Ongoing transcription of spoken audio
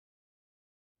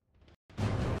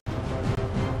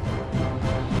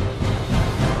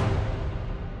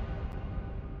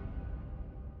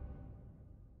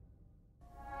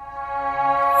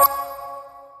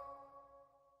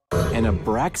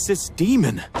Abraxas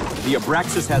demon. The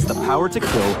Abraxas has the power to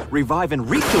kill, revive, and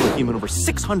re-kill a human over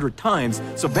 600 times,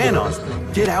 so Vanoss,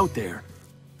 get out there.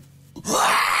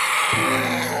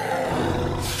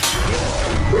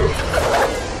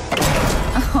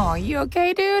 Oh, you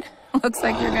okay, dude? Looks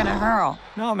like you're gonna hurl.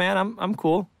 No, man, I'm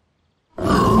cool. No,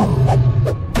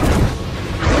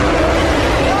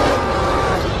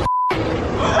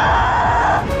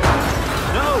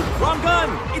 wrong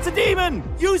gun! It's a demon!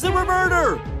 Use the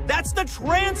reverter! That's the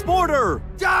transporter!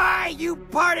 Die, you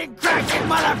parted crashing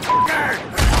motherfucker!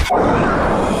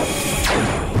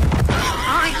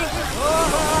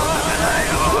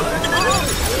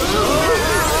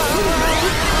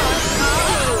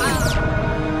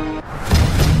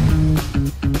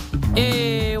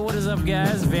 Hey, what is up,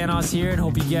 guys? Vanoss here, and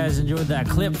hope you guys enjoyed that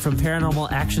clip from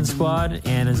Paranormal Action Squad.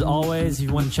 And as always, if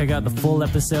you want to check out the full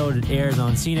episode, it airs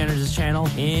on Scene Energy's channel.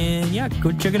 And yeah,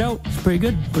 go check it out. It's pretty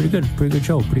good, pretty good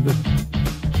show, pretty good.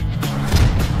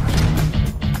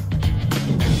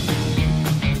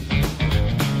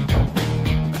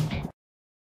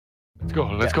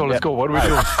 Let's go. What are we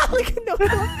doing?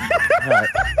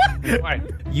 Right.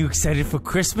 You excited for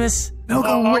Christmas? No,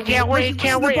 I can't wait.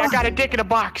 I got a dick in a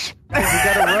box. We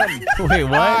gotta run. Wait,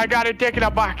 what? I got a dick in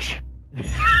a box.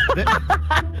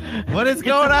 What is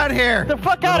going on here? The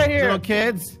fuck out of here. Little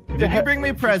kids. Did you bring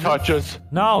me presents? Touch us.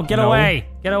 No, get away.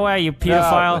 Get away, you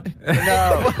pedophile.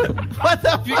 No. What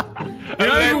the fuck?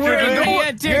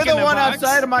 You're the one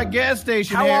outside of my gas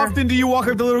station. How often do you walk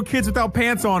up to little kids without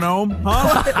pants on, Ohm?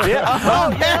 Huh?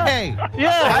 Oh, hey.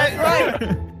 Yeah,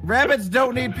 right. Rabbits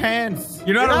don't need pants.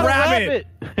 You're not a rabbit.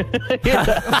 Oh,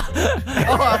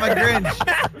 I'm a Grinch.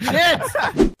 Shit.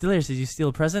 Delirious, did you steal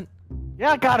a present?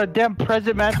 Yeah, I got a damn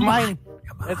present, man. It's mine.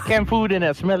 There's canned food in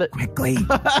it. Smell it. Quickly.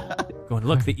 Go and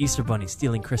look, the Easter Bunny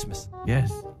stealing Christmas.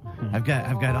 Yes. I've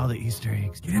got all the Easter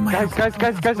eggs. Get in my house.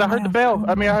 Guys, I heard the bell.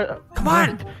 I mean, come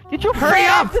on. Did you hurry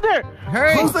up to there?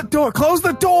 Hurry. Close the door. Close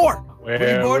the door. Were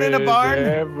you born in a barn?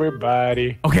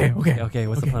 Everybody. Okay. Okay,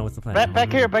 what's the plan?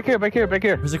 Back here.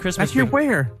 Where's the Christmas Back tree? here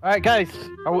where? All right, guys.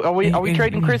 Are we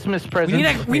trading Christmas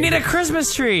presents? We need a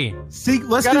Christmas tree.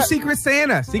 Let's do Secret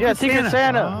Santa. Secret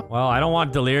Santa. Well, I don't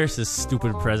want Delirious'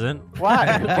 stupid present. Why?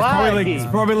 It's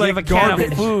probably You like have a can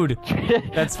garbage. of food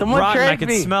that's Someone rotten. I trade can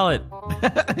me. smell it.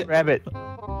 Rabbit.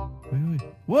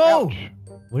 Whoa. What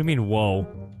do you mean, whoa?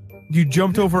 You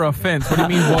jumped over a fence. What do you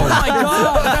mean, whoa? Oh my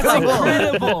god, that's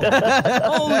incredible!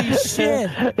 Holy shit!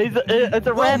 It's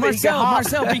a rabbit.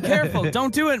 Marcel, be careful!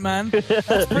 Don't do it, man. That's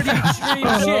pretty extreme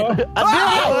shit.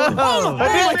 Oh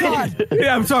my god!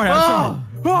 Yeah, I'm sorry.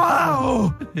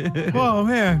 Wow! Oh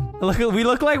man! We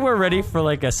look like we're ready for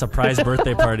like a surprise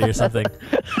birthday party or something.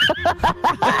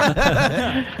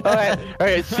 All right.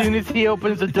 As soon as he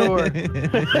opens the door,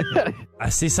 I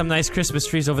see some nice Christmas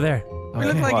trees over there. We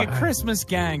look like a Christmas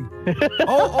gang. he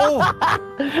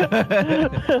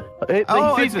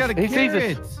sees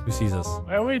us. Who sees us?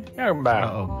 What are we talking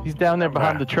about? He's down there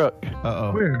behind the truck.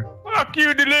 Where? Fuck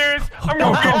you, Delirious. I'm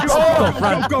gonna get you.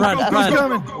 Run! Go!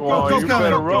 You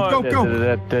better run.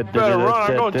 Better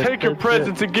run. I'm gonna take your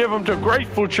presents and give them to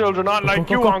grateful children, not like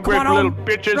you ungrateful little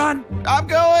bitches. Run! I'm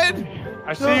going.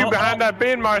 I see you behind that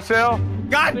bin, Marcel.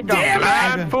 God damn it!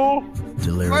 Blind fool.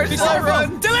 Where's the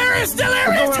run? Delirious! It's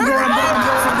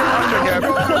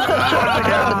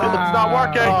not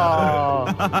working.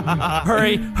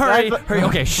 Hurry!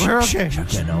 Okay, shh.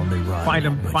 Find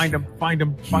him.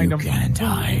 Can't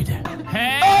hide.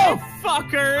 Hey,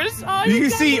 fuckers! Oh, You can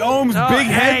see Ohm's big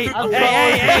head.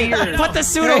 Hey! Put the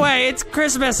suit away. It's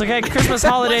Christmas, okay? Christmas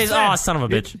holidays. Oh, son of a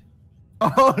bitch.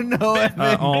 Oh no,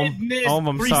 Edmund. Ohm,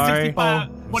 I'm sorry. Sorry.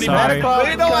 We know I have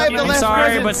the I'm last sorry,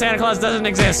 present. but Santa Claus doesn't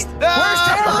exist.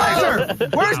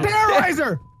 Where's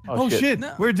Terrorizer? Oh shit!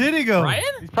 No. Where did he go? Ryan?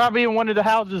 He's probably in one of the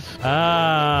houses. Fucking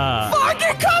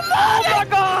come on! Oh my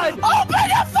god! Open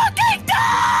the fucking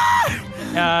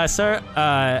door! Sir,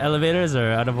 elevators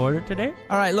are out of order today.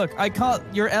 All right, look. I call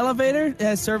your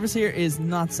elevator service here is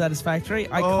not satisfactory.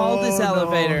 I called this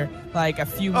elevator like a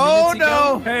few minutes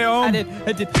ago. Hey, Ohm. I did.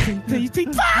 Hey,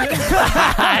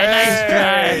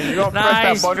 you gonna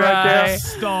press that button right there?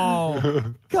 Stall.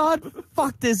 God,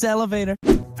 fuck this elevator.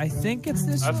 I think it's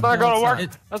this. That's not gonna work.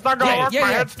 That's not gonna work.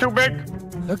 My head's too big.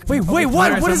 Wait,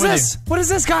 what? What is this? What is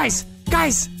this, guys?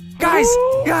 Guys!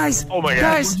 Oh my god!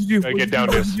 Guys! Gotta get down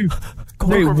this.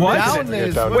 Wait, what?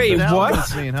 Wait, what?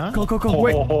 Go!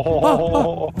 Wait!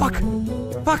 Oh, fuck!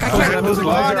 I can't.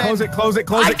 Close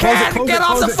it. I can't get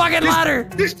off the fucking ladder.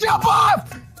 Just jump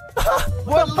off!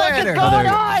 What ladder?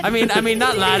 I mean,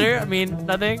 not ladder. I mean,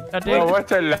 nothing. Well,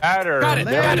 what's a ladder? Got it.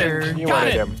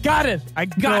 Got it. I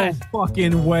got it.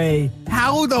 Fucking way.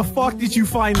 How the fuck did you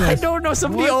find this? I don't know.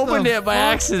 Somebody opened it by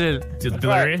accident.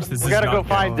 Delirious. We gotta go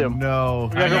find him. No.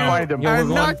 We gotta go find him. You're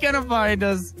not gonna find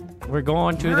us. We're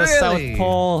going to the South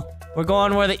Pole. We're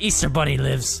going where the Easter Bunny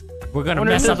lives. We're gonna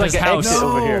mess up his house.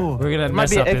 Over here. We're gonna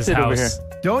mess up his house.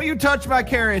 Don't you touch my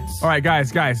carrots. All right,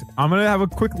 guys. I'm gonna have a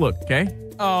quick look, okay?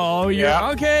 Oh, yeah.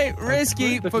 Okay,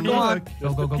 risky, but go on. Go.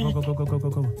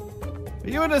 Are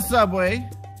you in a subway?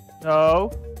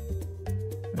 No.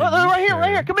 No, right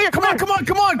here. Come on. Come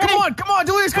on,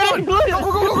 Julius, come on. Go.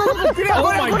 Get out,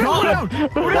 Oh my God.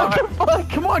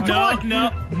 Come on.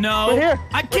 No. Right here.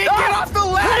 I can't get off the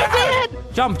ladder.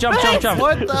 Jump.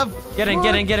 What the? Get in.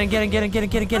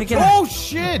 Oh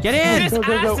shit! Get in.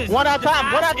 Go. One at a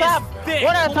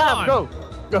time. Go.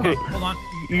 Hold on.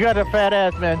 You got a fat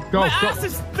ass, man. Go. My ass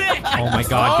is thick. Oh my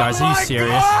God, guys, are you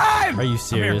serious? Are you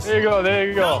serious? There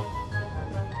you go.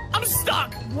 I'm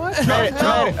stuck. What?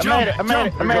 I made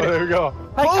it. There you go.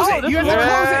 Close it. You have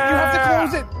to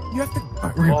close it. You have to.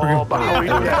 Oh, Bowie. There you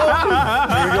go.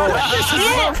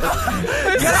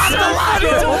 Get off the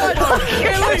ladder.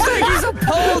 It looks like he's a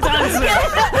pole dancer.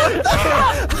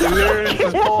 Delirious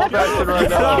is pole dancing right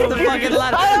now. The fucking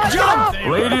ladder. Jump!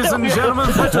 Ladies and gentlemen,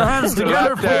 put your hands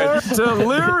together for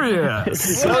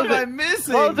Delirious. What am I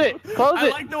missing? Close it. I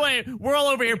like the way we're all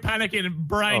over here panicking, and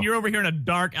Brian, you're over here in a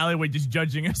dark alleyway just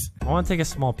judging us. I want to take a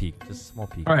small peek. Just a small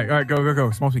peek. All right, go.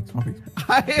 Small peek.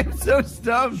 I am so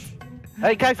stumped.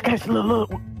 Hey, guys,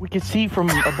 look. We can see from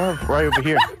above, right over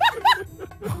here.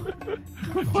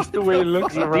 Just the way it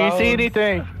looks around. Do you see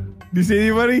anything? Do you see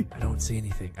anybody? I don't see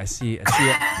anything. I see a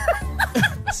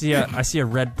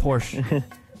red Porsche.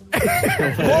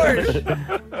 Porsche.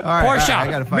 All right, Porsche. I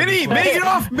gotta find Minnie, get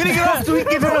off so we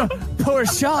can get to the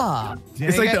Porsche.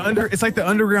 It's like the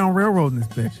underground railroad in this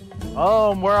bitch.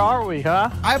 Where are we, huh?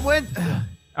 I went.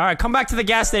 All right, come back to the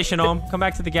gas station, Ohm. Come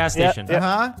back to the gas station.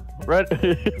 Huh? Right.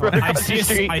 I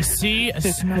see a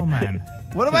snowman.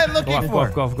 What am I looking for?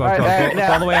 Go all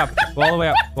the way up. Go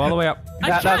all the way up.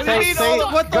 I need all the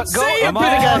what the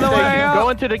Go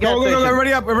into the gas station.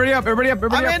 Everybody up.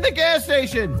 I'm in the gas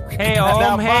station. Hey,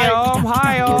 Ohm.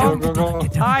 Hi, Ohm.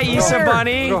 Hi, Easter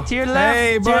Bunny. To your left.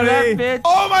 Hey, to your buddy. left, bitch.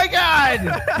 Oh my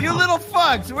God! You little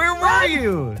fucks! Where were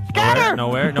you?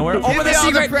 Nowhere. Give Over me the all the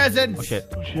secret. presents.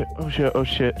 Oh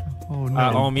shit. Oh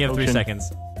no. Ohm, you have 3 seconds.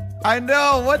 I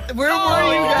know. What? Where were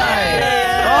you guys?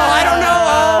 Oh, I don't know.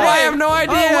 Oh, I have no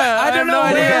idea. I don't know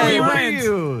where we Where were went.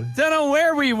 you? Don't know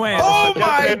where we went. Oh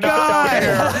my God!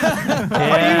 Are you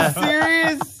Yeah.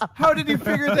 serious? How did you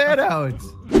figure that out?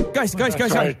 Guys.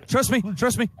 Trust me.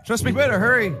 You better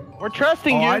hurry. We're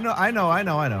trusting Oh, you. I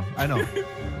know.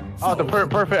 Oh, the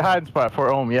perfect hiding spot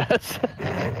for Ohm, yes.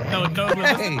 No, this is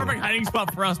a perfect hiding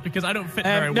spot for us because I don't fit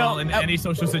very well in any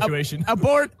social situation.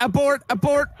 Abort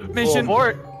mission.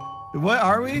 Abort. What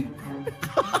are we?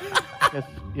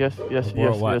 Yes.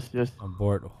 Abort what?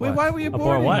 Wait, why were you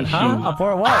Abort aborting? what? Huh?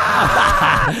 Abort what?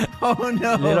 Oh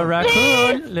no! Little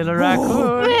raccoon.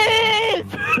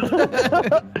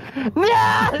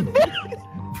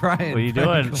 Brian, What are you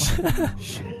doing?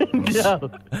 No.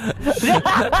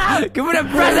 Give me the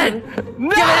present! Give me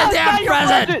the damn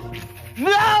present!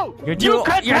 No! You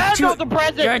can't handle the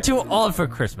present! You're too old for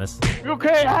Christmas. You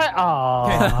can't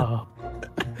handle.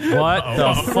 What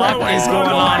the fuck is going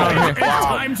on over here? It's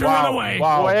time to run away.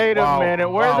 Wait a minute.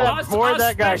 Where'd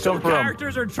that guy special come from?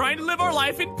 characters are trying to live our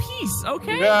life in peace,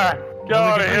 okay? Yeah, get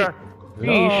out of here.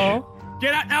 Hello?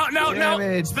 Get out. No. Damn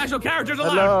it. Special characters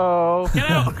allowed. Hello. Get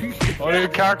out. Only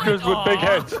characters with big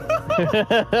heads.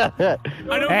 I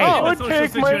don't Hey. know the Don't social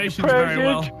take my situations very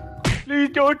well. present. Please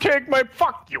don't take my.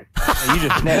 Fuck you. You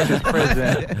just snatched his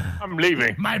present. I'm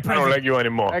leaving. My I don't present. like you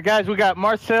anymore. All right, guys, we got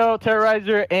Marcel,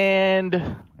 Terrorizer, and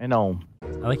Ohm. I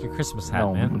like your Christmas hat,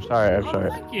 No, man. I'm sorry. Oh,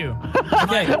 thank you.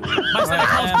 Okay. My Santa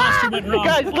Claus costume went Hey, wrong.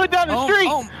 guys, look down the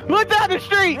street. Look down the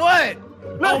street. What?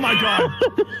 Oh my God.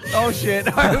 Oh shit!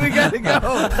 All right, we gotta go.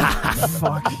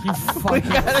 Fuck. You We fucking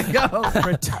gotta go.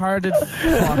 retarded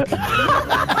fuck.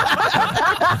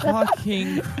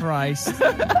 Fucking Christ.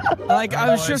 Like, I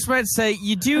was just about to say,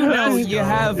 you do know you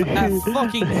have a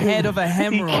fucking head of a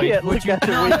hemorrhoid. can't What look you out the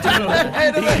cannot do.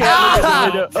 Head of He the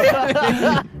can't look at the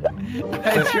window.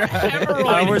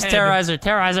 Hemorrhoid Where's head.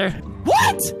 Terrorizer?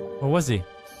 What? Where was he?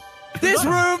 This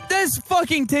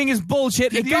fucking thing is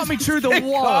bullshit. It got me through the Get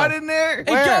wall. caught in there. It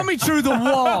got me through the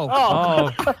wall.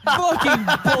 Oh, Fucking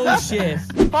bullshit.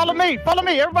 Follow me.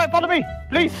 Everybody follow me.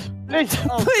 Please. Please,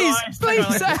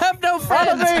 please, I have no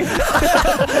friends.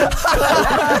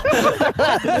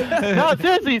 No,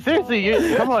 seriously,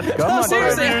 come on.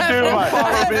 Seriously, I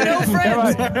have no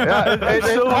friends.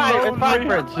 It's fine,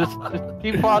 friends. Just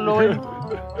keep following.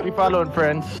 Keep following,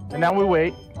 friends. And now we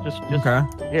wait. Just okay.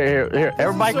 Here.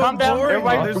 Everybody, calm down.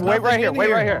 Everybody, wait right here.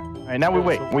 All right, now we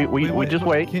wait. We just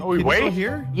wait. We wait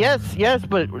here. Yes,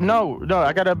 but no.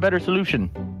 I got a better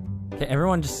solution. Okay,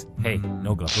 everyone just... Hey,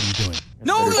 No Glove, what are you doing?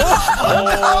 No Glove!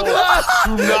 No Glove!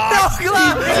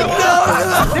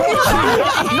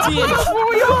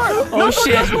 Oh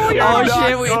shit! Oh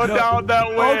shit! Go down that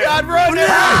way. Oh God, run!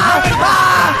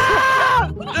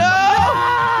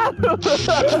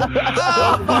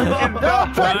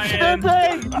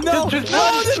 No, the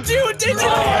dude did it!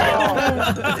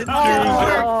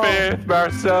 Fifth,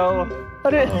 Marcel.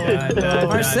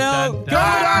 Marcel,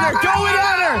 go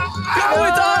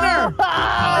with honor!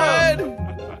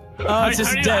 Oh, it's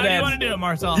just dead end. How do you want to do it,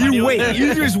 Marcel? You wait.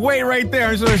 You just wait right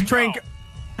there so this train...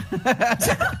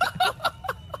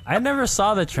 I never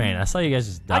saw the train. I saw you guys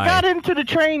just die. I got into the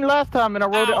train last time and I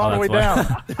rode it all the way down.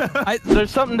 There's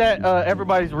something that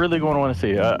everybody's really going to want to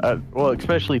see. Well,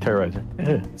 especially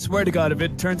Terrorizer. Swear to God, if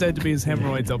it turns out to be his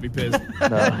hemorrhoids, I'll be pissed. Where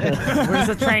does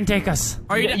the train take us?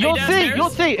 You'll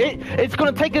see. It's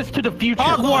going to take us to the future.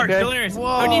 Hilarious.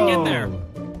 How do you get there?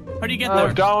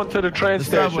 Down to the train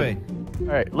station. All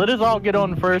right, let us all get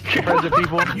on first, present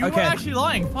people. You were actually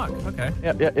lying. Fuck. Okay.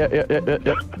 Yep.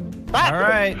 All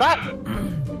right. Stop.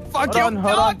 Fuck you. Hold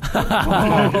on.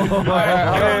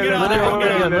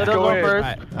 Let us go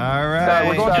first. All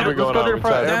right. Let's go to the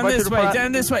front.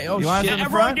 Down this way. Oh, you want shit. to the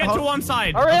Everyone front? get to one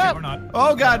side. Hurry up. We're not.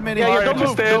 Oh God, Minnie. Yeah, Don't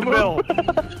just stay in the middle.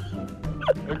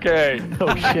 Okay.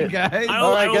 Oh shit. Guys.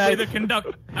 I'll be the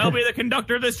conductor. I'll be the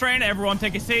conductor of this train. Everyone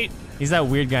take a seat. He's that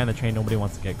weird guy in the train nobody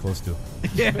wants to get close to.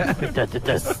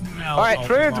 All right,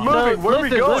 train's moving. Where are we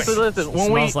going? Listen.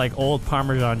 Smells like old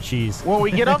Parmesan cheese. When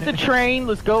we get off the train,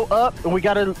 let's go up, and we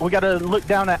gotta look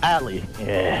down the alley.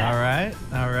 Yeah. All right.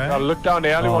 Gotta look down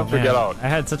the alley once we get out. I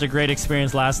had such a great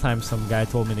experience last time. Some guy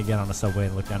told me to get on a subway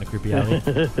and look down a creepy alley.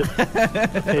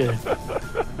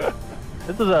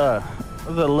 This is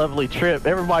a lovely trip.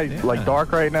 Everybody's like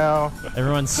dark right now.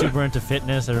 Everyone's super into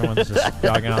fitness. Everyone's just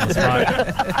jogging on the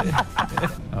spot.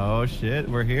 Oh shit,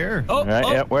 we're here.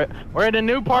 Yeah, we're in a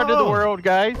new part of the world,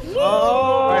 guys.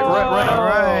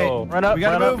 Oh. Run up.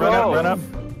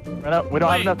 We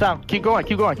don't have enough time. Keep going.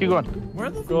 Where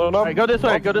the Going All up. right, go this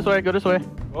way. Up.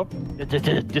 Oh,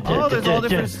 there's all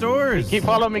different stores. Keep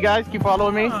following me, guys. Keep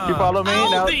following me.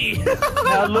 Now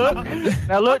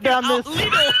look down this.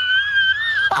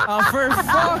 Oh, for fuck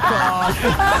off.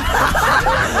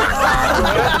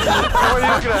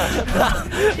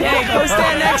 Hey, go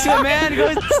stand next to it, man.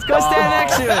 Go stand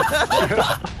next to it.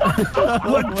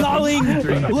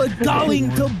 We're going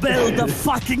to build a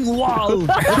fucking wall.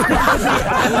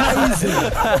 Amazing.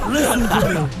 Listen to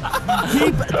me.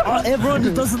 Everyone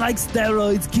who doesn't like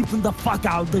steroids, keep them the fuck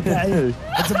out, okay?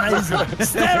 It's amazing.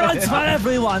 Steroids for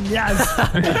everyone, yes.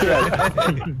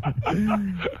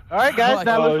 All right, guys,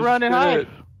 now let's run and hide.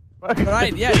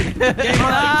 Right, yeah.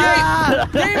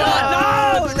 Game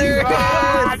on.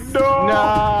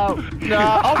 No!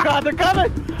 Oh God, they're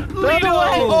coming!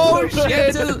 Oh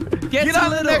shit! Get on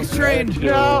the next train.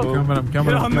 No! I'm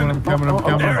coming.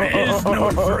 There is no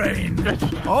train.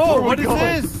 Oh, what is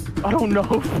this? I don't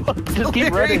know. Just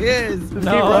keep running.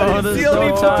 No, there's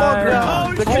no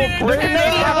time. The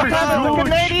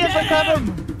Canadians are coming!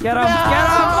 Get him.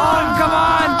 Oh, come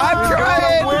on. I'm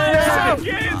trying.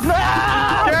 Get him!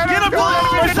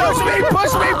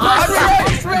 Push me!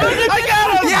 I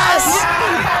got him! Yes!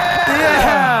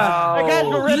 That guy's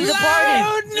ready to party!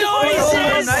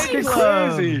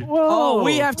 Crazy. Oh,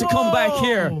 we have to come back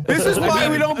here. This is why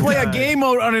we don't play a game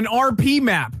mode on an RP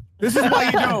map. This is why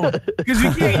you don't. Because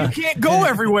you can't go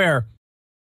everywhere.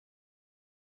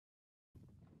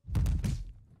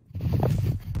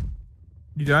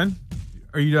 You done?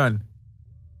 Are you done?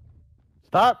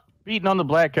 Stop beating on the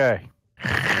black guy.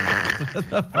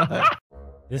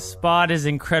 This spot is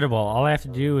incredible. All I have to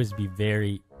do is be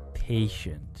very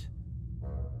patient.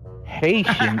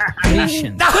 Patient.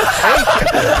 Patient. I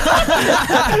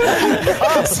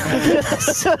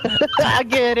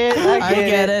get it. I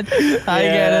get it.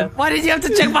 Why did you have to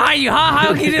check behind you, huh?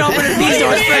 How can you open these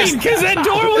doors first? Because that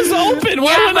door was open.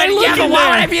 Why Yeah, would I look but in why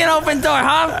would there? I be an open door,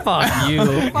 huh? Fuck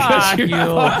you. Fuck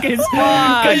you.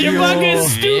 Because you're fucking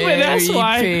stupid. That's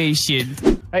why. Patient.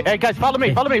 Hey, guys, follow me.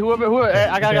 Whoever.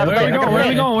 I got. Where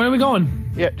are we going?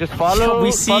 Yeah, just follow.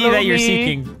 We see follow that you're me.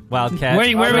 seeking Wildcat.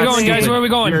 Wait, where are we going, guys? Where are we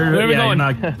going? Where are we going?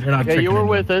 You're not Yeah, you were tricking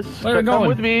with us. Where are we Come going?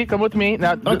 with me. Come with me.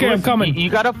 Now, Okay, I'm coming. You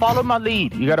gotta follow my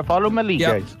lead. You gotta follow my lead,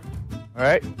 Yep. guys. All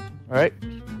right. All right.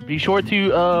 Be sure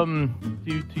to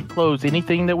close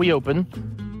anything that we open.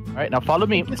 All right. Now follow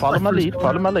me. Follow my lead.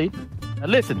 Follow my lead. Now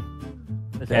listen.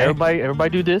 Listen. Okay. Everybody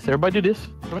do this. Everybody do this.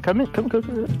 Come in. Come.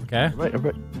 Okay.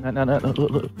 Everybody. No.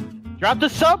 Look. Drop the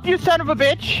soap, you son of a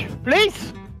bitch.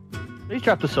 Please. Please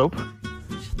drop the soap.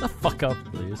 Shut the fuck up,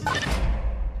 please.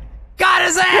 Got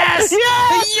his ass!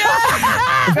 Yeah!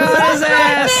 Got his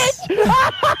ass!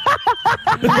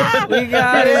 We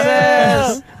got his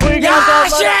ass! We got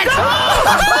shit!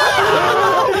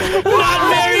 Not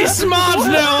very smart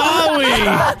now, are we?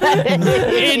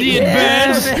 Idiot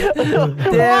bird.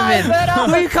 Damn it! What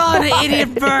are you calling an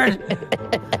idiot bird?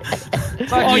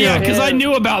 Oh yeah, because I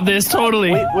knew about this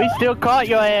totally. We still caught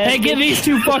your ass. Hey, get these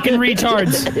two fucking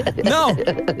retards. No.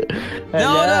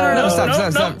 No.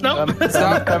 Stop.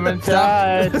 Stop. Come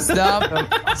inside. Stop.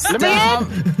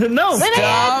 No.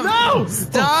 Stop.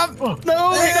 Stop.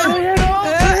 No. Yeah.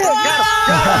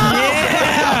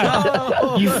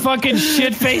 You fucking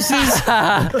shit faces.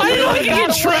 I didn't know I could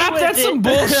get trapped. That's some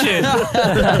bullshit.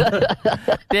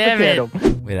 Damn it!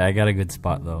 Wait, I got a good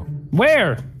spot though.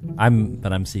 Where?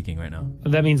 I'm seeking right now.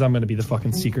 That means I'm gonna be the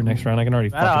fucking seeker next round. I can already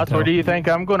fucking Vanoss, tell. where do you think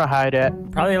I'm gonna hide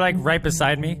at? Probably like right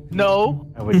beside me. No,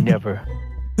 I would never.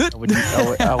 I would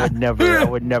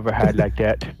never hide like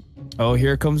that. Oh,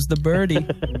 here comes the birdie.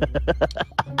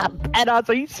 Vanoss,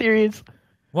 are you serious?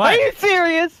 What? Are you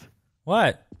serious?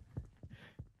 What?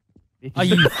 Oh,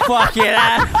 you fucking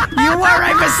ass! You were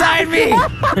right beside me!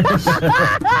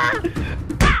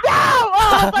 No!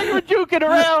 Oh, I thought you were juking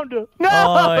around. No!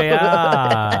 Oh,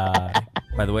 yeah.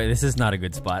 By the way, this is not a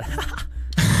good spot.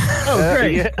 Oh,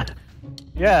 great.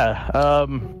 Yeah.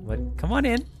 What? Come on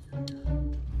in.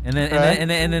 And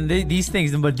then these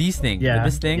things, but these things, Yeah,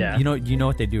 this thing, yeah. you know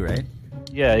what they do, right?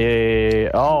 Yeah.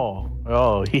 Oh.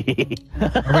 Are we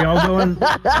all going?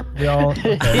 We all.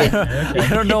 Okay. I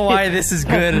don't know why this is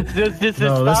good. This is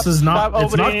not. Stop It's not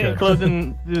opening and good.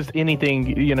 closing just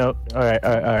anything, you know. All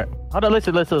right. Hold on,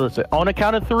 listen. On a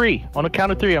count of three,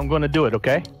 I'm going to do it,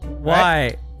 okay?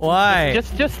 Why? Why?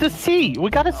 Just to see. We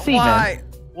got to see, Why?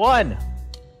 man. 1,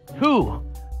 2,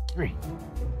 3.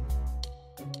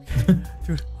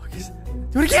 Dude,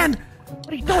 do it again!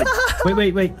 What are you doing?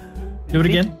 Wait. Do it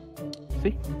again.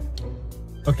 See?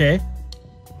 Okay.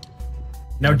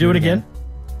 Now do it again.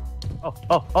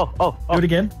 Oh. Do it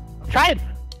again. Try it.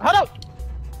 Hold up.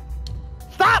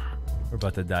 Stop. We're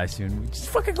about to die soon. Just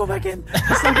fucking go back in.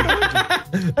 I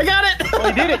got it.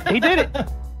 Oh, he did it. Are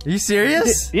you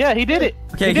serious? Yeah, he did it.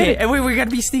 Okay. And wait, we gotta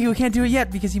be sneaky. We can't do it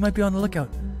yet because he might be on the lookout.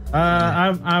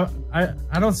 I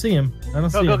don't see him. I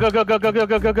don't see him. Go. Do it.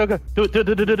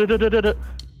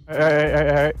 All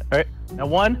right. Now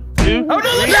 1, 2. Oh no!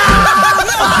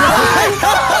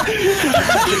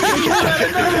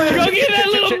 Go get that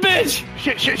little bitch.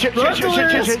 Shit.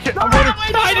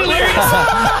 Hi, Delirious.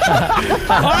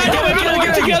 All right, we're gonna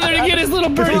work together to get his little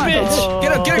birdie bitch.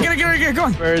 Get her, go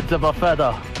on. Birds of a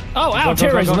feather. Oh, ow,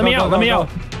 terrorism. Let me out.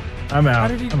 I'm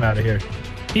out. I'm out of here.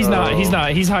 He's not.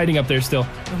 He's hiding up there still.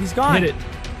 Oh, he's gone. Hit it.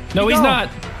 No, he's not.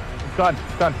 Gone.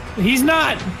 He's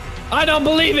not. I don't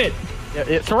believe it.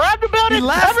 Yeah. Surround the building. He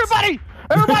left.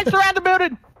 Everybody surround the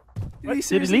building.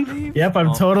 Did he leave? Yep,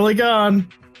 I'm totally gone.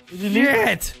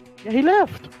 Shit! Yeah, he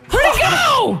left. Where'd he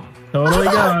go? Totally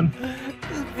gone.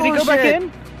 Did he go back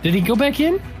in? Did he go back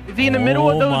in? Is he in the middle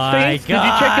of those things? Did you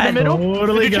check in the middle?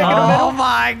 Totally Did you check in the gone. middle? Oh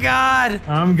my god!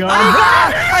 I'm gone.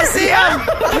 I see him!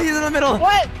 He's in the middle.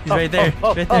 What? He's right there.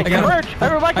 Right there. I got him. Converge.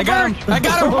 Everybody I got him. converge. I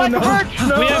got him. Everybody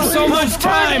converge. We have so much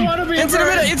time. Into the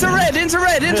middle. Into red.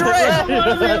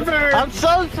 I'm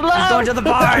so slow. He's going to the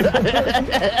barn!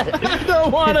 I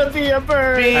don't want to be a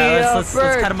bird. Let's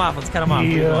cut him off. Let's cut him off.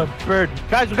 Be a bird.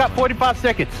 Guys, we got 45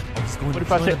 seconds. He's going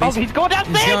 45 seconds. Oh, he's going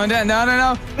downstairs. He's going down.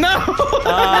 No.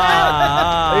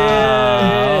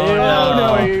 Oh,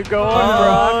 no. Where you going,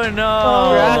 bro? Oh no!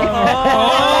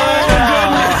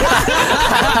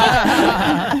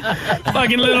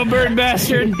 Fucking little bird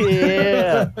bastard.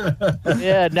 Yeah.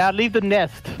 Now leave the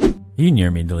nest. You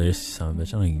near me, Delirious son of a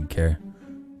bitch. I don't even care.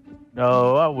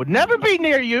 No, I would never be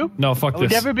near you. No, fuck I would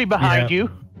this. never be behind Yeah. you.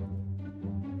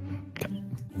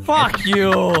 Fuck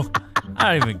you!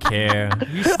 I don't even care.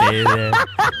 You stay there.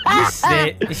 You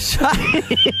stay.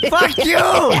 Fuck you!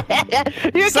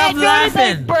 You Stop can't do laughing.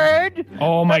 anything, bird.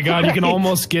 Oh my god, you can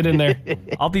almost get in there.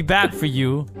 I'll be back for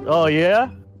you. Oh yeah.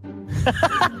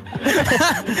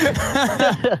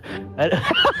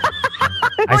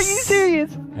 Are you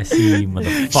serious? I see you,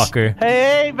 motherfucker.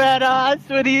 Hey, Vanos,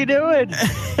 what are you doing?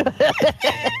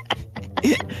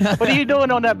 What are you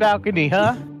doing on that balcony,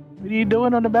 huh? What are you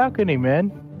doing on the balcony, man?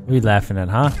 What are you laughing at,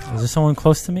 huh? Is there someone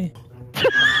close to me?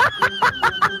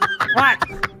 What?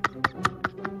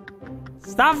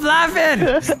 Stop laughing!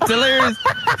 Delirious.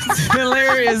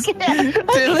 Delirious.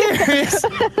 Delirious.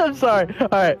 I'm sorry. All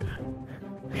right.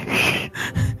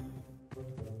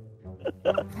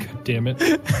 God damn it.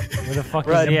 Where the fuck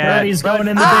is he at? Birdie's going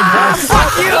in the big house.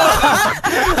 Fuck you!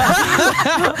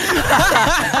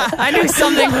 I knew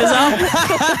something was up.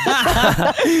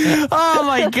 Oh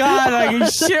my god, I can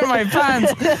shit my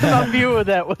pants. My view of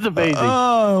that was amazing.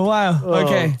 Oh wow.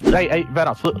 Okay. Hey,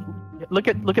 Vanos, look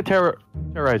at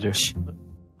Terrorizer.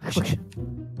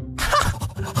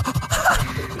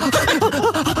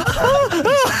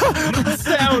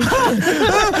 Sound.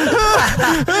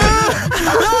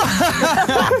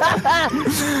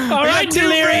 All right,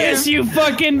 Delirious, you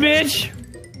fucking bitch.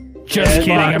 Just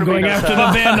kidding. I'm going after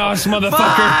the Vanoss,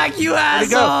 motherfucker. Fuck you,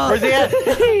 asshole! Where's he at?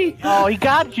 Oh, he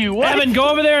got you. What? Evan, go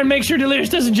over there and make sure Delirious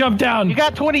doesn't jump down. You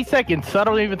got 20 seconds. I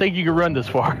don't even think you can run this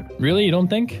far. Really? You don't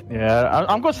think? Yeah,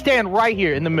 I'm going to stand right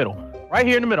here in the middle. Right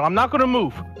here in the middle. I'm not going to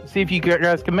move. See if you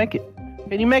guys can make it.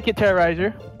 Can you make it,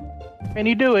 Terrorizer? Can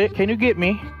you do it? Can you get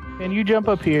me? Can you jump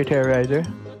up here, Terrorizer?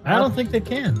 I don't think they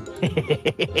can.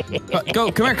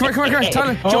 Go, come here,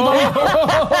 Tyler, jump on. Go.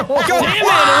 Damn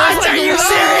it! Are you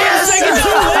serious?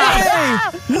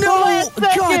 No,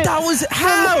 God, that was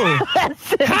how?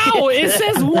 How? It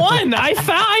says 1. I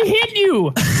hit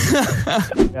you.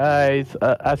 Guys,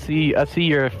 I see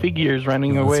your figures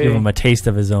running Let's away. give him a taste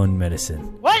of his own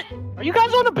medicine. What? Are you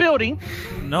guys on the building?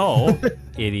 No,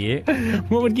 idiot.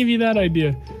 What would give you that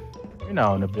idea? You're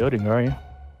not on the building, are you?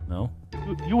 No.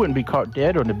 You wouldn't be caught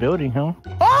dead on the building, huh?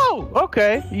 Oh,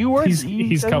 okay. You were. He's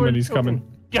coming. He's coming.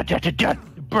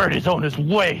 The bird is on his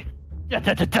way.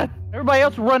 Everybody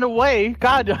else run away.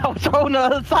 God, I was on the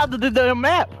other side of the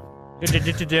map.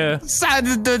 Side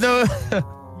of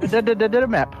the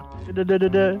Map.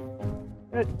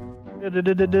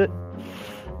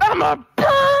 I'm a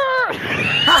bird.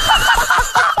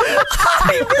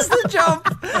 You missed the jump.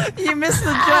 You missed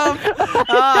the jump.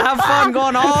 Have fun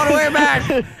going all the way back.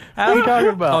 What are you talking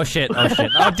about? Oh shit. Oh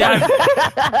damn.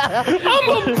 I'm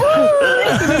a bird.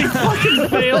 And then he fucking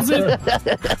fails it.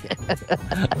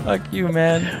 Fuck you,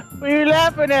 man. What are you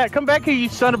laughing at? Come back here, you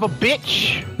son of a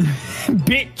bitch.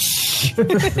 Bitch.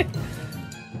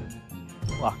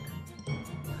 Fuck.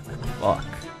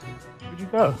 Where'd you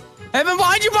go? Evan,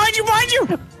 behind you.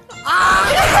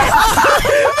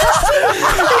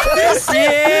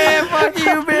 Yeah, fuck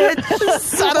you, bitch.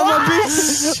 Son of a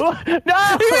bitch. No!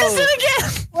 You missed it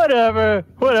again. Whatever.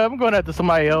 I'm going after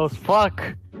somebody else.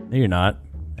 Fuck. No, you're not.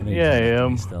 I know Yeah, you're I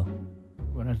am. Still.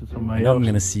 I'm going after I somebody know else. I'm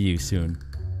gonna see you soon.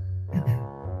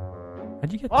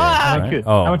 How'd you get there? Fuck! Alright.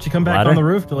 Oh, How about you come back ladder? on the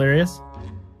roof, Delirious?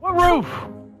 What roof?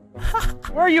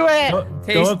 Where are you at? Go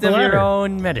Taste up of the your ladder.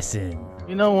 own medicine.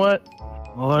 You know what?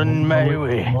 On my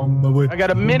way. I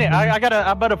got a minute. I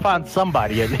better find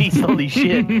somebody at least. Holy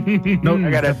shit. Nope.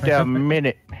 I got a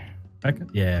minute. Back up.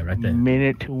 Yeah, right there.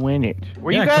 Minute to win it.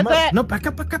 Where Yeah, you guys come up. at? No, back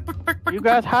up. You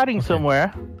guys hiding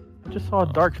somewhere? I just saw a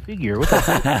dark figure. What the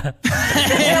fuck?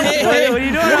 What are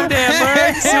you doing up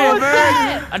there, bird? See a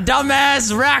bird? A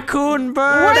dumbass raccoon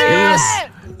bird. Yes.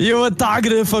 You were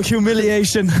targeted for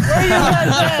humiliation. Where you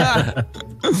guys at?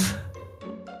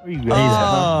 Where you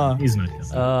guys at? He's not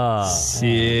coming.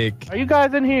 Sick. Are you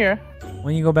guys in here?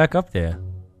 When you go back up there?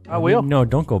 I will. No,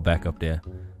 don't go back up there.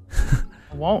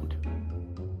 I won't.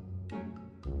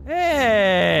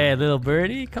 Hey, little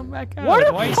birdie, come back out. Where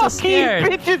the Why are you fuck so scared?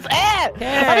 these bitches at?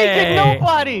 Hey. I didn't get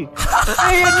nobody.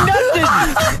 I ain't nothing.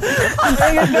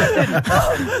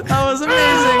 That was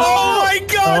amazing. Oh my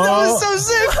god, that was so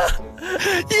sick.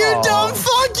 You dumb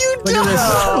fuck, you Look at dumb. this.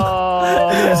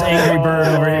 Look at this angry bird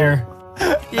over here.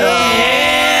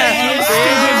 Yeah, you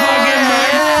stupid fucking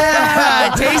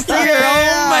bird. Taste of your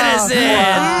own medicine.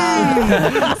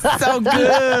 So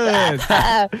good.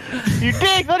 You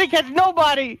dig? I didn't catch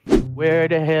nobody. Where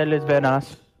the hell is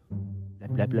Vanos?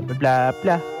 Blah, blah, blah, blah,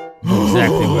 blah.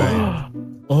 Exactly right.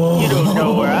 You don't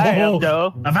know where I am,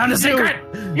 though. I found a secret.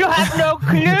 You have no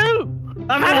clue.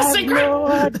 I found a secret. No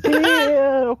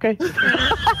idea. Okay.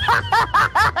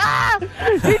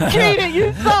 You cheated.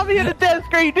 You saw me in the death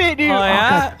screen, didn't you? Oh,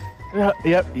 yeah?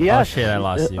 Yep. Oh, shit, I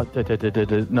lost you.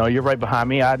 No, you're right behind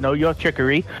me. I know your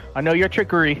trickery.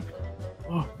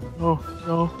 Oh, no.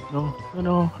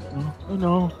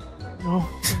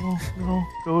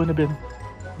 Go in the building.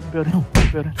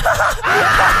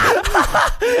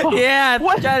 Yeah,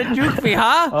 try to juke me,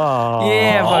 huh? Oh.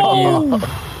 Yeah, fuck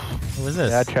you. What was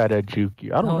this? I try to juke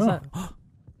you. I don't know.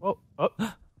 What was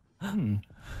that?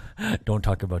 Don't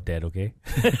talk about that, okay?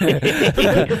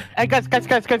 Hey, guys, can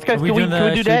we do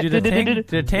that?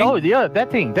 The ting? Oh, yeah, that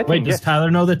thing. Wait, does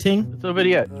Tyler know the ting? So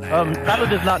video. Tyler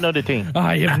does not know the ting.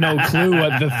 I have no clue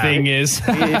what the thing is.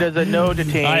 He doesn't know the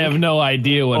ting. I have no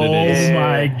idea what it is. Oh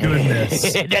my goodness.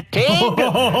 The ting!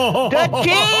 The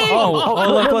ting!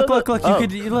 Oh,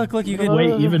 look. You could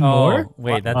Wait, even more?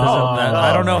 Wait, that doesn't.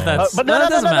 I don't know if that's. But that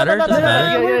doesn't matter. Doesn't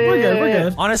matter. We're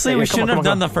good. Honestly, Yeah, we come shouldn't on, have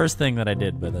come done the first thing that I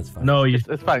did, but that's fine. No, It's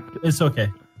fine. it's okay.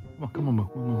 Come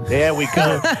on. There we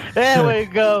go. There we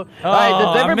go. All right,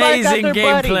 does everybody amazing got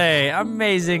their buddies? gameplay!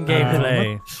 Amazing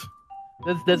gameplay!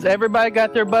 Does everybody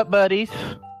got their butt buddies?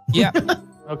 Yeah.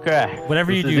 Okay.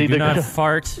 Whatever you This is do, either do not gonna-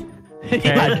 fart.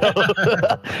 I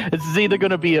know. This is either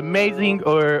going to be amazing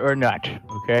or not.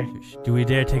 Okay. Do we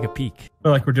dare take a peek? I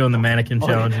feel like we're doing the mannequin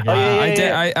challenge again.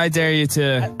 yeah. I dare you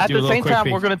to At do a the little same quick time,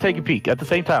 peek. we're going to take a peek. At the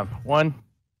same time. One.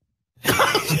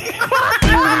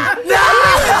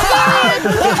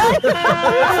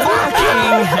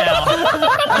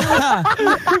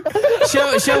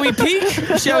 Shall we peek?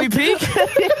 Shall we peek?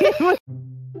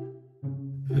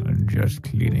 I'm just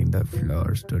cleaning the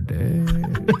floors today.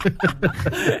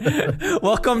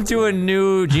 Welcome to a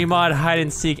new Gmod hide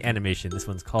and seek animation. This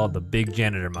one's called the Big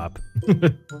Janitor Mop.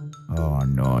 Oh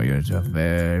no, it's a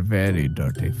very, very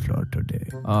dirty floor today.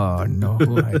 Oh no,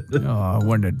 I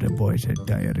wonder the boys had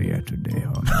diarrhea today.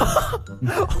 Oh,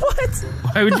 no. What?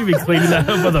 Why would you be cleaning that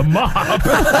up with a mop?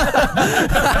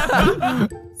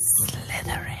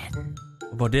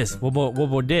 What about this? What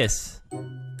about this?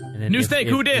 And then New steak,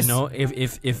 who dis? You know,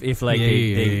 if like Yeah,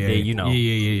 they you know,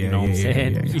 you know what I'm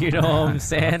saying? You know what I'm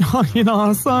saying? You know what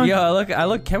I'm saying? Yeah, I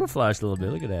look camouflaged a little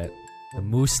bit. Look at that. The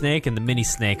moose snake and the mini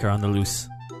snake are on the loose.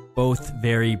 Both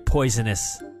very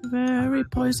poisonous. Very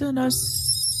poisonous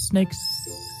snakes.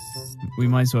 We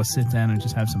might as well sit down and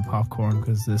just have some popcorn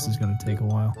because this is going to take a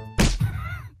while.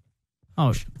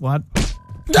 Oh, what?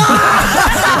 Shit!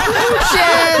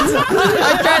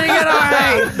 I'm trying to get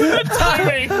alright.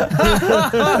 Timing.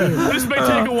 This may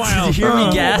take a while. Did you hear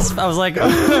me gasp? I was like,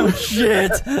 oh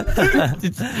shit.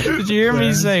 Did you hear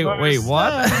me say, wait,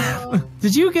 what?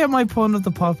 Did you get my point of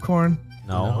the popcorn?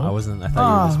 No, I wasn't. I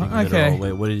thought you were speaking okay. at all.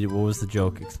 Wait, what was the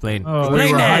joke? Explain. Oh,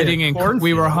 Explain that.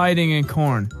 We were hiding in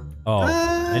corn. Oh,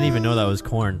 I didn't even know that was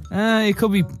corn. It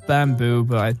could be bamboo,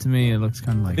 but to me it looks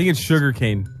kind of like. I think it's sugar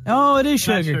cane. Oh, it is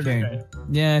sugar Sugar cane. cane.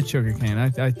 Yeah, it's sugar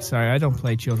cane. Sorry, I don't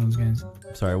play children's games.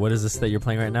 Sorry, what is this that you're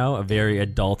playing right now? A very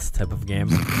adult type of game.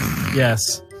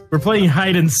 Yes. We're playing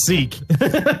hide and seek.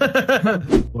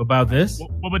 What about this?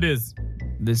 What about this?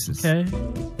 This is Okay.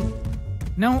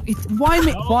 no. Why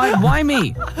me? Why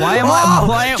me? Why am I?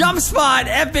 Why am Jump spot,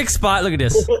 epic spot. Look at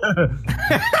this.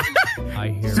 I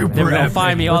hear Never gonna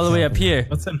find me all the way up here.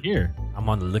 What's in here? I'm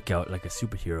on the lookout like a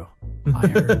superhero. I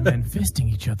heard men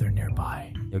fisting each other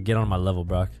nearby. Yo, get on my level,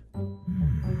 Brock.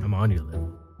 I'm on your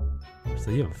level.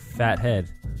 So you have a fat head.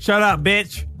 Shut up,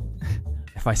 bitch.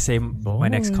 If I say my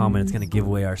next comment, it's gonna give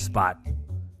away our spot.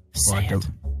 Say it.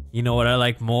 You know what I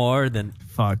like more than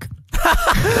Fuck.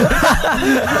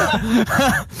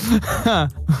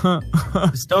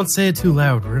 Just don't say it too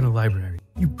loud. We're in a library.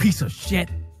 You piece of shit.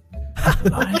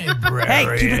 Library. Hey,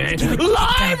 keep it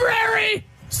Library!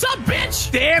 Sup,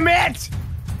 bitch? Damn it!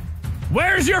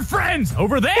 Where's your friends?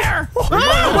 Over there! Where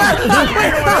are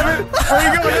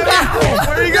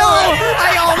you going?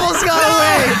 I almost got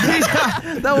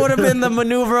away. That would have been the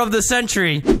maneuver of the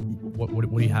century. What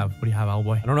do you have? What do you have,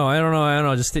 Owlboy? I don't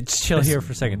know. Just chill here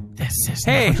for a second. This is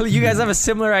Hey, you guys have a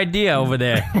similar idea over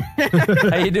there.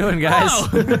 How you doing, guys?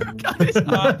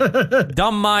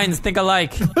 Dumb minds think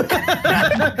alike.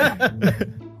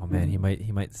 Oh man, he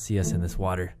might see us in this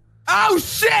water. Oh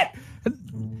shit! Oh,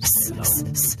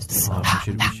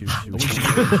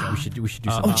 we should do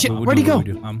something. Oh shit! What Where'd he do go? we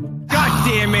do? God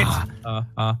damn it!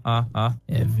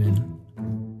 Evan,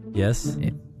 Yes?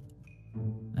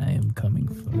 I am coming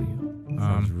for you.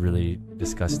 Sounds really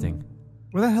disgusting.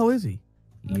 Where the hell is he?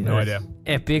 No idea.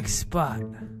 Epic spot.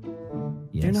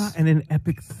 Yes. You're not in an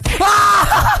epic. You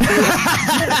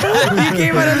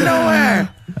came out of nowhere!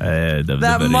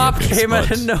 That mop came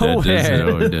out of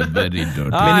nowhere.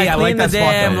 Alright, clean the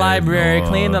damn library.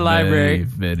 Clean the library.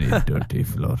 Very dirty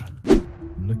floor.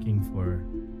 I'm looking for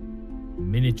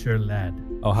miniature lad.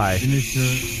 Oh, hi.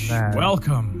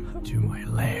 Welcome to my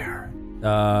lair.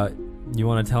 You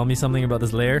want to tell me something about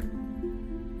this lair?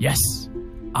 Yes,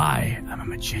 I am a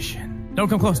magician. Don't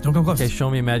come close. Don't come close. Okay, show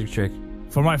me a magic trick.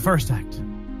 For my first act,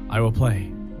 I will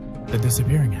play the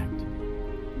disappearing act.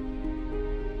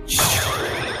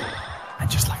 And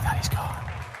just like that, he's gone.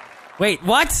 Wait,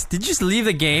 what? Did you just leave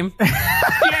the game?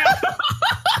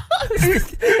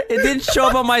 It didn't show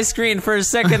up on my screen for a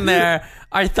second there.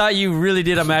 I thought you really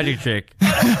did a magic trick.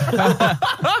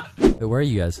 Wait, where are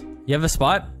you guys? You have a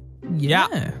spot? Yeah.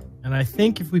 And I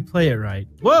think if we play it right.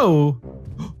 Whoa!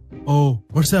 Oh,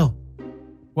 Marcel.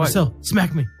 What? Marcel,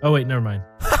 smack me. Oh, wait, never mind.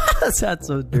 That's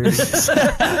so dirty.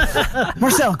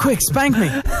 Marcel, quick, spank me.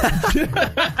 Get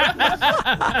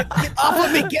off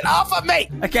of me! Get off of me!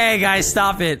 Okay, guys,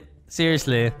 stop it.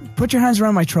 Seriously. Put your hands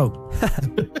around my throat.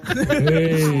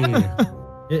 Hey.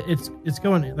 It's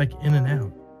going like in and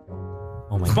out.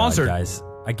 Oh my Sponsored. god, guys.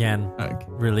 Again. Okay.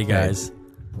 Really, guys.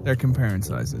 They're comparing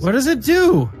sizes. What does it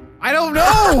do? I don't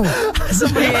know!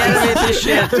 Somebody animate this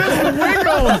shit. Just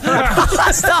wiggle!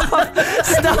 Stop!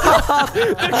 Stop!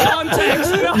 The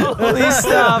context, no! Please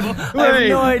stop. I have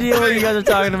no idea what you guys are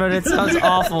talking about. It sounds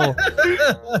awful.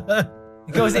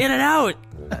 It goes in and out.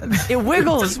 It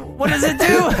wiggles. What does it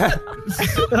do?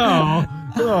 Oh.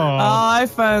 Oh, I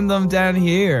found them down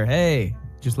here. Hey.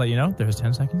 Just let you know, there's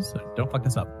 10 seconds, so don't fuck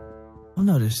this up. Oh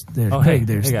no, there's Oh, hey,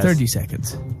 there's hey, guys. 30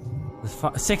 seconds.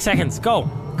 6 seconds. Go.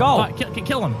 Go.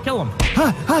 Kill him. Kill him. Get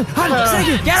him.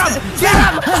 Get him.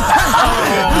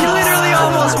 He literally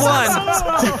almost won.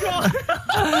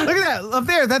 Look at that! Up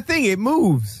there, that thing, it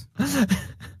moves.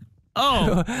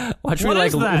 Oh, Watch what me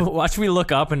is that? watch me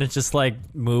look up and it's just like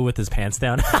Moo with his pants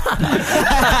down.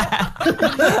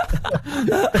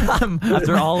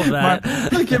 After all of that,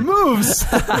 Look, it moves.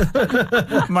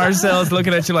 Marcel's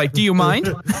looking at you like, do you mind?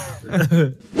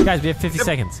 guys, we have 50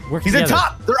 seconds. Work He's together. at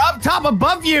top! They're up top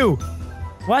above you!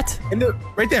 What?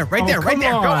 Right there, right Oh, there, right come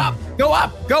there! Go on. up! Go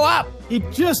up! Go up! He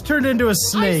just turned into a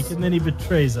snake and then he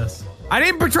betrays us. I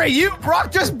didn't betray you,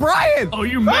 Brock, just Brian! oh,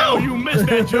 you missed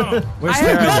that jump. Where's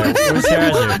Terrazzer? Where's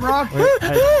Terrazzer? Brock.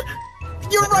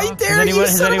 You're right there, you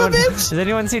son of a bitch. Has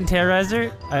anyone seen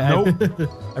Terrazzer? Nope.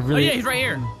 I really. Oh yeah, he's right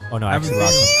here. Oh no, I actually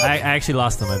lost him. I actually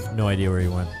lost him. I have no idea where he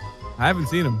went. I haven't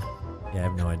seen him. Yeah, I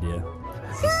have no idea.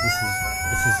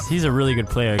 This is he's a really good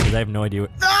player because I have no idea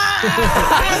what.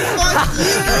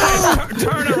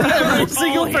 Turn around. Every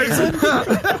single person.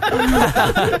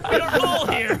 We're all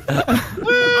here.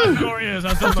 I'm glorious.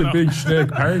 I'm Such a big snake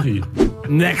party.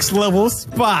 Next level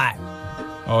spot.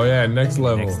 Oh yeah, next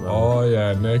level. Next level. Oh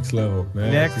yeah, next level.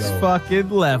 Next level. fucking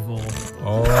level.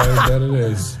 Oh, I bet it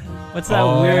is. What's that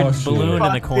Oh, weird shit. balloon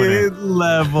in the corner? Fucking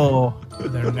level.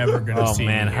 They're never gonna Oh see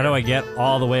man, me how do I get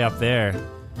all the way up there?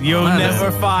 You'll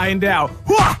never find out.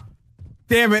 Wah!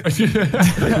 Damn it. I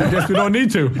guess we don't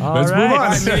need to. Let's right. move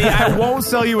on. Minnie, I won't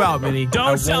sell you out, Minnie.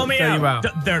 Don't sell me sell out. you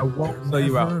out. They're Sell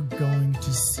you out. going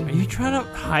to see. Are you trying to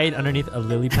hide underneath a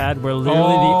lily pad? We're literally the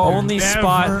Oh, only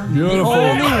spot, Beautiful. the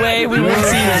only way we would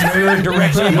see is if we were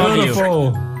directly above you.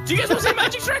 Beautiful. Do you guys want to see a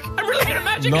magic trick? I'm really good at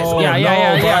magic. No,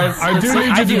 Yeah. but I do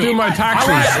need you to do my taxes.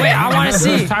 I want to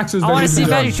see. Taxes I that want need to to see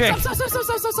be magic done. trick.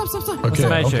 Okay, the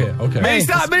magic okay, trick? okay. Minnie,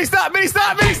 stop! Minnie, stop! Minnie,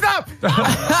 stop! Minnie, stop!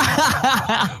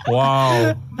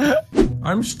 Wow.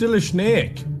 I'm still a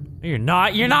snake. You're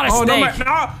not. You're not a Oh, snake.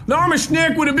 no, I'm a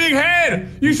snake with a big head.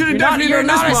 You should have definitely done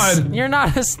this one. You're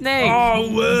not a snake.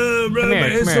 Oh, brother, here, my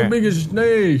head's come so here. big as a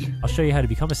snake. I'll show you how to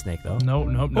become a snake, though. No,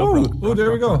 Oh,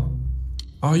 there we go.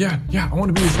 Oh, yeah, I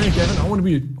want to be a snake, Evan. I want to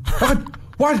be a...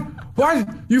 What?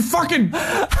 You fucking...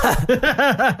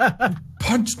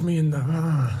 punched me in the...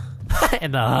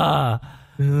 And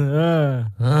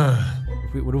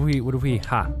What if we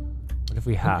ha? What if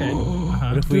we ha?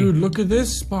 What if we? Dude, look at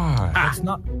this spot. It's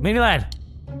not. Mini lad.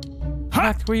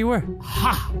 Back to where you were.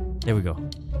 Ha! There we go.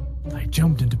 I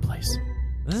jumped into place.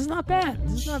 This is not bad.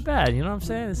 This is not bad. You know what I'm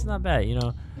saying? This is not bad. You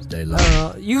know. Stay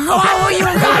low. You. Oh, you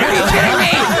gotta be kidding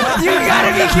me! You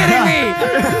gotta be kidding me!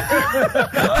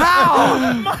 How?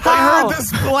 I heard the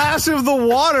splash of the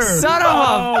water. Son of a.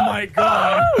 Oh my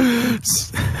god.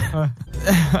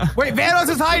 Wait, Vanos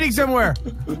is hiding somewhere.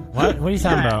 What? What are you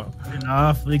talking about? Been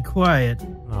awfully quiet.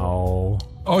 No.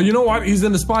 Oh, you know what? He's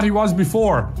in the spot he was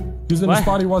before. He's in What? the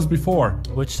spot he was before.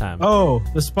 Which time? Oh,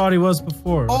 the spot he was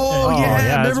before. Oh, Okay.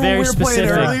 yeah. it's Remember very when we were playing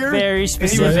specific. earlier? Very And he was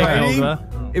specific, hiding?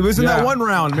 Olga. It was in that Yeah. one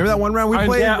round. Remember that one round we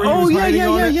played? yeah. where he Oh, was yeah, hiding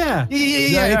on it? yeah.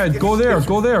 Yeah, go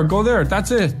there.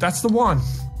 That's it. That's the one.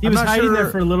 He I'm was not hiding sure- there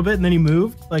for a little bit and then he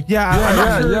moved. Like, Yeah, I'm Yeah,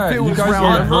 not sure if it you was guys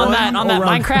round remember? one On that or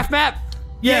round- Minecraft map.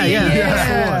 yeah. Yeah.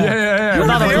 Yeah. You were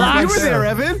Not the there. You blocks. were there,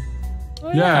 Evan.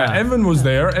 Yeah, Evan was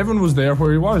there. Evan was there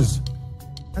where he was.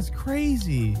 That's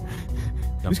crazy.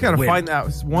 We just gotta find that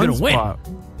one gonna win. spot.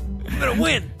 I'm gonna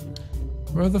win.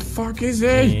 Where the fuck is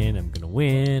he? I'm gonna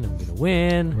win. I'm gonna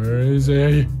win. Where is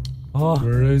he? Oh,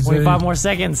 Where is 25 he? more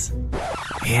seconds.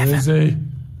 Where is he?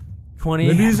 20.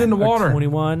 Maybe he's in the or water.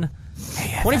 21.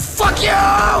 20. Fuck you!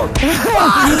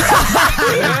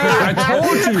 I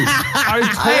told you.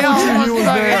 I told you he was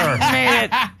there. Made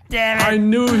it. Damn it. I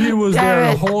knew he was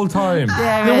there the whole time.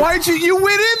 Then why'd you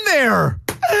went in there?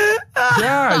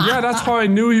 Yeah, that's how I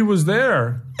knew he was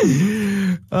there.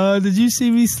 Did you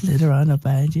see me slither on up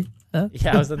behind you? Huh?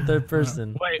 Yeah, I was in third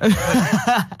person.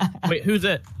 Wait, who's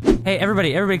it? Hey,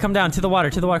 everybody, come down to the water.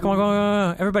 Come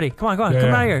on. Everybody, come on, come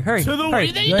out here. Hurry. To the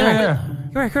hurry. way.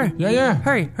 Hurry. Yeah.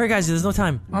 Hurry, guys. There's no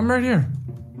time. I'm right here.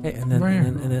 Hey, and then, Right here.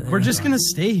 and then We're just gonna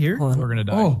stay here. We're gonna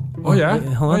die. Oh yeah. Wait,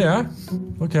 hold on. Oh yeah.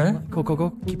 Okay. Go.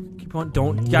 Keep on.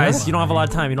 Don't, guys. You don't have a lot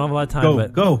of time. Go.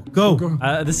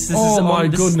 This Oh my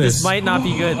goodness. This might not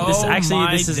be good. This is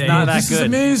not that This is good.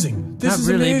 amazing. This Not is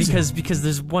really, amazing. because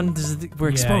we're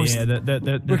exposed.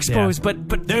 We're exposed,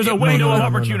 but There's a window of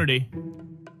opportunity.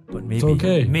 But maybe, It's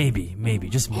okay. maybe,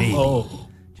 just maybe,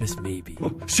 just maybe.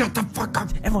 Shut the fuck up.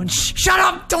 Everyone, shut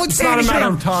up! Don't say Not a anything. matter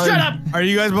of time. Shut up! Are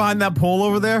you guys behind that pole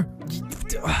over there?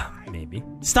 Maybe.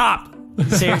 Stop.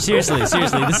 Seriously.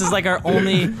 This is like our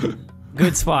only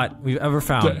good spot we've ever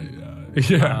found.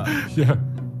 Yeah.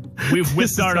 We've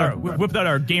whipped out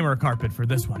our gamer carpet for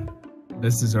this one.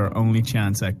 This is our only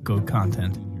chance at good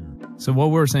content. So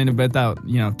what we're saying about that,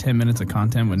 10 minutes of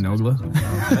content with Nogla.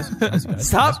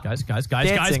 Stop. Guys.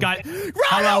 Dancing.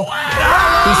 Run away!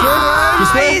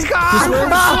 He's gone!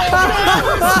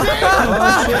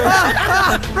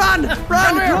 Run!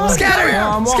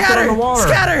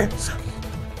 Scatter!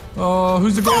 Oh,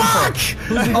 who's the going for?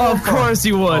 Of course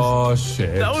you would. Oh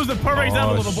shit. That was the perfect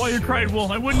example of the boy who cried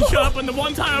wolf. I wouldn't shut up, and the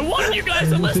one time I wanted you guys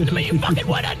to listen to me, you fucking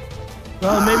wouldn't.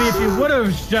 Well, maybe if you would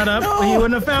have shut up, he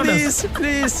wouldn't have found us.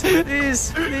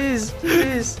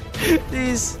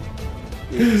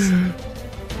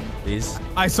 Please.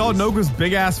 I saw Nogla's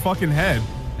big ass fucking head.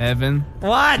 Evan.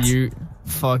 What?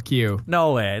 Fuck you.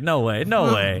 No way.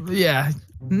 Yeah.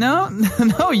 No,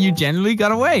 you genuinely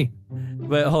got away.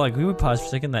 But hold on, can we pause for a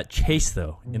second? That chase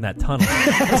though, in that tunnel,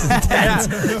 was intense.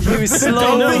 He was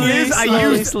slowly. The thing is,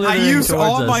 I used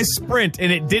all my sprint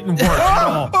and it didn't work at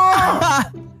all.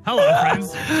 Hello,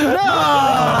 friends.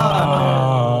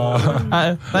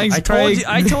 Thanks, Craig.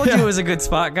 I told you it was a good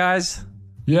spot, guys.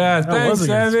 Yeah, thanks, was a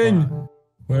good Evan.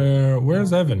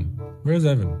 Where's Evan? Where's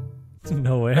Evan?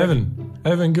 No way.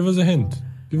 Evan, give us a hint.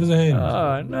 Give us a hint.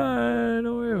 Oh no,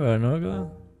 don't worry about it, Nogla.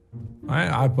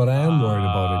 But I am worried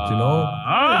about it, you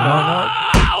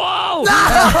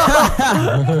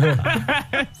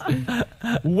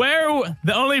know? Where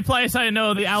the only place I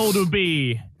know the owl to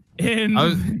be in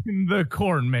the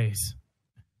corn maze.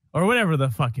 Or whatever the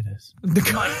fuck it is.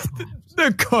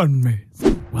 The corn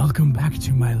maze. Welcome back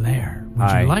to my lair.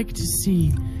 Would you like to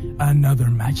see another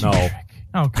magic trick?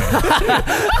 Okay.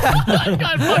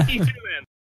 God, fuck you too, man.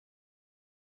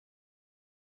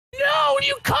 No,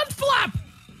 you cunt flap!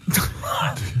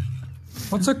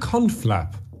 What's a cunt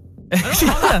flap?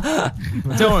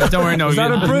 Don't worry, no. Is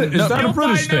that a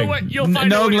British thing?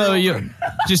 No,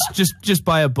 just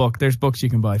buy a book. There's books you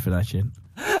can buy for that shit.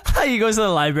 He goes to the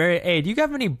library. Hey, do you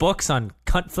have any books on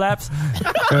cunt flaps?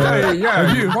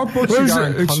 What books you got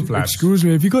on cunt flaps? Excuse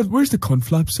me, where's the cunt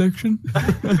flap section?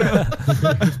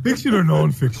 Fiction or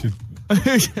non-fiction?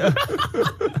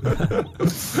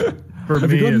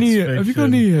 Have you got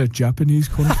any Japanese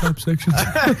cunt flap sections?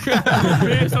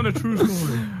 Based on a true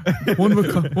story. one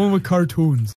with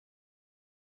cartoons.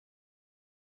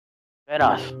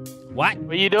 Vanoss. What?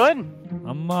 What are you doing?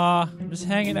 I'm just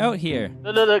hanging out here.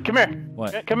 Look, come here.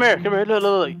 What? Come here.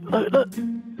 Look.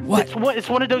 What? It's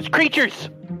one of those creatures.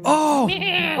 Oh!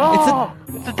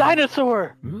 It's a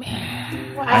dinosaur.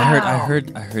 I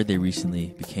heard they recently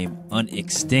became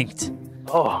unextinct.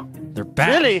 Oh. They're back.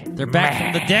 Really? They're back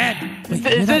from the dead. Wait,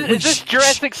 is this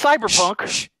Jurassic Cyberpunk?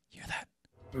 Shh. Hear that?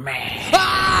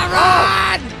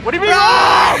 Run! What do you mean?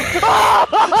 Run!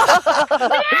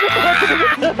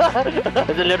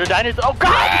 There's a little dinosaur. Oh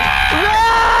God!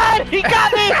 Run! He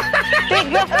got me!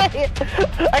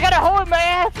 I got a hole in my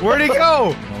ass. Where'd he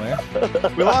go? Nowhere.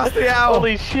 We lost the owl.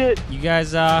 Holy shit! You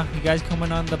guys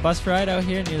coming on the bus ride out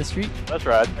here near the street? That's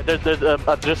right.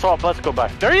 I just saw a bus go by.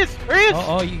 There he is!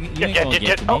 Oh, you ain't gonna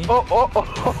get to me.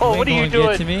 Oh, what are you doing?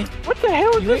 Get to me? What the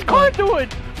hell is this car doing?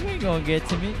 You ain't gonna get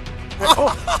to me.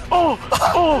 Oh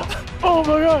my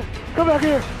God! Come back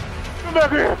here!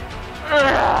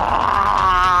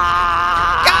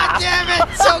 God damn it!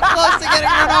 So close to getting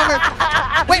run over.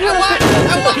 Wait,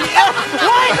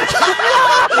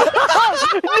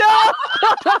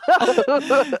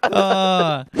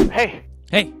 No! Hey,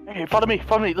 follow me.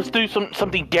 Let's do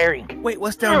something daring. Wait,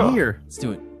 what's down here? Let's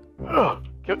do it. I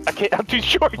can't. I'm too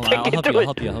short. Hold on, I'll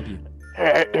help you.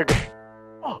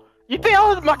 Oh, you think?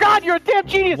 Oh my God, you're a damn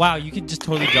genius! Wow, you can just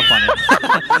totally jump on it.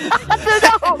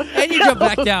 No, and you jump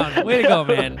back down. Way to go,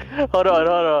 man. Hold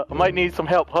on. I might need some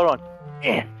help. Hold on.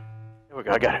 Here we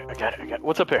go. I got it.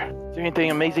 What's up here? Is there anything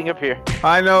amazing up here?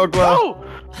 I know, Glow.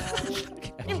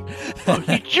 Oh!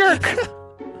 You jerk!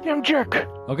 Damn jerk.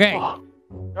 Okay. Oh.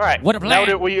 All right. What a plan.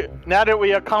 Now that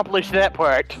we accomplished that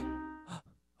part. Oh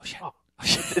shit.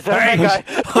 Is that guy?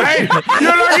 Hey!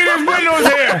 You're looking at windows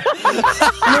here!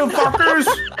 You fuckers!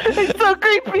 He's so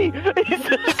creepy! He's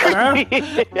so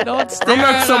creepy! Don't stare I'm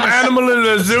not at some us. animal in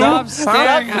the zoo! Stop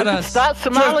staring at us. Stop Just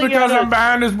smiling because at I'm us!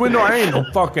 behind this window, I ain't no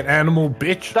fucking animal,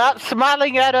 bitch! Stop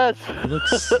smiling at us!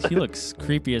 He looks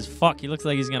creepy as fuck. He looks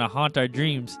like he's gonna haunt our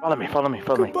dreams. Follow me.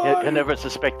 I never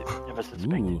suspected.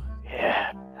 Ooh.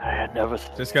 Yeah, I never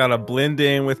suspected. Just gotta blend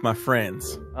in with my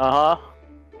friends. Uh-huh.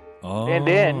 Oh, And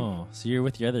then- so you're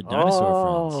with your other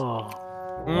dinosaur friends.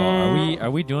 Well, are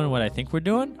we doing what I think we're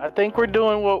doing? I think we're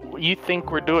doing what you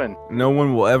think we're doing. No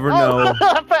one will ever know.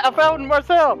 I found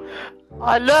Marcel.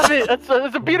 I love it. It's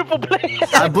a beautiful place.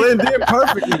 I blend in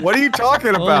perfectly. What are you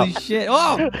talking about? Holy shit!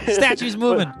 Oh, statue's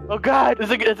moving. Oh God,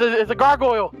 it's a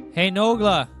gargoyle. Hey,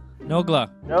 Nogla.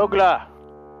 Nogla.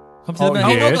 Come to the middle.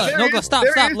 yes. Oh, Nogla, stop.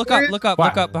 Look up.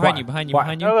 What? Behind you.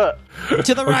 Nogla.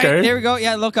 To the right. Okay. There we go.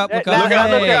 Yeah, look up. Look up. Hey.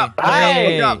 Look up.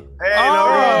 Hey,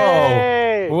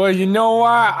 Hey. Well, you know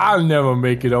what? I'll never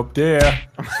make it up there.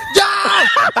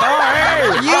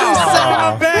 You son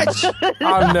of a bitch!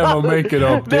 I'll never make it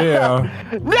up there.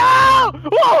 No!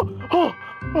 Whoa!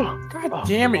 God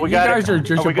damn it! We You got guys it. are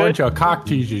just Are we a bunch good? of cock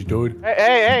teasers, dude.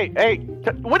 Hey!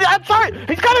 What? I'm sorry.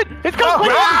 He's coming!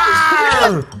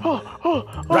 Rawr!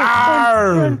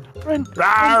 Run!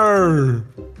 Rawr!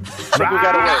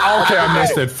 got away. Okay, I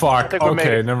missed it. Fuck. think we made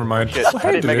Okay, it. never mind. Shit, Well, I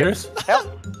hey, didn't make it. Delirious. Help!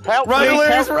 Run, please,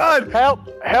 Delirious, help. run!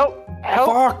 Help!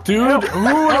 Fuck, dude.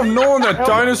 Who would have known that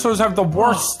dinosaurs have the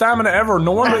worst stamina ever?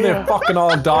 No wonder they fucking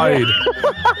all died.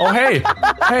 Oh, hey.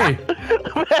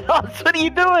 What are you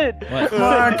doing?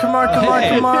 Come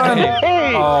on.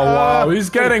 Hey! Oh, wow. He's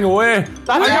getting away.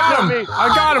 I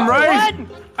got him, right?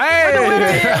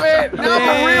 Hey! Now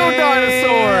I'm a real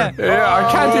dinosaur. Yeah, I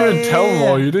can't even tell,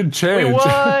 though. You didn't change. We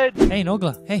won! Hey,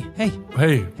 Nogla. Hey. Hey,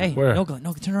 where?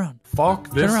 Nogla, turn around.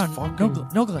 Fuck this. Turn around. Fucking...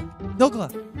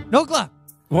 Nogla.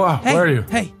 Wow, Hey, where are you?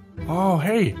 Hey, Oh,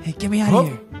 hey. get me out of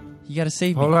here. You gotta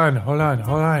save me. Hold on.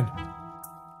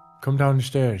 Come down the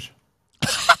stairs.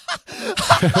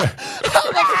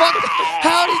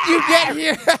 How did you get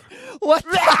here? What?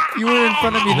 You were in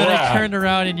front of me, then I turned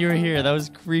around and you were here. That was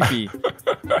creepy.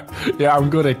 Yeah, I'm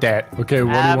good at that. Okay,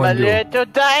 what do you want to do? little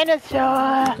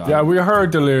dinosaur. Yeah, we heard,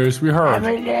 Delirious. We heard.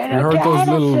 We heard those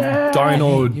little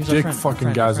dino Here's our dick friend,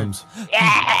 fucking gasms.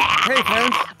 Hey,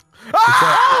 friends.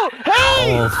 Oh,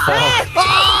 fuck.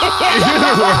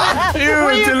 You,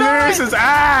 Delirious's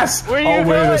ass. Where you Oh,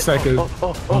 wait a going? second. No,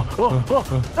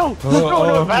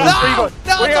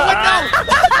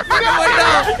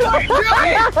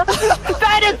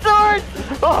 dinosaurs!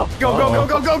 Go.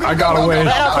 I got away.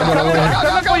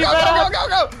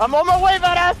 I'm on my way,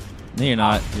 Vanos! No, you're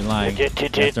not. You're lying.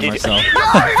 After myself.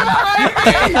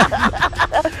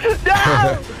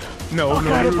 No.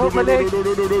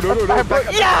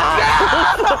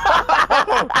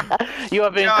 You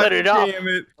have been cut it off. Damn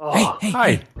it.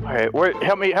 Hi. All right,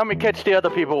 help me catch the other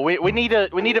people. We need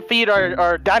to feed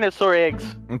our dinosaur eggs.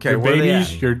 Okay, Your where are they at?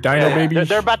 babies, your dino babies.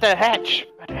 They're about to hatch.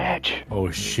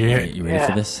 Oh, shit. You ready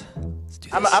for this? Let's do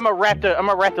this. I'm a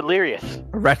raptor-delirious.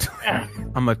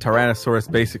 I'm a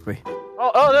Tyrannosaurus, basically.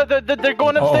 Oh, they're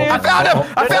going upstairs. I found him!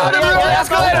 I found him!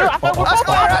 Escalator!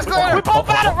 Escalator! We both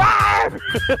found it!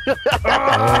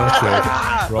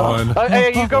 Run. Hey,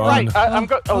 you go Run. right. I'm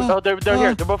go. Oh, they're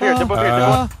here. They're both here. We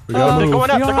gotta move. They're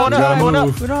going up.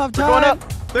 We don't have They're going up.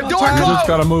 The door You just closed!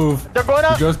 gotta move. They're going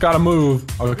up. You just gotta move.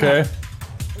 Okay.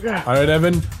 All right,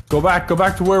 Evan. Go back to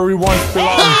where we once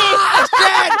belonged.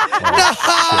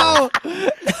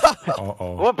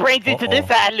 Uh-oh. What brings you to this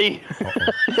alley?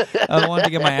 I wanted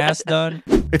to get my ass done.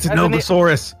 It's a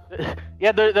Nogosaurus.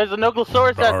 Yeah, there's a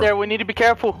Noglosaurus out there. We need to be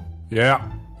careful.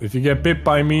 Yeah. If you get bit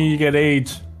by me, you get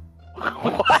AIDS.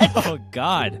 Oh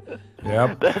God.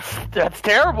 Yep. That's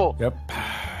terrible. Yep.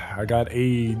 I got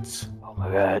AIDS. Oh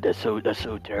my God, that's so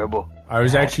terrible. I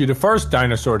was actually the first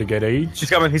dinosaur to get AIDS. He's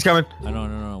coming. I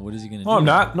don't know. What is he gonna do? No, I'm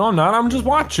not. I'm just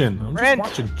watching. Brent.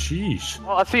 Jeez.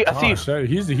 Oh, I see. Sorry,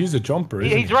 he's a jumper.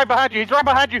 Isn't He's he? right behind you. He's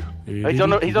on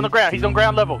the ground. He's on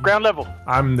ground level.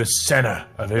 I'm the center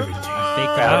of everything.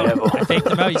 I faked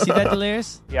him out. You see that,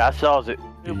 Delirious? Yeah, I saw it.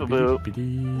 Boo.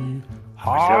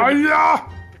 Hiya!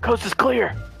 The coast is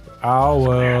clear.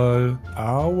 Owl,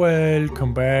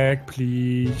 come back,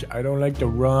 please. I don't like to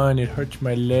run. It hurts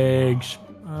my legs.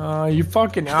 You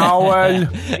fucking owl.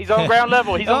 He's on ground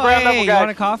level. He's on ground level, You guys. want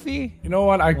a coffee? You know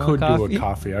what? I could do a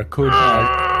coffee. I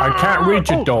can't reach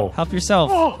it though. Help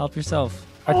yourself. Help yourself.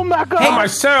 Oh my god! For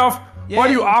myself. Why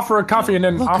do you offer a coffee and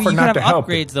then Look, offer you not can to have help?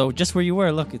 upgrades though, just where you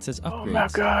were. Look, it says upgrades. Oh my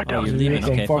god! Oh, you're leaving.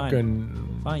 Okay,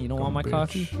 fucking fine. You don't want my bitch.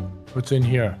 coffee? What's in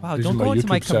here? Wow, This don't is go into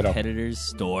my YouTube setup. competitor's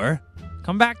store.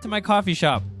 Come back to my coffee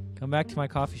shop. Come back to my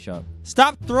coffee shop.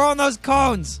 Stop throwing those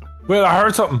cones. Wait, I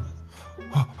heard something.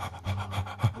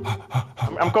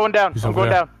 I'm going down. He's I'm over going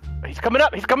there. down. He's coming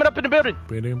up. He's coming up in the building.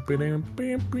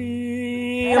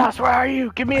 Yes, where are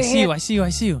you? Give me a I hint. see you. I see you. I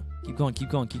see you. Keep going. Keep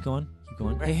going. Keep going. Keep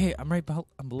going. Hey, I'm right below.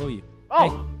 I'm below you. Oh,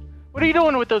 hey. What are you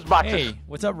doing with those boxes? Hey,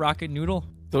 what's up, Rocket Noodle?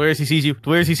 Delirious, he sees you.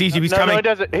 Delirious, he sees you. He's no, coming.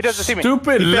 No, he doesn't see me.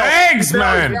 Stupid legs,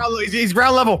 man. He's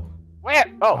ground level. Where?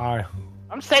 Oh, Hi.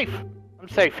 I'm safe. I'm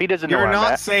safe. He doesn't know You're where I'm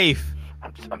not at. safe.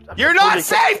 I'm You're not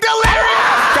safe,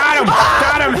 Delirious! Got him!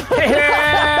 Got him!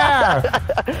 Yeah!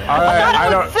 All right, I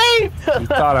don't. Safe. You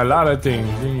thought a lot of things,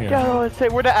 didn't you? God, I say,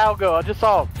 where'd the owl go? I just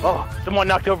saw him. Oh, someone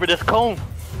knocked over this cone.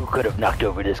 Who could have knocked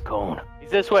over this cone? He's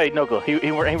this way, Knuckle. He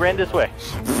ran this way.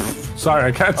 Sorry,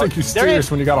 I can't take you there he serious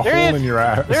is. when you got a There he hole is. in your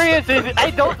ass. There he is. Hey,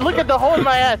 don't look at the hole in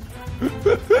my ass.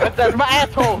 That's my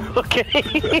asshole. Okay.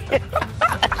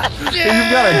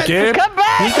 You've got a gape. Come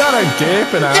back. You've got a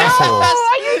gaping asshole.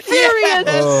 Are you serious?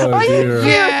 Oh, Are you dear.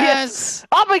 serious?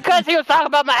 All because he was talking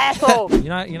about my asshole.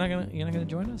 You're not gonna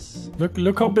join us?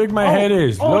 Look how big my head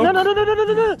is. Oh, Look. no.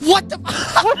 What the?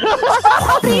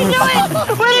 What are you doing?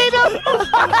 What are you doing?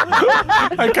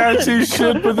 I can't see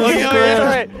shit with this It's screen.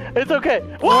 alright. It's okay.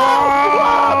 Whoa!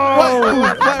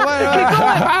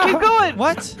 Whoa! Keep going.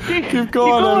 What? Keep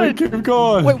going, Ellie, keep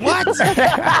going. Wait, what? Look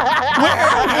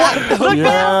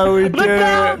Yeah, we Look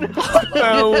down. did.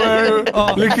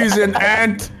 Look, he's an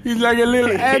ant. He's like a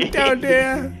little ant out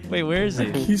there. Wait, where is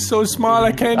he? He's so small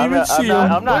I can't even see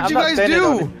him. What'd you guys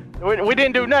do? We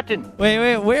didn't do nothing.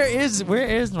 Wait, where is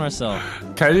Marcel?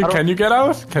 Can you get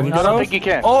out? Can you get out? I don't think you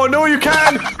can. Oh no, you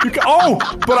can. You can. Oh,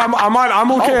 but I'm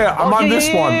okay. I'm on this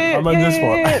one. I'm on this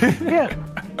one.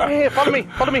 Yeah, follow me.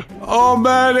 Oh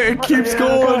man, it keeps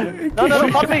going. No,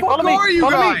 follow me. Who are you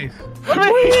guys?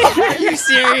 Are you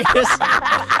serious?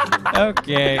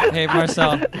 Okay. Hey,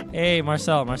 Marcel.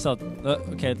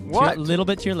 Okay. What? A little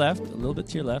bit to your left.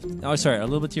 Oh, sorry. A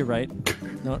little bit to your right.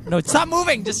 No. Stop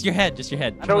moving. Just your head.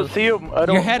 I don't see him.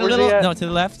 Your head a little. No, to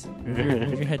the left.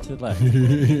 Move your head to the left.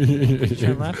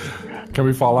 Turn left. Can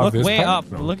we fall off Look this? way part?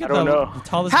 up. No. Look at I don't know. the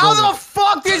tallest. How building. the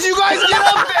fuck did you guys get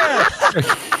up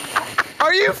there?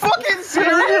 Are you fucking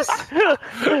serious?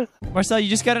 Marcel, you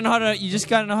just gotta know how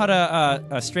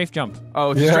to strafe jump.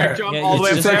 Oh, Yeah. straight jump all the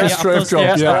way it's up like there. a strafe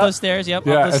jump. Yeah. Up those stairs. Yep.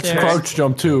 Yeah, up those it's stairs. crouch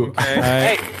jump too.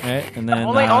 Hey, Right, and then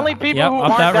only people yep, who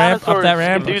up aren't that ramp, dinosaurs up that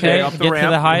ramp. can do Okay, that. Up the get to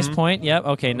ramp, the highest point. Yep.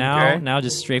 Okay, now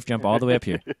just strafe jump all the way up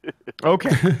here. Okay.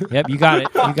 Yep, you got it.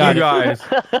 You got You it. guys.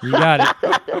 You got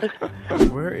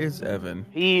it. Where is Evan?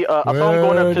 I saw him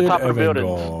going up to the top of the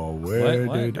buildings. Where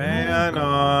What? did Evan go?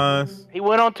 Vanos. He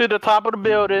went on to the top of the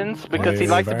buildings because he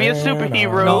likes to be a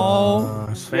superhero. No.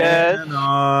 Yes.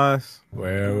 Vanos.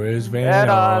 Where is Vanos,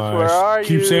 Vanos? where are Keep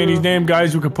you? saying his name,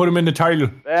 guys. We can put him in the title.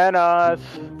 Vanos.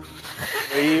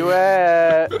 Where you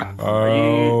at?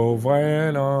 Oh,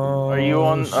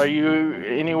 Vanos. Are you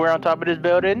anywhere on top of this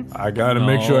building? I gotta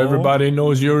make sure No. everybody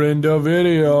knows you're in the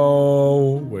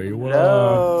video. Where you at?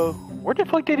 No. Where the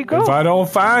fuck did he go? If I don't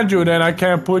find you, then I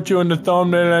can't put you in the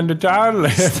thumbnail and the title.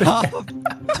 Stop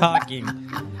talking.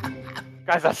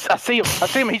 Guys, I see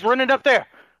him. He's running up there.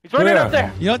 He's running Where? up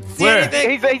there. You don't see Where?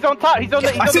 anything. He's on top. He's on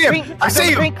the. He's I on see the him. pink. I he's see on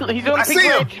the him. Pink, he's on the I pink see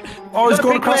him. ledge. Oh, he's on the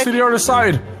going pink across to ledge. the other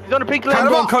side. He's on the pink I'm ledge.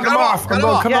 going to cut him off. I'm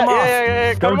going to cut him off.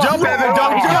 Yeah. Don't jump, Evan.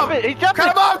 Don't He's jump. jumping. He's jumping.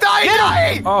 Cut him off.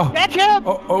 Die. Oh. Catch him.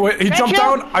 Oh, wait, he Catch jumped him.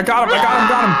 down. I got him.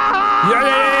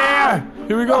 Yeah.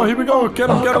 Here we go. Get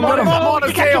him. Come on. I'm on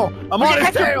his tail. I'm on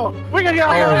his tail. We're gonna get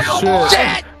out Oh, here.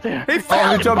 shit. He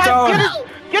Oh, he jumped down.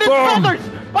 Get his Boom. feathers.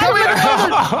 Fight him in the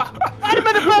feathers. Fight him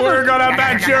in the feathers. We're gonna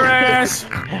bat your ass.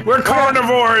 We're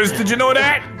carnivores. Did you know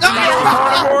that? We're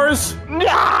carnivores.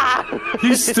 Nah.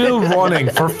 He's still running.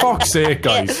 For fuck's sake,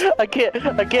 guys. I can't catch you.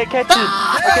 I can't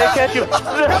catch you.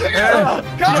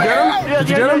 Did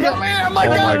you get him? Oh my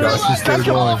gosh, he's still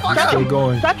going. He's still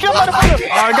going. Catch him, motherfucker.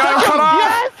 I got him cut off.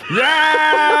 Yes.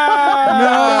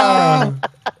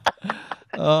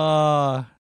 Yeah.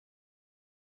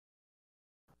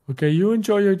 Okay, you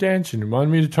enjoy your dancing. You want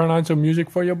me to turn on some music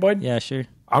for you, bud? Yeah, sure.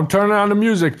 I'm turning on the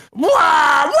music.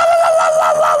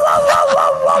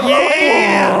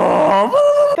 Yeah.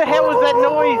 What the hell was that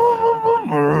noise?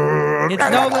 It's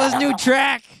Nogla's new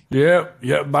track. Yep,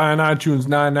 buy on iTunes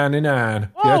 $9.99.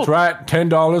 That's right,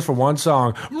 $10 for one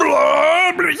song. Yeah,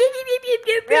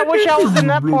 I wish I was in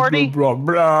that party.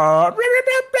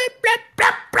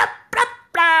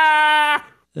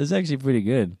 That's actually pretty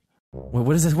good. Wait,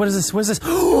 what is this?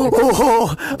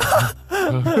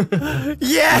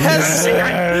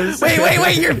 Yes!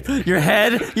 Wait! Your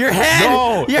head! No, your it's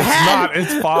head! not.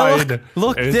 It's fine.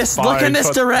 Look in this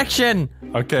direction.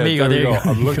 Okay, there you go.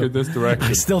 I'm looking in this direction.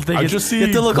 I still think I it's, just see you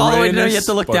have to look all the way down. You grayness, have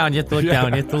to look but- down. You have to look Yeah.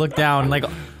 down. You have to look down. Like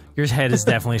your head is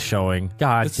definitely showing.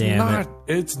 God damn it!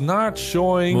 It's not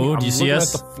showing. Ooh, I'm do you see looking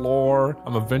us? at the floor.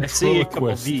 I'm a I see a couple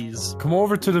ventriloquist. V's. Come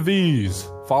over to the V's.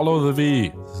 Follow the V.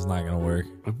 This is not gonna work.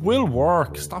 It will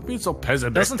work. Stop being so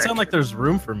pessimistic. Doesn't sound like there's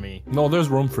room for me. No, there's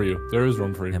room for you. There is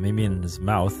room for you. Yeah, maybe in his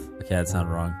mouth. Okay, that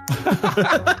sounded wrong.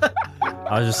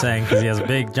 I was just saying because he has a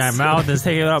big giant mouth and is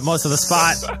taking up most of the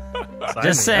spot.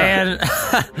 Just saying.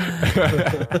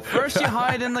 First you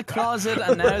hide in the closet,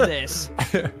 and now this.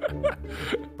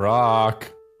 Brock.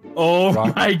 Oh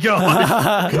Brock. my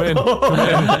god! Come in. Come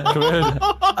in. Come in. There you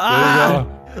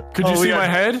go. Could you see my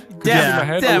head? Could you see my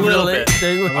head? Definitely.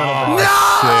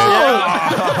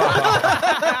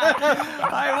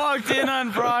 I walked in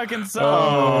on Brock and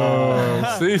saw.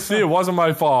 Oh, see, it wasn't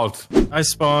my fault. I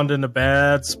spawned in a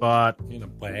bad spot. In a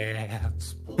bad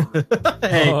spot.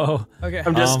 Hey, Okay.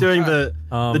 I'm just doing the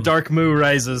Dark Moo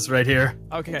rises right here.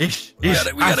 Okay. We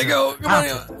gotta go. Come on.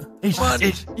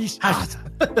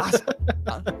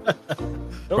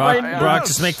 Brock,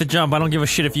 just make the jump. I don't give a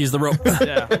shit if you use the rope.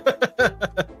 Yeah.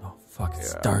 Oh fuck,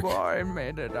 it's dark. I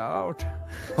made it out.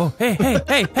 Oh, hey.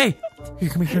 Here,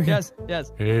 come here. Yes.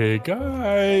 Hey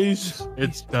guys.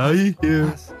 It's Guy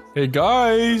here. Hey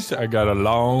guys. I got a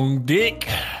long dick.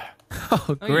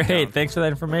 Oh, great. Thanks for that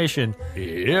information.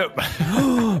 Yep.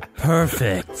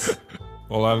 Perfect.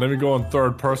 Hold on, let me go in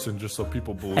third person just so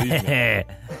people believe me.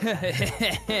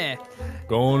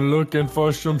 Going looking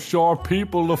for some sharp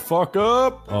people to fuck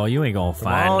up. Oh, you ain't gonna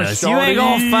find on, us. You ain't shorty.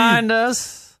 gonna find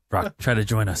us. Brock, try to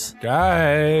join us.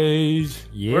 Guys.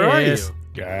 Yes. Where are you?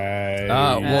 Guys.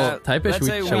 Well, type it. let's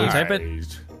say Shall we we- type it?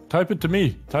 Guys. Type it to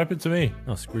me. Type it to me.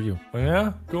 Oh, screw you. Oh,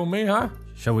 yeah? Go me, huh?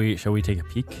 Shall we take a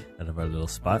peek out of our little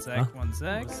spot? Huh? One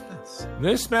sec.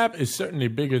 This map is certainly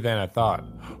bigger than I thought.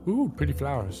 Ooh, pretty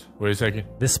flowers. Wait a second.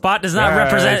 This spot does not Yes.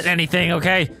 represent anything,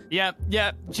 okay? Yeah.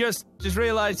 Just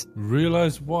realize.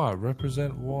 Realize what?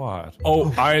 Represent what?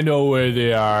 Oh, I know where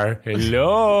they are.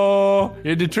 Hello?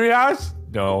 In the treehouse?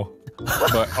 No.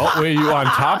 But, oh, wait, you on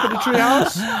top of the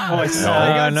treehouse? Oh, I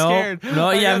saw. No. scared. No,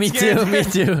 I yeah, got me scared. too. Me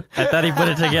too. I thought he put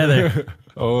it together.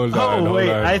 Hold on, Oh, wait,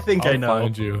 hold on. I think I I'll know.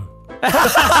 find you.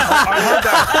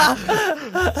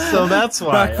 So that's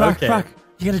why. Okay. Brock,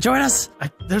 you gonna join us?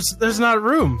 There's not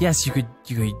room. Yes, you could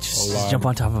just jump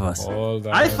on top of us. Hold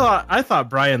on. I thought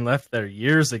Brian left there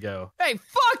years ago. Hey,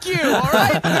 fuck you! All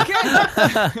right.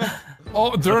 Okay.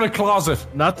 Oh, they're in a closet.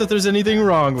 Not that there's anything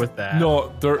wrong with that.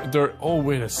 No, they're. Oh,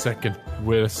 wait a second.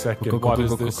 Wait a second. What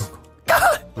is this?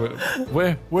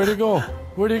 Where'd they go?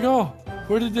 Where'd they go?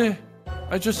 Where did they?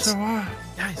 I just saw.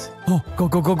 Guys. Oh,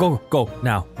 go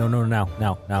now.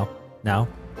 Now.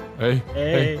 Hey,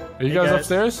 Hey, are you hey, guys guys.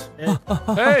 upstairs?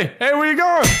 Hey, where you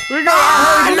going? Where you going?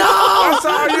 I heard you. I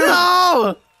saw you.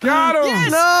 No! Got him.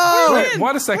 Yes, No! Wait,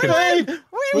 wait a second. Hey,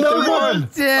 We won.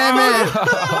 Damn it!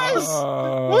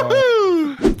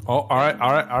 Oh, all right.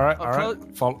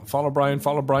 Follow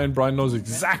Brian. Brian knows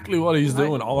exactly what he's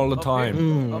doing all the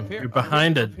time. Up here. You're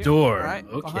behind a door. All right.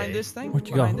 Okay. Behind this thing. Where'd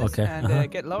you go? behind this, Okay,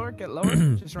 And get lower.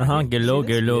 Just right here. Get low, See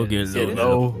get this? low, get Get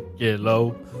low. low. Get low.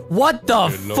 What the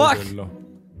Get low, fuck? get low.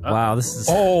 Wow, this is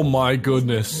Oh my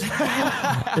goodness.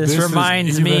 this is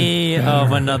reminds even me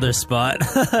of another spot.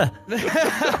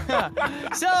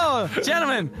 So,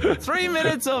 gentlemen, 3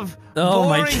 minutes of Oh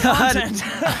my boring God.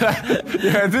 content.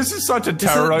 Yeah, this is such a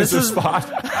terrorizer is- spot.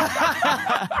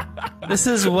 This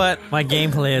is what my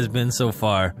gameplay has been so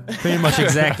far. Pretty much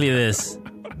exactly this.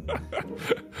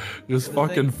 Just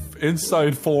fucking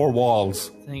inside four walls.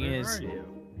 Thing is,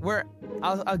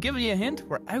 I'll give you a hint.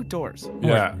 We're outdoors.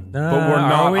 Yeah, but we're are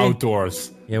not we?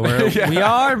 outdoors. Yeah, we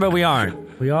are, but we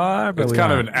aren't. We are, but It's we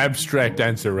kind of aren't. an abstract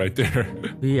answer right there.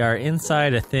 We are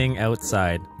inside a thing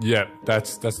outside. Yeah,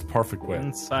 that's the perfect way.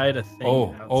 Inside a thing.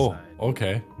 Oh, outside.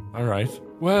 okay. All right.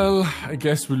 Well, I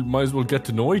guess we might as well get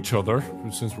to know each other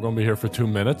since we're going to be here for 2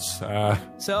 minutes.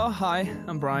 So, hi,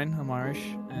 I'm Brian. I'm Irish.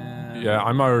 Yeah,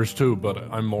 I'm Irish too, but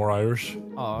I'm more Irish.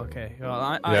 Oh, okay.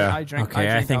 Well, Yeah. I drink.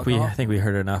 Okay, I think alcohol. we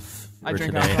heard enough I for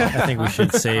drink today. alcohol. I think we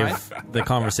should save the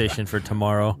conversation for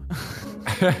tomorrow.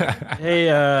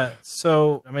 Hey,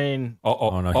 so I mean,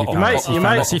 Oh no, Uh-oh. he found us. He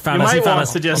found us. He found you us. He might found want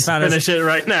us. to just He found us. finish it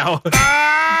right now.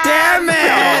 Damn it!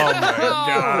 Oh my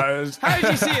gosh. How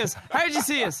did you see us? How did you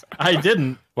see us? I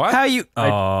didn't. What? How you? then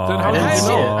how I did didn't you see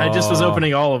know? it. I just was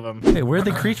opening all of them. Hey, where are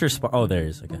the creatures? Oh, there he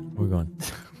is. Okay, we're going.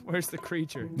 Where's the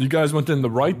creature? You guys went in the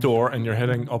right door and you're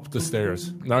heading up the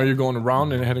stairs. Now you're going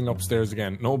around and heading upstairs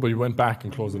again. No, but you went back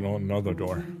and closed another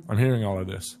door. I'm hearing all of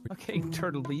this. Okay,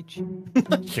 Turtle Beach.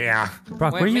 Yeah.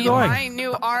 Brock, where are you going? My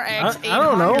new RX 800. I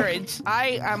don't know.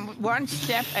 I am one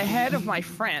step ahead of my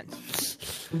friends.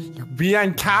 Be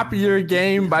on top of your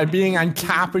game by being on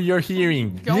top of your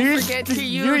hearing. Don't forget to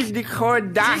use the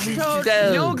code code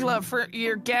NOGLA for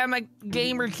your Gamma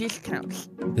Gamer discounts.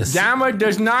 Gamma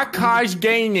does not cause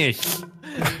gayness.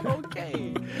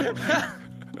 Okay.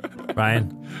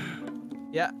 Ryan.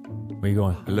 Yeah. Where you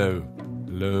going? Hello.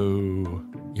 Hello.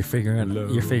 You're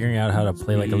figuring out how to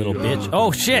play like a little bitch.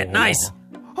 Oh shit! Nice.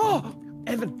 Oh,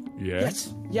 Evan.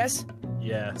 Yes. Yes.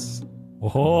 Yes.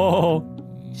 Oh.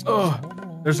 Oh.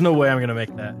 There's no way I'm gonna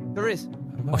make that. There is.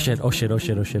 Oh shit! Oh shit! Oh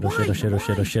shit! Oh shit! Oh shit! Oh shit! Oh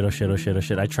shit! Oh shit! Oh shit! Oh shit! Oh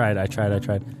shit! I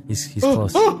tried. He's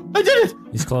close. Oh, I did it!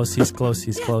 He's close. He's close.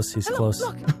 He's close. He's close.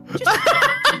 Look.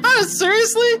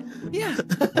 Seriously? Yeah.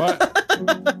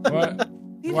 What?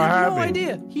 He'd What have happened? no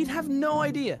idea. He'd have no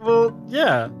idea. Well,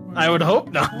 yeah. I would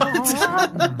hope not.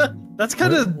 That's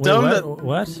kind of dumb. Wait, that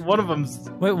what? One of them's.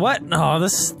 Wait, what? No,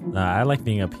 this. Nah, I like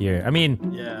being up here. I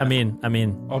mean. Yeah. I mean.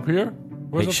 Up here?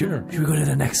 Where's up here? Should we go to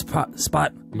the next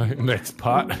spot? Next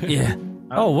pot? Yeah.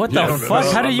 Oh, what the fuck?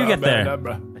 How did you get there?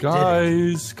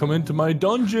 Guys, come into my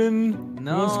dungeon.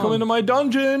 No. Who wants to come into my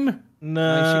dungeon?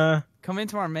 Nah. Come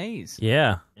into our maze.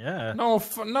 Yeah. Yeah. No,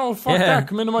 fuck Yeah. that.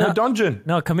 Come into my dungeon.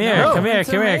 No, come here. No. Come here.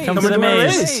 Come here. Come to the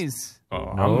maze. Oh,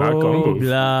 I'm not gonna move.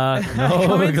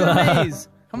 Come into the maze.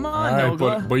 Come on, Alright,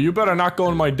 Nogla. but you better not go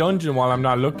in my dungeon while I'm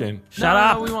not looking. Shut No,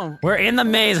 up. we won't. We're in the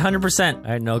maze 100%. All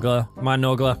right, Nogla. Come on,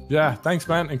 Nogla. Yeah, thanks,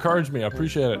 man. Encourage me. I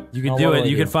appreciate it. You can Now do what it. I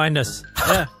You can find us.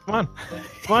 Yeah. Come on.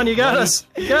 Come on. You got us.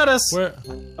 You got us. Where?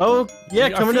 Oh, yeah. I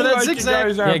Come into feel that like you zigzag.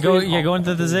 guys aren't being- Go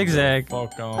into the zigzag.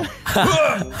 Fuck off.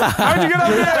 How'd you get up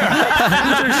here?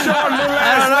 You just showing my I don't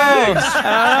last know. legs.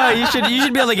 I don't know. You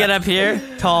should be able to get up here,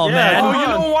 tall man. Oh, you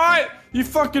know what? You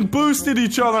fucking boosted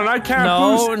each other, and I can't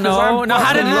boost. 'cause I'm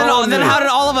How did fucking lonely. how did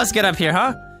all of us get up here,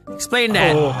 huh? Explain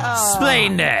that.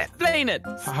 Explain that. Explain it.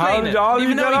 How Explain did it. all you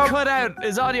Even though get he up? cut out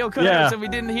his audio cut Yeah. out, so we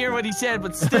didn't hear what he said,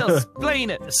 but still, explain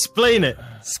it. Explain it.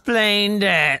 Explain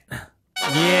that.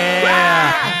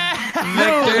 Yeah.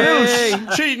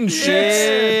 Victory. Cheating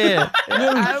shits. Yeah.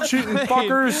 Little cheating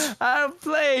fuckers. I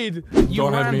played.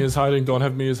 Don't have me as hiding. Don't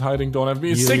have me as hiding. Don't have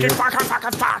me as sinking.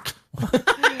 Fuck.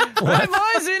 Hey,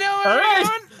 boys, you know what All right.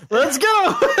 everyone? Let's go.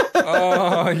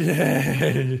 Oh,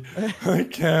 yay. I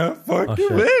can't fucking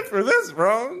wait for this,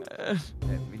 bro.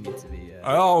 We need to be,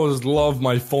 I always love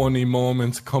my funny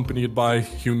moments accompanied by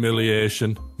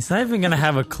humiliation. He's not even gonna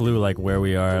have a clue like where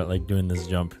we are, like doing this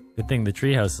jump. Good thing the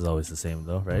treehouse is always the same,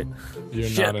 though, right? You're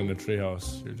Shit. not in the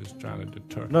treehouse. You're just trying to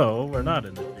deter. No, we're not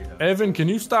in the treehouse. Evan, can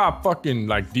you stop fucking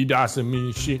like DDoSing me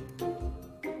and shit?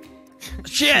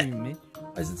 Shit! Why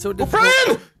is it so difficult?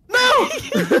 Brian! No!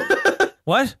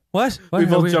 What? We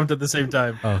both jumped at the same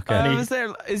time. Oh, okay. Was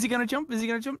there? Is he gonna jump? Is he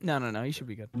gonna jump? No. He should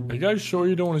be good. Are you guys sure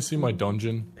you don't want to see my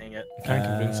dungeon? Dang it. I can't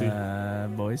convince you.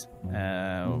 Boys.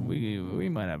 We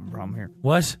might have a problem here.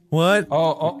 What?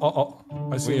 Oh.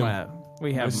 I see him.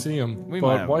 We have. I see him. we might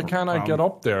But have why a can't I get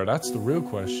problem. up there? That's the real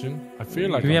question. I feel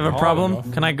like Do we I'm have a tall problem?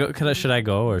 enough. Can I go? Should I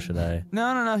go or should I?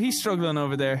 No. He's struggling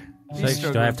over there. Do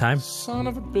I have time? Son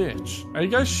of a bitch. Are you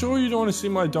guys sure you don't want to see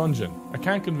my dungeon? I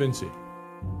can't convince you.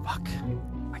 Fuck.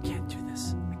 I can't do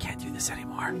this. I can't do this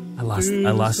anymore. I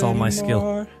lost all my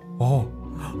skill. Oh.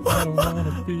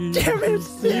 Damn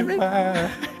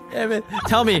it.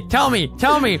 Tell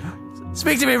me.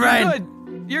 Speak to me,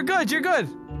 Ryan. You're good.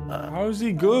 How is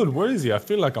he good? Where is he? I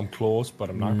feel like I'm close, but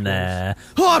I'm not Nah.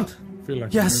 close. I feel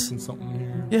like Yes. I'm missing something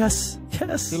here. Yes.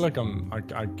 I feel like I'm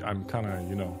kind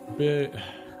of, a bit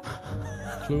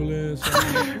clueless.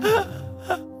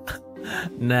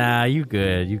 Nah, you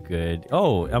good.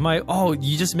 Oh, am I? Oh,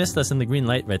 you just missed us in the green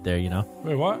light right there, you know?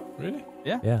 Wait, what? Really?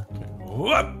 Yeah.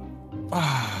 Whoop!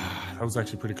 That was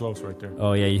actually pretty close right there.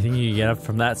 Oh, yeah, you think you can get up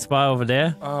from that spot over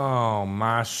there? Oh,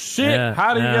 my shit. Yeah,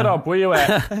 How do you get up? Where you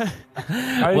at?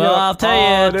 Well, I'll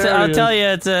tell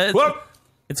you,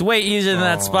 it's way easier than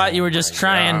that spot you were just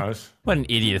trying. gosh. What an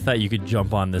idiot. Thought you could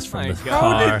jump on this from the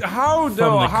How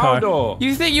car. though?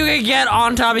 You think you could get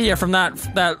on top of here from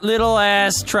that little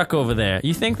ass truck over there?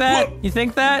 You think that? Whoop. You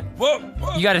think that? Whoop.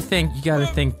 You gotta think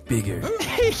bigger.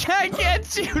 He can't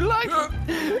get you. Like.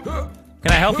 Can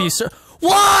I help you, sir?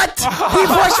 What? He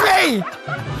pushed me!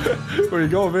 Where you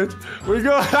go, bitch? Where you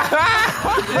go?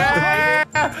 Yeah!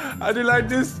 I do like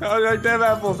this. I like them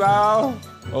apples. Ow.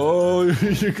 Oh,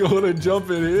 you're gonna jump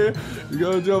in here. You're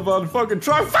gonna jump on the fucking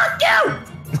truck. Fuck you!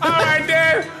 Alright,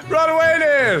 then. Run away,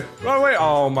 then. Run away.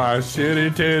 Oh, my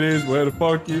shitty titties. Where the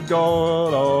fuck you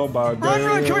going? Oh, my God.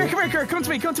 Run, come here. Come to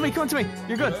me.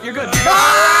 You're good.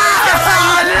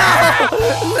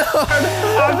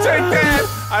 I'll take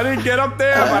that. I didn't get up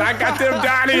there, but I got them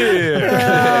down here.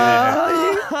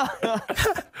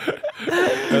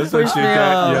 That's what you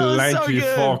got, you lanky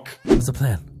fuck. What's the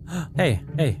plan? Hey,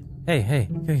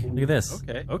 look at this.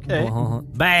 Okay. Hold on.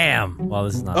 Bam! Well,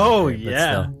 this is not. Oh, great, but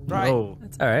yeah. still. Right. Oh.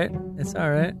 It's all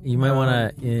right. You might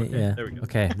want to. Yeah. There we go.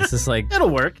 Okay. This is like. It'll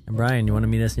work. Brian, you want to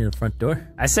meet us near the front door?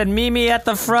 I said, meet me at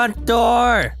the front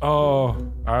door. Oh, all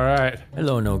right.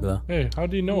 Hello, Nogla. Hey, how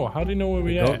do you know? How do you know where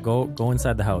we at? Go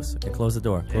inside the house. Okay, close the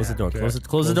door. Close the door. Okay.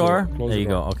 Close the door. Close There the you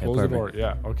door. go. Okay, Close perfect. the door.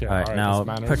 Yeah. Okay. All right, now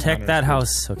Manners, protect that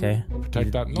house. Okay.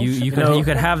 Protect that. No, You shit.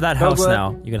 can have that house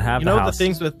now. You can have You the know house. the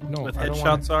things with I don't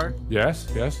headshots are? Yes.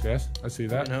 I see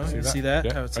that. You know, I you see that?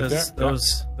 Yeah, How it right says there.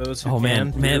 those who Oh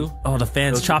man. do. Oh, the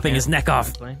fan's Those who chopping can. his neck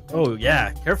off. Oh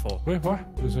yeah, careful. Wait, what?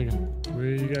 Wait a second. Where are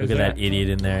you guys Look at that idiot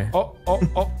in there. Oh,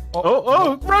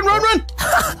 Run!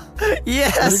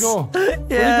 Yes. Where'd he go?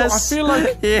 Yes. I feel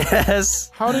like.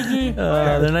 Yes. How did he?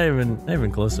 They're not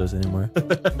even close to us anymore.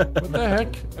 What the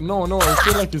heck? No, I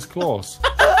feel like he's close.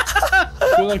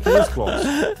 I feel like he is close.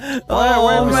 Why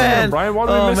are we missing him, Brian? What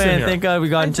are we missing here? Thank God we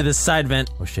got into this side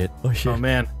vent. Oh shit. Oh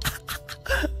man.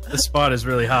 This spot is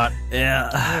really hot.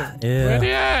 Yeah. Where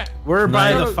they at? We're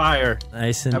by the fire.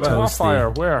 Nice and How about toasty. fire?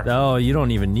 Where? Oh, you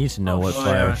don't even need to know what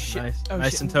fire. Yeah,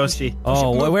 nice and toasty.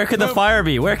 Oh, where could the fire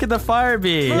be? Where could the fire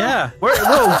be? Yeah. Whoa.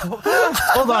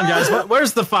 Hold on, guys.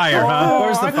 Where's the fire? Huh?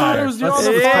 Where's the I thought fire? it was the Let's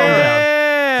other calm down.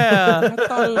 Yeah. I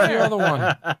thought it was the other one.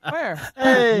 Where?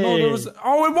 Hey. No, there was.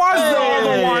 Oh, it was the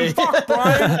other one. Fuck,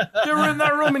 Brian. You were in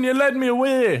that room and you led me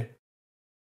away.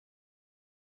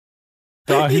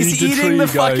 He's eating the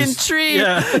fucking tree.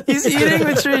 Yeah. He's eating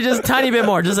the tree just a tiny bit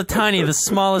more. Just a tiny, the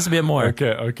smallest bit more.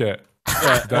 Okay.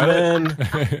 Yeah, and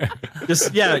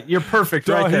then you're perfect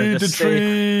right there. Eat the Just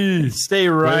tree. stay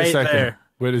Wait a right second. there.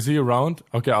 Wait, is he around?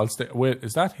 Okay, I'll stay. Wait,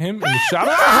 is that him in the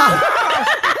shadows?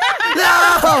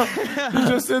 No! He's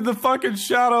just in the fucking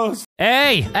shadows.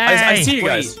 Hey! I see you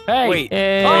guys. Hey!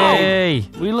 Hey!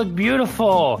 We look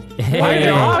beautiful. Hey!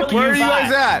 Where are you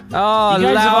guys at? Oh, You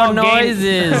guys have loud all gained-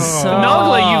 noises.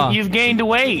 Nogla, you've gained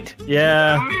weight.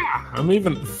 Yeah. I'm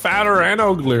even fatter and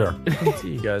uglier.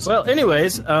 See you guys. Well,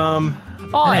 anyways,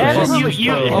 Oh, Hey, Evan,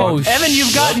 oh,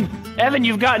 Evan,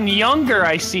 you've gotten younger.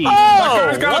 I see. Oh,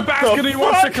 he's got a basket. He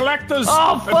wants to collect us.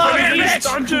 Oh, fuck! This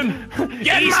dungeon.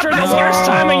 Easter, the worst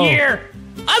time of year.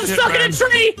 I'm stuck in a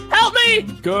tree. Help me!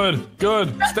 Good.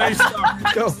 Stay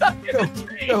stuck. Go.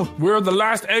 We're the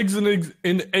last eggs in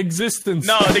existence.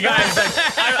 No, the guy's like,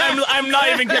 I'm not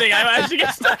even kidding. I'm actually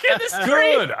getting stuck in this tree.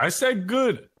 Good. I said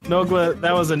good. Nogla,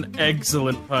 that was an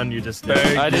excellent pun you just did.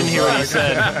 I didn't hear what you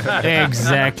said.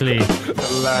 Exactly.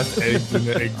 The last eggs in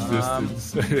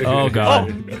existence. Oh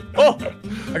god. Oh,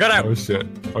 I got out. Oh shit.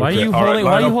 Why are you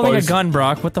holding a gun,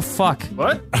 Brock? What the fuck?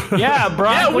 What? Yeah,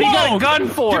 Brock. Yeah, what you got whoa. a gun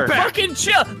for? Fucking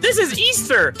chill. This is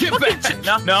Easter. Get back.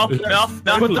 No. Put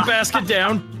the basket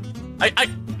down. Bad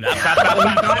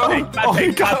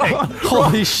thing.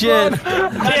 Holy shit.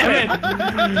 Damn it!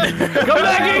 Go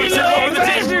back here, you little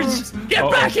bastards! Get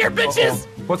back here, bitches!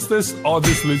 What's this? Oh,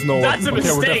 this leads nowhere. That's a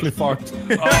Okay, we're mistake. definitely fucked.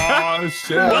 Oh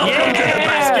shit. Welcome to the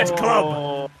Basket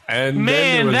Club. And then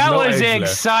Man, there that no was eggs left.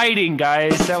 exciting,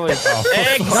 guys. That was.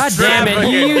 God damn it.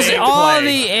 He used all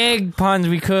the egg puns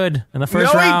we could in the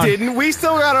first round. No, he didn't. We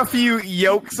still got a few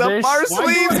yolks up our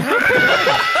sleeves.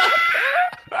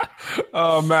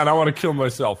 Oh man, I want to kill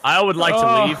myself. I would like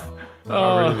to leave.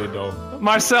 I really don't.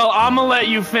 Marcel, I'm gonna let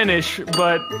you finish,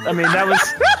 but I mean that was.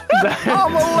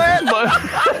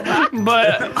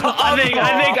 But I think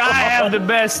I have the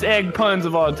best egg puns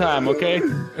of all time. Okay.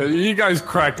 You guys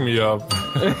crack me up.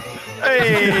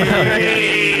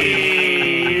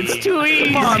 Hey, it's too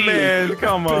easy. Come on, man.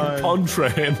 Come on. Pun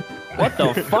train. What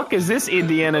the fuck is this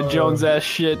Indiana Jones ass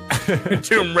shit?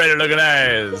 Tomb Raider looking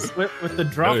eyes. With the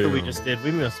drop that we just did,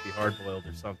 we must be hard boiled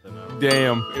or something.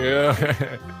 Damn. Yeah.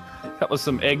 That was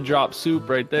some egg drop soup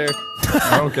right there.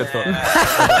 I don't get that.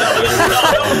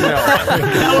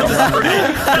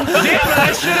 Damn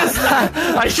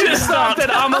it! I should have stopped it.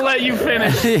 I'm gonna let you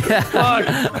finish. Fuck.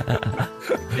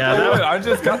 Yeah, I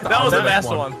just got That was the best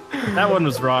one. that one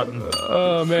was rotten.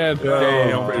 Oh man.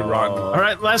 Damn. Pretty rotten. All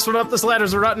right, last one up this ladder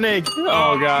is a rotten egg.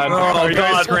 Oh god. Are you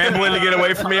guys scrambling to get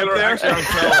away from me up there?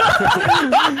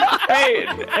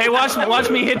 Hey, watch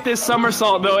me hit this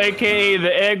somersault though, aka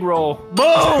the egg roll.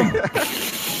 Boom!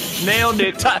 Nailed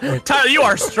it. Tyler, you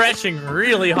are stretching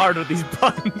really hard with these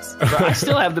buttons. I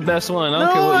still have the best one. I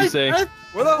don't care what you say.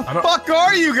 Where the fuck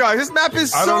are you guys? This map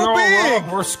is I don't so know. big.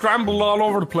 We're scrambled all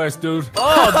over the place, dude.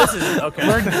 Oh, this is okay.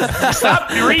 Stop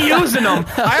reusing them.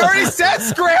 I already said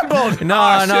scrambled. No,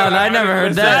 I never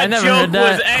heard that. I never heard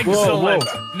that. Was excellent.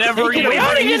 Never We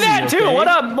already did that too. Okay? What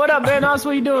up, Vanos?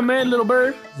 What you doing, man, little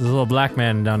bird? There's a little black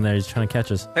man down there. He's trying to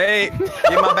catch us. Hey,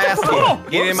 get in my basket.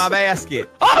 Get in my basket.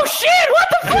 Oh shit! What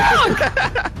the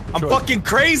fuck? I'm fucking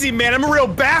crazy, man. I'm a real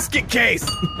basket case.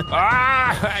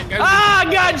 I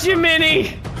got you,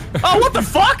 Minnie. Oh, what the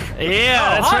fuck?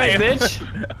 Yeah, that's right, bitch.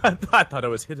 I thought it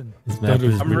was hidden.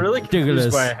 I'm really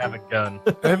confused why I have a gun.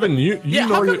 Evan, you know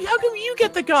how come you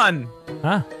get the gun?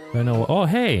 Huh? I know. Oh,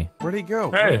 hey. Where'd he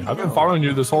go? Hey, I've been following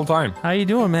you this whole time. How you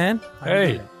doing, man?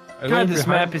 Hey. God, this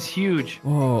map is huge.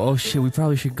 Whoa, oh shit, we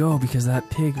probably should go because that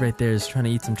pig right there is trying to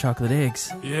eat some chocolate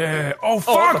eggs. Yeah. Oh,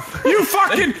 fuck!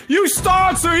 You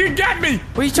stalled so you get me!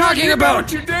 What are you talking know about?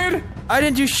 what you did? I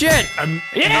didn't do shit!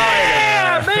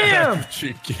 Yeah, bam!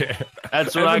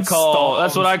 That's what I call.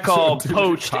 That's what I call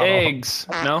poached eggs.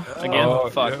 No,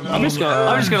 again, fuck. Yeah. I'm just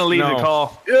gonna leave the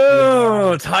call.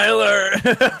 Oh, Tyler.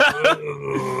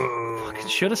 Fucking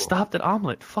should have stopped at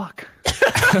omelet. Fuck.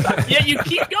 Yeah, you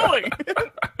keep going.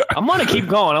 I'm gonna keep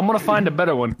going. I'm gonna find a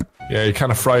better one. Yeah, you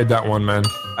kind of fried that one, man.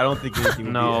 I don't think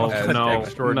anything would be as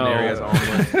extraordinary as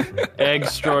omelet.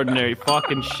 Extraordinary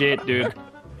fucking shit, dude.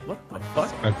 What the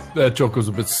fuck? That joke was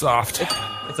a bit soft.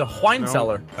 It's a wine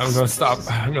cellar. I'm gonna stop.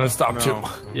 I'm gonna stop too.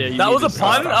 Yeah, that was a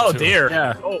pun? Oh, dear.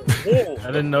 Yeah. Oh, I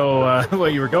didn't know where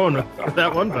you were going with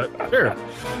that one, but sure.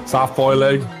 Soft boil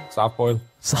egg. Soft boil.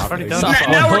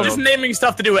 Now we're just naming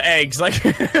stuff to do with eggs. Like,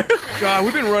 God,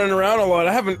 we've been running around a lot.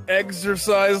 I haven't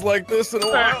exercised like this in a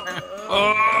while.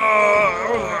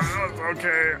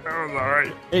 Okay, that was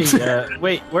alright. Hey,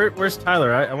 wait, where's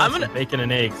Tyler? I want some bacon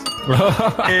and eggs.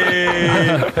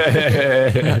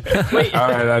 Wait.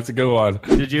 Alright, that's a good one.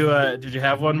 Did you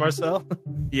have one, Marcel?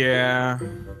 Yeah.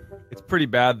 It's pretty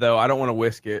bad though. I don't want to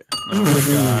whisk it. Oh my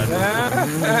god.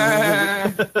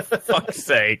 fuck's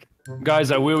sake.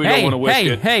 Guys, I really don't want to whisk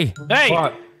it. Hey!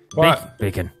 What?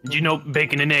 Bacon. Did you know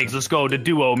bacon and eggs? Let's go. The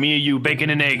duo. Me and you. Bacon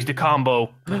and eggs. The combo.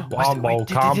 Combo.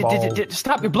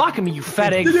 Stop. You're blocking me, you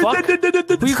fat egg fuck.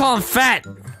 Who you calling fat?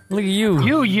 Look at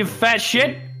you. You fat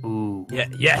shit. Ooh. Yeah,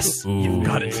 yes. Ooh. You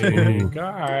got it. Hey,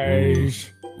 guys.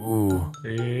 Ooh.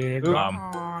 Hey,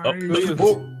 What a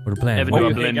plan. Evan, do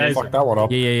I blend this? Fuck that one up.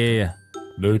 Yeah.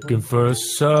 Looking for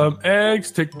some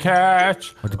eggs to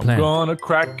catch. What's the plan? I'm gonna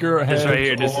crack your head. This right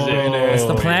here. This is it. That's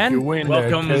the plan?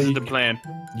 Welcome. This is the plan.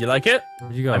 You like it?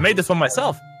 Where'd you go? I made this one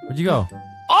myself. Where'd you go?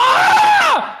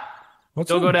 Ah! What's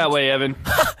Don't up? go that way, Evan.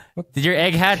 Did your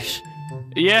egg hatch?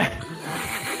 Yeah.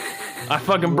 I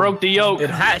fucking broke the yolk. It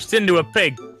hatched into a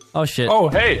pig. Oh shit. Oh,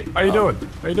 hey. How you doing?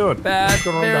 How you doing? Bad. What's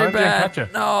going on Very behind you? bad. Gotcha.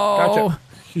 No. Gotcha.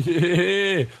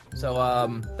 Yeah. So,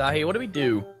 Dahi, what do we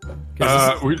do?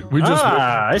 We just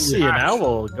I see an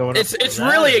owl going. It's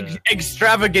really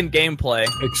extravagant gameplay.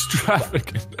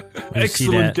 extravagant. You see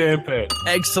Excellent that? gameplay.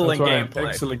 Excellent That's right, gameplay.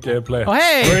 Excellent gameplay. Oh,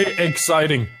 hey! Very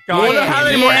exciting. I wonder how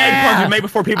many more egg puns we make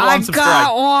before people I unsubscribe.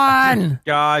 got one!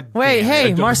 God. Wait,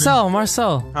 hey, don't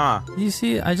Marcel. Huh? You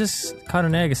see, I just caught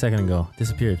an egg a second ago.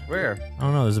 Disappeared. Where? I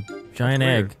don't know, there's a giant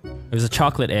egg. It was a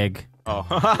chocolate egg. Oh.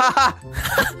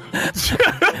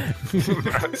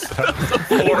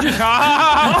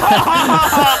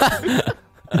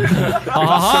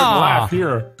 Laugh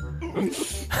here.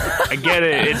 I get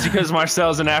it. It's because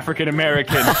Marcel's an African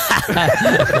American.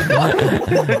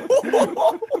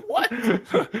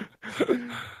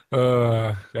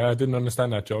 Yeah, I didn't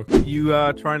understand that joke. You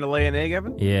trying to lay an egg,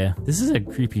 Evan? Yeah, this is a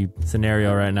creepy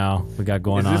scenario right now we got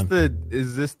going on.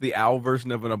 Is this the owl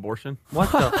version of an abortion?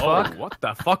 What the fuck? What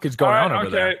the fuck is going on over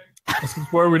there? This is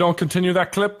where we don't continue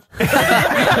that clip.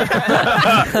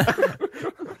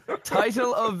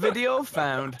 Title of video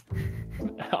found.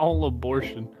 All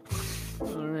abortion.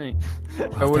 Alright.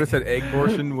 If I would have said egg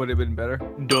abortion, would have been better.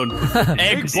 Done.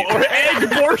 Egg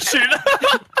abortion.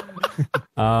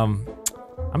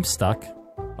 I'm stuck.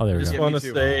 Oh, there we Just go. want to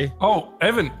say, Oh,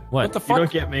 Evan. What the You fuck?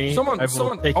 don't get me. Someone. I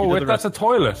will take you Oh, to wait, the that's a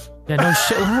toilet. Yeah, no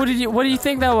shit. What do you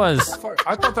think that was?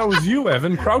 I thought that was you,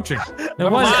 Evan, crouching. It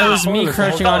was me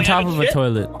crouching on top of a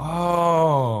toilet.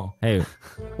 Oh. Hey,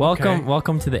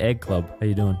 welcome to the Egg Club. How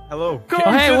you doing? Hello.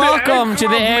 Oh, hey, welcome to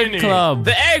the Egg Club.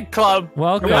 The Egg Club.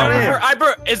 Welcome. I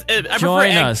prefer Join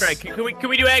egg us. tray. Can we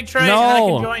do egg tray? And then I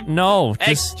can join? No,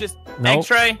 Egg, just egg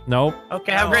tray. Nope.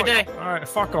 Okay, have a great day. All right,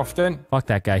 fuck off then. Fuck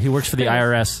that guy. He works for the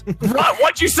IRS.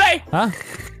 What'd you say? Huh?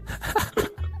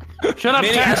 Shut up,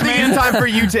 Manny, I think it's time for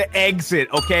you to exit,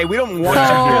 okay? We don't want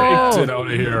Exit out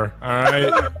of here, all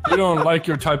right? We don't like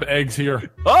your type of eggs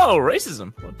here. Oh,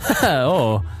 racism.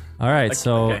 Oh, All right,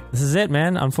 so this is it,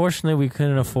 man. Unfortunately, we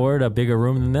couldn't afford a bigger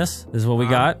room than this. This is what we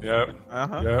got. Yep.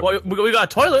 Yep. Well, we got a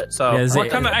toilet, so. Yeah,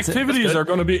 what kind of activities are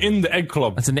going to be in the egg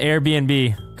club? It's an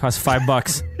Airbnb. Costs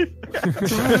 $5.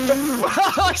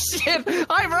 Oh shit!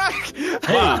 I'm right.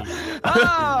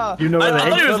 You know where I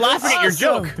thought he was laughing at your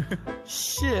joke.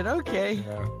 Shit. Okay.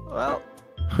 Well,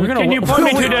 Can you point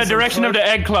me to the direction of the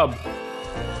egg club?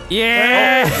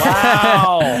 Yeah.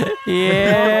 Wow.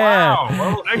 Yeah. Wow.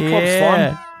 Well, egg club's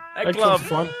fun. Egg club.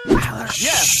 Fun.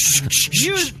 Yes.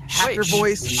 Use Hacker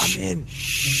voice. I'm in.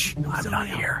 I'm not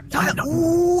here. Tyler.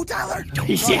 Ooh, Tyler.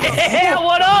 Yeah,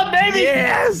 what up, baby?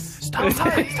 Yes. Stop. I'm the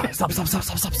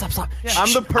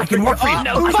perfect. I can work for you.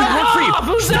 No, I can work for you.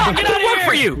 Who's that? I can work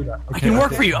for you. I can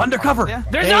work for you. Undercover.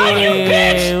 There's not you,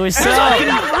 bitch. What's There's up? not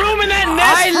enough room in that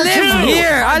nest. I live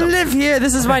here. I live here.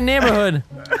 This is my neighborhood.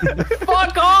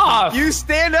 Fuck off. You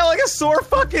stand out like a sore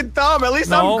fucking thumb. At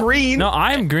least I'm green. No,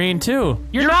 I'm green too.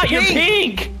 You're not. You're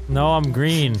pink. No, I'm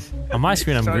green. On my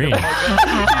screen, I'm green.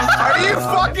 Are you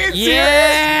fucking serious?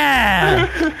 Yeah.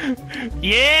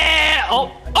 Yeah.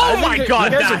 Oh my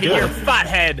god, you're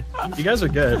fathead. You guys are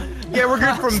good. Yeah, we're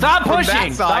good from Stop from pushing.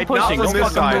 that side, Stop pushing. not Don't from this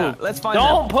fucking side. move. let's find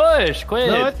Don't out. push. Quit.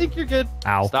 No, I think you're good.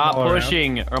 Ow. Stop All around.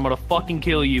 pushing, or I'm gonna fucking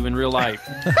kill you in real life.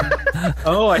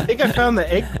 Oh, I think I found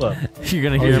the egg club. You're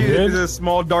gonna hear him. It's a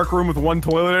small dark room with one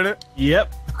toilet in it.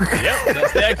 Yep. Yep,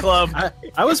 that's the egg club.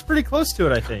 I was pretty close to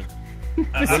it, I think.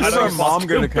 This is our mom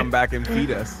gonna come back and feed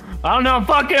us. I don't know. I'm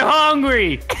fucking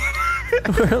hungry.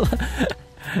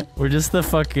 We're just the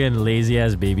fucking lazy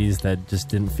ass babies that just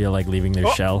didn't feel like leaving their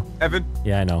shell. Evan.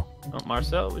 Yeah, I know. Oh,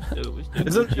 Marcel,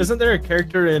 Isn't there a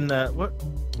character in what?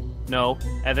 No,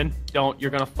 Evan, don't.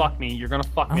 You're gonna fuck me. You're gonna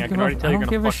fuck me. I can already tell I you're don't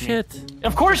gonna give a fuck shit. me.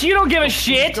 Of course you don't give a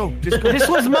shit. This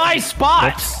was my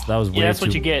spot. Oops, that was way Yeah, that's too...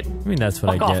 what you get. I mean, that's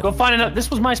what Fuck I off. get. Go find another.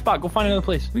 This was my spot. Go find another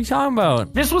place. What are you talking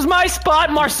about? This was my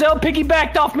spot. Marcel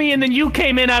piggybacked off me, and then you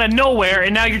came in out of nowhere,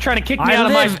 and now you're trying to kick me out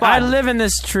of my spot. I live in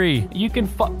this tree. You can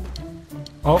fuck.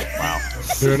 Oh, wow.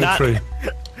 They're in a tree.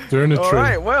 They're in a tree. All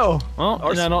right, well. Not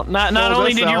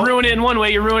only did you ruin it in one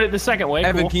way, you ruined it the second way.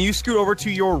 Evan, Cool. can you scoot over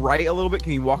to your right a little bit?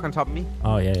 Can you walk on top of me?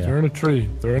 Oh, yeah, yeah. They're in a tree.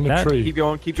 They're in a tree. Keep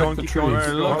going, keep going, keep going.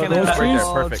 Looking Right at there.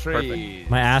 those Perfect, perfect.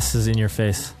 My ass is in your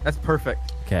face. That's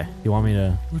perfect. Okay, you want me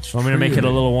to tree make it a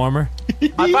is little warmer?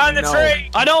 I found the tree.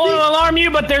 I don't want to alarm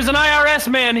you, but there's an IRS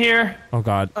man here. Oh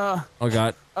god. Oh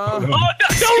god. Oh, no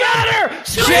ladder!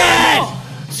 Scramble!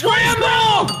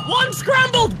 Scramble! One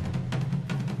scrambled!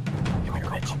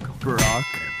 Brock.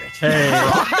 Hey.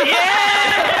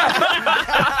 Yeah!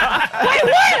 Wait,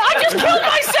 what? I just killed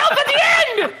myself at the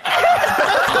end!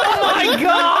 Oh my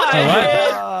god! Hey,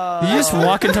 what? Did you just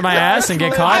walk into my ass and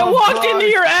get caught? I walked into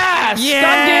your ass! Yeah!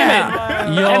 God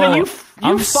damn it! Yo, Evan,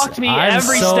 you fucked me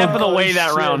every step of the way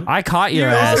that round. I caught your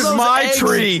ass. This is my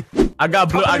tree. I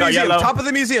got blue. I got yellow. Top of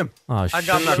the museum. Oh I got not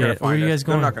gonna shit. Where are find you us. guys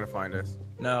going? They're not gonna find us.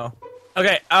 No.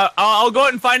 Okay, I'll go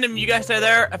out and find him. You guys stay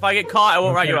there. If I get caught, I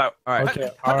won't rat you out. All right. Okay,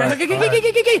 all right. Okay. I like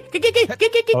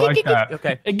that.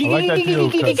 Okay. I like that too,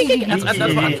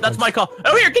 'cause- That's my call.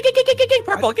 Oh, here.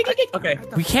 Purple. Okay.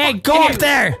 We can't go up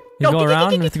there. You go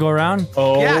around. We have to go around.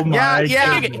 Oh Yeah, my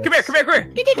yeah. god. Come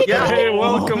here. Yeah. Hey,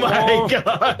 welcome Oh my home.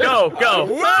 god. Go.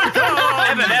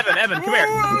 Evan, come here.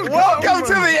 Welcome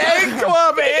to the Egg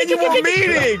Club annual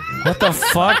meeting. What the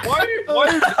fuck? Why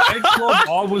is the egg club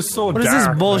always so What is dark?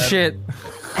 this bullshit?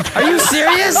 Are you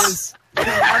serious?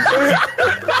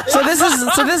 So this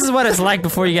is what it's like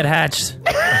before you get hatched.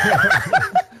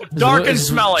 Dark and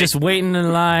smelly. Just waiting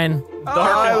in line.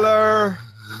 Tyler.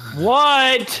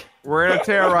 What? We're in a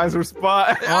terrorizer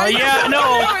spot. Oh yeah, no.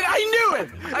 I knew it.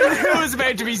 I knew it was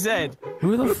about to be said.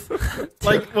 Who the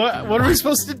Like, what are we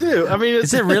supposed to do? I mean,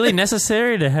 Is it really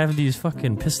necessary to have these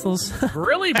fucking pistols?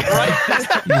 Really bright.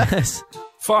 Yes.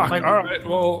 Fuck. All right.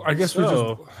 Well, I guess we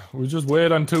just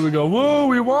wait until we go. Whoa,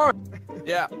 we won.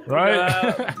 Yeah.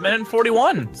 Right. Minute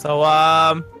 41. So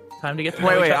time to get to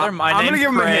know each other. My I'm gonna name's give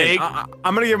him a Craig. hint.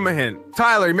 I'm gonna give him a hint.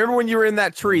 Tyler, remember when you were in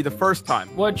that tree the first time?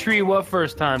 What tree? What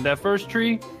first time? That first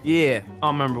tree? Yeah. I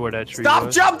don't remember where that tree Stop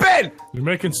was. jumping! You're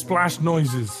making splash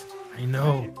noises. I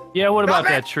know. Yeah, what about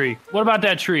that tree? What about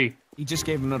that tree? He just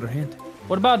gave another hint.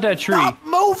 What about that tree? Stop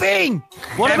moving!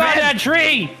 What about that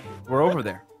tree? We're over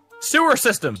there. Sewer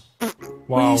system.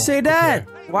 Why do you say that?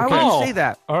 Why would you say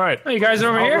that? All right. Oh, you guys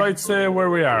over here? All right, say where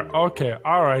we are. Okay.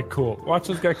 All right. Cool. Watch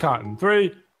us get caught in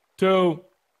 3, 2,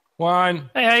 1.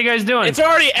 Hey, how you guys doing? It's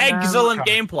already excellent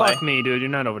gameplay. Fuck me, dude. You're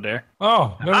not over there.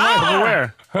 Oh, never mind. Over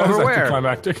where? Over where?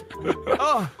 Climactic.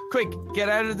 Oh, quick, get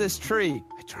out of this tree.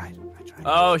 I tried.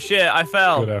 Oh shit! I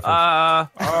fell. Good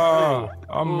effort.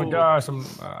 Oh my gosh!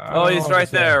 Oh, he's right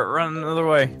there. Run another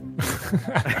way.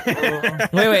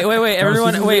 Wait!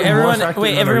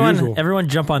 Everyone,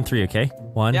 jump on 3, okay?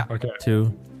 1,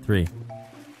 2, 3.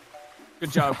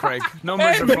 Good job, Craig.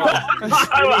 Numbers are fun.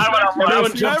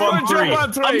 Everyone jump on 3.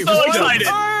 I'm so excited.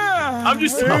 I'm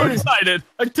just so excited.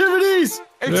 Activities.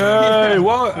 Hey,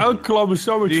 well, Elk Club is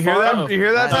so much fun. Do you hear that? Do you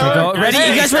hear that? Ready?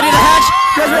 You guys ready to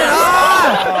hatch? You guys ready?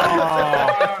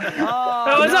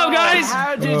 Hey, what's up, guys?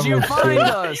 How did you find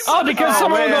us? Oh, because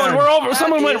someone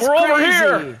went, we're over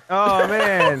here. Oh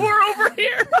man. We're over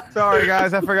here. Sorry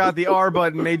guys, I forgot the R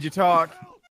button made you talk.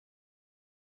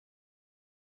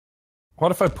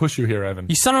 What if I push you here, Evan?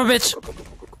 You son of a bitch!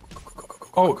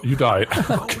 Oh, you died.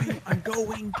 I'm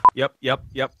going. Yep.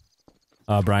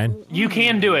 Brian? You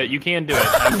can do it.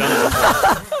 I've done it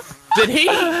before. Did he?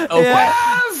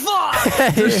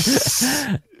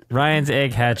 Ryan's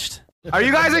egg hatched. Are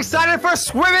you guys excited for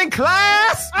swimming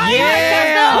class?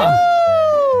 Yeah!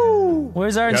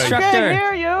 Where's our instructor? I can't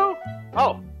hear you.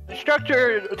 Oh,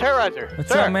 instructor terrorizer. What's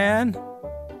up, man?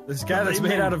 This guy that's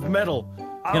made out of metal.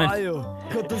 How are you?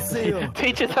 Good to see you.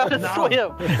 Teach us how to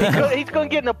swim. He's going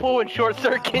to get in a pool and short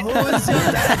circuit. Who's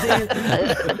your daddy?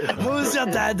 Who's your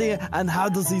daddy and how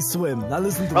does he swim? Now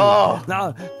listen to me.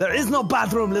 Now, there is no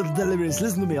bathroom, little deliveries.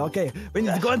 Listen to me, okay? We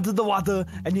need to go into the water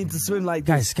and you need to swim like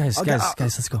this. Guys,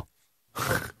 let's go.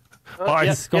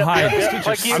 Let's go hide. I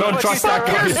don't trust that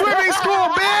guy. Swimming school,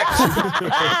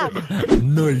 bitch!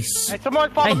 Nice. Hey,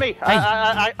 someone follow me.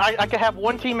 I can have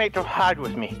one teammate to hide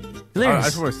with me. I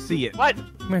just want to see it. What?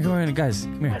 Come here, guys.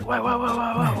 Come here.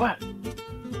 What?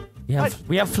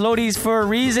 We have floaties for a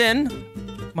reason.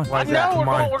 Come on.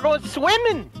 We're going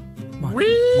swimming. Come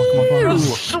on.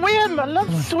 Swim. I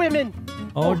love swimming.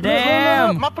 Oh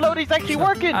damn! My floaty's actually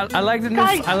working. I like the new.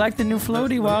 I like the new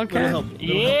floaty, Wildcat.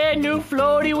 Yeah, new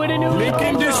floaty with a new. Link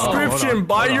in description.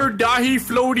 Buy your Dahi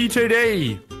floaty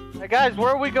today. Hey guys,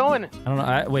 where are we going? I don't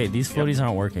know. Wait, these floaties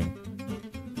aren't working.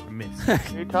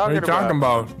 What are you talking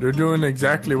about? They're doing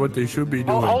exactly what they should be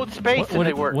doing. Hold space and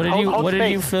they work. What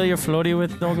did you fill your floaty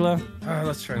with, Nogla?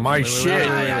 Let's try. My shit.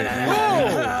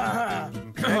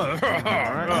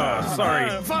 Sorry.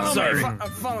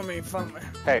 Follow me.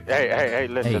 Hey,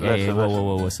 listen.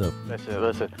 Whoa, what's up?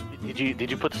 Listen.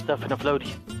 Did you put the stuff in the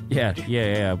floaty? Yeah.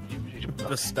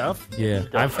 The stuff? Yeah.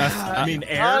 I mean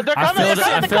air.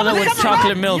 I filled it with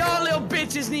chocolate milk. Y'all little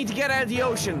bitches need to get out of the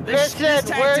ocean.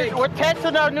 Listen, we're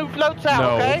testing our new floats out,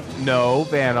 okay? No,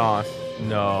 Vanoss.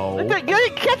 No. You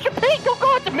didn't catch your Pete. Don't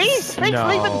go after me. Pete's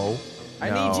leaving. I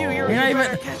need you. You're not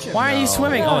even. Why are you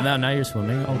swimming? Oh, now you're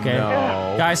swimming. Okay.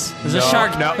 No. Guys, there's a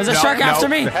shark. There's a shark after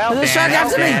me. There's a shark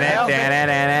after me.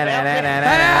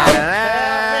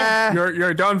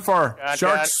 You're done for.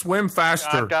 Sharks swim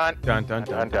faster. Done. Alright.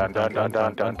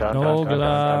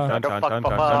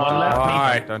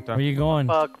 Where are you going?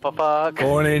 Fuck.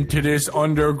 Going into this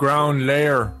underground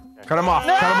lair. Cut him off.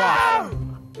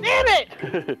 Damn it!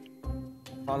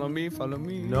 Follow me.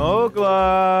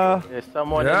 Nogla. There's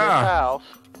someone in this house.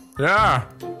 Yeah.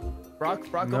 Brock.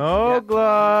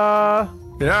 Nogla.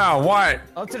 Yeah, what?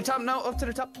 Up to the top. No, up to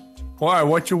the top. Why?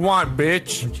 What you want,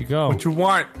 bitch? Where'd you go? What you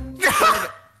want?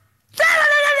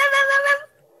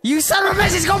 You son of a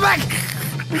bitch! Go back!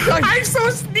 I'm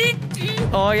so sneaky.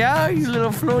 Oh yeah, you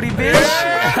little floaty bitch.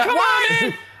 Yeah, come on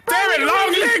in. Damn it,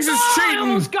 long legs is cheating. I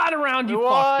almost got around you,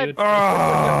 fuck, dude.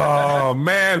 Oh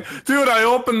man, dude, I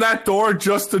opened that door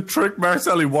just to trick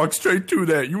Marcel. He walked straight through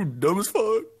that. You dumb as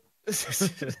fuck.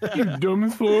 You dumb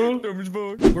as fuck.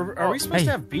 Are we supposed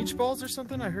to have beach balls or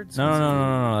something? I heard.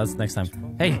 No. That's next time.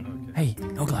 Hey,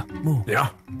 Nogla, move. Yeah.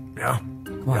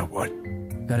 Come on. Yeah, what?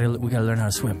 We gotta learn how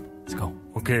to swim. Let's go.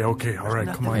 Okay, all right,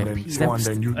 come on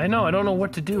then. I know, I don't know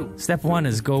what to do. Step 1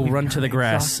 is go run to the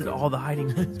grass. All the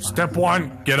hiding. Step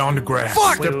 1, get on the grass.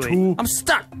 Fuck! Step 2, I'm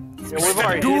stuck.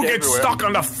 Step 2, get stuck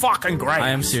on the fucking grass. I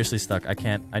am seriously stuck. I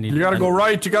can't. You gotta go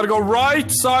right. You gotta go right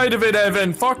side of it,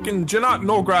 Evan. Fucking, do you not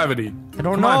know gravity? I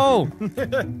don't know.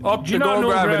 Up to go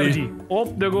gravity.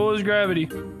 Up there goes gravity.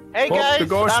 Hey guys. Up to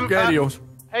go spaghettios.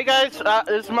 Hey guys,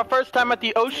 this is my first time at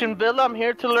the Ocean Villa. I'm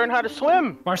here to learn how to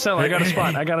swim. Marcel, I got a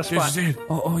spot. This is it.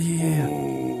 Oh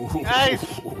yeah.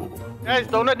 Guys,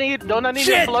 don't I need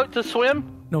a float to swim?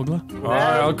 Nogla.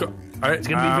 It's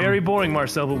gonna be very boring,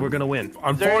 Marcel, but we're gonna win.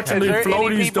 Unfortunately,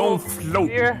 floaties don't float.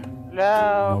 Here?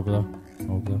 No.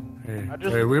 Nogla. I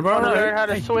just want to learn how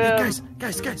to swim.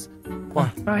 Guys.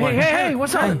 What? Hey,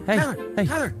 what's up? Hey.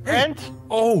 Brent?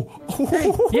 Oh.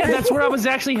 Yeah, that's where I was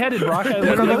actually headed, Brock. Go.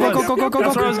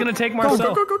 That's where I was gonna take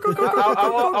Marcel.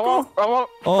 I want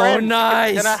Oh, friends.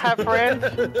 nice. Can I have friends?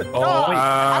 No,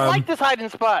 I like this hiding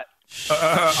spot.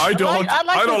 I don't. I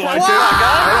like don't like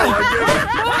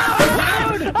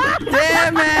it.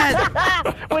 Damn it!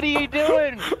 What are you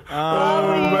doing? Oh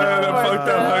man, I fucked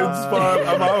that hiding spot.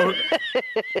 I'm out.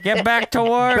 Get back to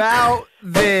work. About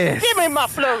this. Give me my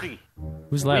floaty.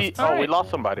 Who's left? We lost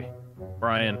somebody.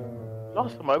 Brian.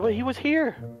 Lost somebody, but he was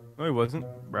here. No, he wasn't.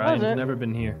 Brian's Wasn't. never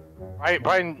been here.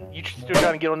 Brian, you still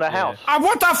trying to get on that house?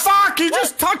 What the fuck? He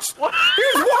just touched. He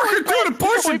was walking through the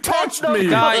bush and touched me.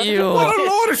 Got you. What a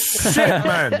load of shit,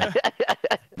 man.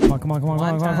 Come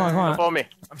on. For me.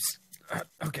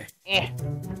 Okay.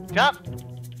 Jump.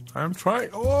 I'm trying.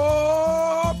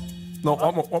 Oh. No,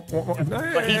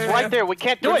 But he's right there. We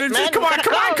can't do it, man. Come on. Let's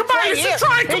try.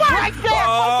 Come on. Right there.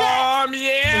 Oh,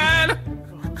 man.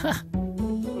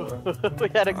 We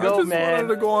had to go, I just man. wanted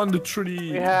to go on the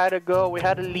tree. We had to go. We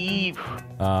had to leave.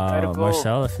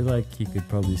 Marcel, I feel like he could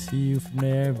probably see you from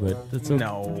there, but that's okay.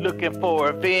 No. Looking for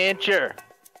adventure.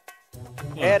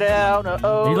 Head out the ocean.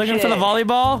 Are you looking for the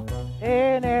volleyball?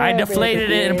 I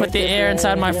deflated it and put the air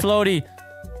inside my floaty.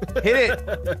 Hit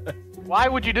it. Why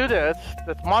would you do that?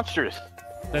 That's monstrous.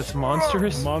 That's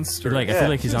monstrous? I feel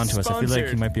like he's onto us. I feel like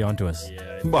he might be onto us.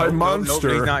 By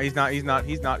monster. No, he's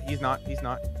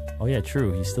not. Oh yeah,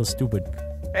 true. He's still stupid.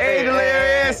 Hey,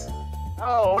 Delirious!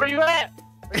 Oh, where you at?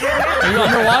 Are you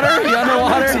underwater?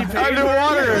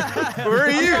 Underwater! Where are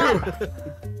you?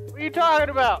 What are you talking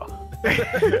about?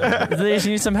 Delirious,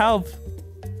 you need some help.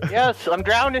 Yes, I'm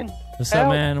drowning. What's up,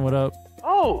 man? What up?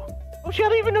 Oh shit! I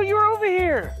didn't even know you were over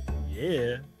here.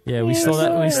 Yeah. Yeah, we stole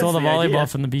that. We stole the volleyball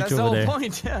from the beach That's the over whole there.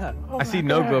 point, yeah. I see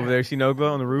Nogla over there. See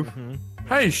Nogla on the roof?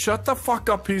 Hey, shut the fuck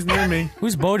up. He's near me.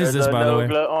 Whose boat is this, by the way?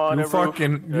 You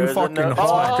fucking Oh,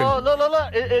 hawking.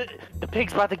 look. The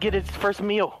pig's about to get its first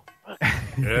meal.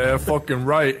 Yeah, fucking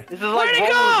right. This is like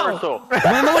role reversal. He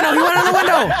went in the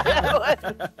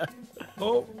window.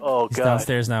 Oh, He's God.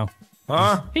 downstairs now.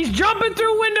 Huh? He's jumping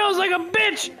through windows like a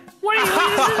bitch. What are you?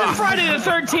 This isn't Friday the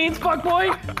 13th,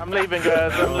 fuckboy. I'm leaving,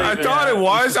 guys. I'm leaving. I thought it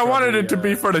was. I wanted it to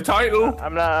be for the title.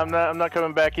 I'm not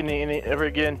coming back any ever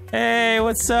again. Hey,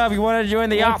 what's up? You want to join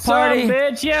the yacht What's party? up,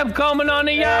 bitch? Yeah, I'm coming on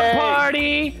the yacht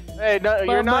party. Hey, no,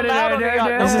 you're not allowed on the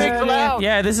yacht. No pigs allowed.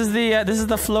 Yeah, this is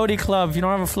the floaty club. If you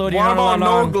don't have a floaty, What you're about not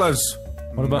allowed on. Noglas?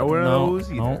 What about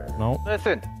no?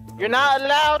 Listen, you're not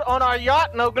allowed on our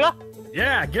yacht, Nogla.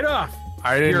 Yeah, get off.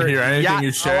 I didn't hear anything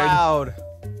you said. Allowed.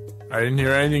 I didn't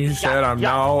hear anything you said. I'm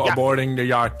now aborting the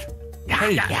yacht.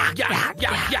 Hey.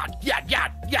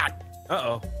 Yacht.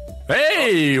 Uh-oh.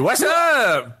 Hey, what's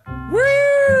up?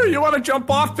 Woo! You want to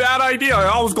jump off? Bad idea. I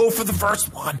always go for the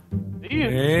first one.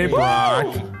 Hey,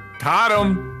 Brock. Caught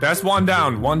him. That's one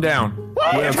down.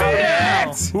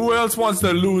 Who else wants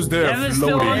to lose their Evan's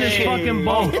still on this fucking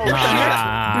boat. What the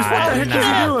heck is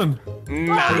he doing?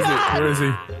 Where is he? Is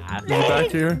he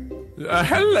back here?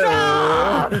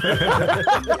 Hello.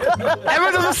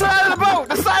 Everyone's on the side of the boat.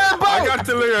 I got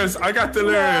delirious. He's not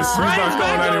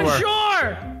going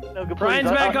anywhere. Brian's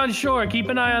back on shore. Keep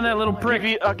an eye on that little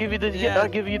prick. I'll give you this. I'll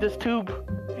give you this tube.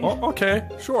 Oh, okay,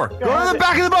 sure. Go to the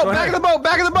back of the boat.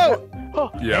 Back of the boat.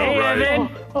 Yeah, Hey, right. Evan.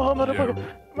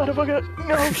 Motherfucker.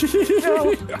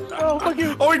 No, fuck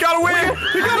you. Oh, he got away!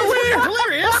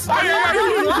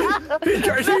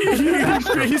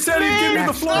 He said he'd give me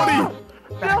the floaty.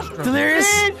 Delirious.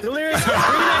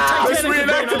 Let's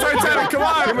reenact the Titanic. Come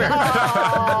on.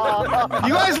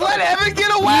 You guys let Evan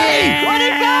get away. Where'd he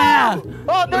go?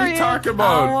 Oh, What there are he you is. talking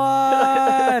about?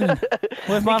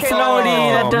 With my came floaty,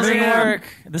 that doesn't man. work.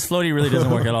 This floaty really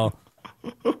doesn't work at all.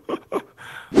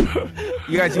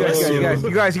 You guys.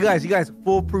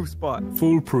 Foolproof spot.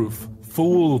 Foolproof.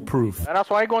 And that's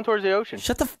why I'm going towards the ocean.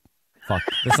 Shut the fuck.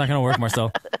 That's not gonna work,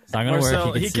 Marcel. It's not gonna Marcel,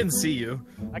 work. he can see you.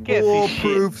 I can't see shit.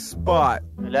 Foolproof spot.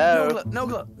 Hello.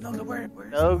 Nogla, where?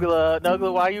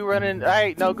 Nogla, why are you running?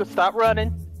 Hey, Nogla, stop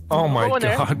running. Oh my Go in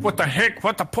there. god. What the heck?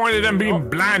 What the point of them being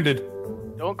blinded?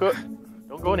 Don't go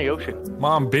in the ocean.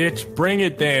 Mom, bitch. Bring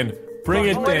it then. Bring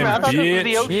it I then, thought this was the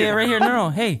bitch. ocean. Yeah, right here. No.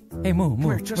 Hey, move.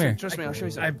 Come here. Trust me, I'll show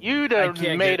you something. You done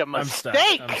made a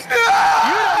mistake. You done made a mistake.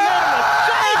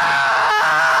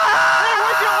 Hey,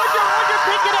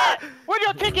 where's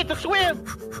your ticket to swim?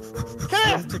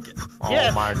 Come here.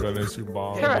 Oh my goodness, you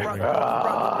ball.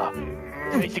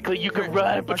 Basically, you can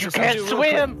run, but you can't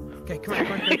swim. Okay, come on.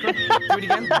 Do it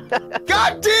again.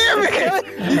 God damn it!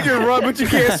 You can run, but you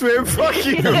can't swim. Fuck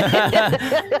you.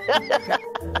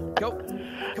 Go.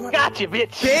 Come on. Gotcha,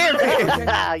 bitch. Damn it.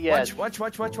 Ah, yes. Watch.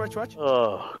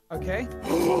 Oh. Okay.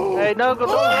 Hey, no,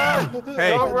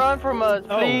 don't run from us,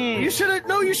 please. You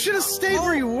should have stayed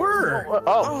where you were.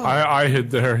 I hid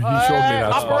there. He showed me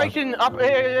that spot. Operation.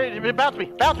 Bounce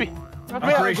me.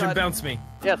 Operation Bounce Me.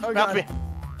 Yes, bounce me.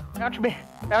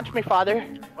 Bounce me, father.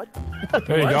 What?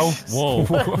 There you go. Whoa.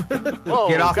 Whoa,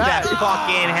 Get off God. that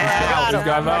fucking house. He's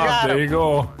got off. There you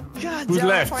go. God, Who's damn,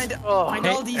 left? Find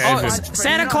Hey, all these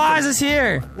Santa Claus is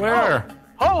here. Where?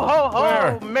 Ho, ho, ho.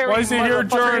 Where? Merry Why is he here motherfucker.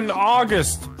 during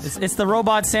August? It's the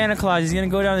robot Santa Claus. He's gonna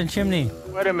go down the chimney.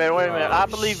 Wait a minute. I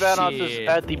believe Vanos is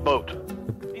at the boat.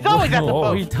 He's always at the What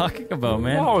are boat. you talking about,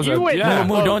 man? What was You that? went- Yeah.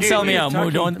 Moo, don't dude, sell me he's out.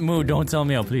 Moo, don't sell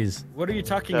me out, please. What are you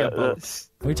talking about?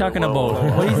 What are you talking about?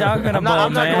 What are you talking I'm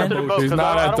about, not going man? to the boat He's 'cause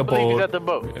not I at don't the believe he's boat. at the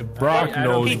boat. Brock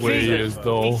knows He where he sees is, it.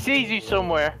 though. He sees you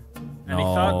somewhere. And he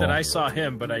thought that I saw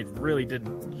him, but I really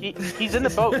didn't. He's in the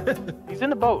boat. He's in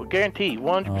the boat, guaranteed,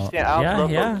 100%. I love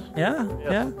boats.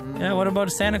 Yeah. What about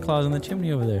Santa Claus in the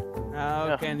chimney over there?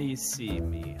 How can he see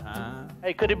me, huh?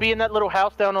 Hey, could it be in that little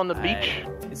house down on the beach?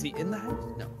 Is he in the house?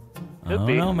 No. I don't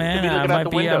know, Could man. be I looking out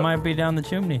the might window. be down the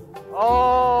chimney.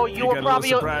 Oh, You you got were a little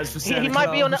probably on. surprise for He Santa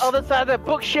might be on the Claus? other side of that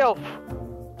bookshelf.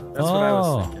 That's what I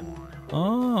was thinking.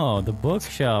 Oh, the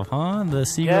bookshelf, huh? The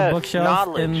secret Yes, bookshelf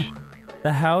knowledge. in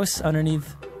the house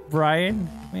underneath Brian.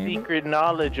 Maybe? Secret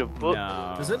knowledge of books.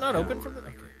 Does it not open from the?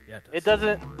 Okay, yeah, It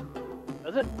doesn't.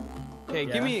 Does it? Hey,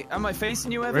 give me. Am I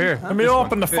facing you, Evan? Here, Huh? Let me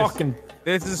open the fucking.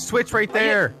 There's a switch right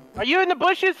there. Are you in the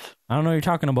bushes? I don't know what you're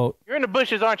talking about. You're in the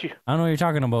bushes, aren't you? I don't know what you're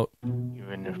talking about.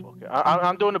 You're in the fucking.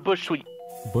 I'm doing the bush sweep.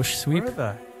 Bush sweep? Where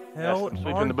the Yes, hell I'm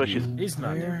sweeping the bushes. He's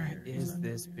not there. Where is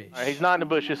this bitch? Alright, he's not in the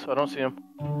bushes. I don't see him.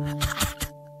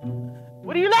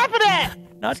 What are you laughing at?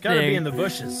 Nothing. It's gotta be in the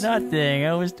bushes. Nothing.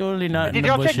 I was totally not in Did the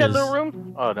y'all bushes. check that little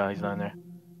room? Oh no, he's not in there.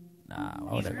 Nah,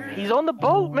 whatever. He's on the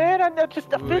boat, man. I feel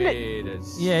it. Wait a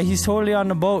second. Yeah, he's totally on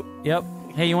the boat. Yep.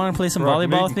 Hey, you want to play some Bro,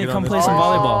 volleyball you with me? can get Come on play this some boat.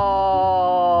 volleyball.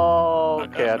 Oh,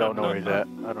 okay. I don't know where he's at.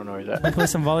 I don't know where he's Come at. play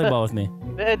some volleyball with me.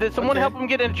 Did someone help him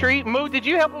get in a tree? Moo, did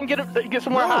you help him get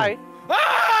somewhere high?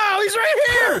 Oh, he's right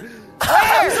here!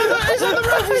 He's on the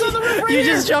roof! He's on the roof! Right You here.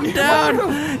 just jumped down.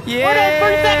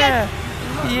 Yeah.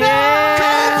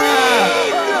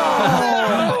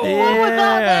 What was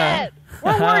all that?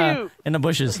 Where were you? In the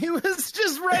bushes. He was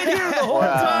just right here the whole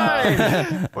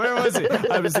time. Where was he?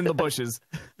 I was in the bushes.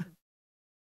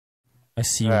 I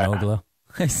see you, Nogla.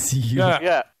 I see you.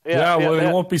 Yeah, well, you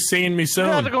won't be seeing me soon.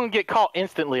 You guys are going to get caught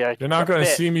instantly. You're not going to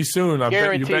see me soon. I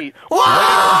bet you bet. Guaranteed. Oh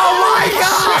my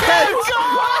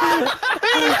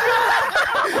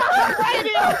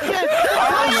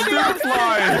I'm still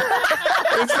flying.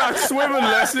 It's not swimming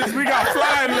lessons. We got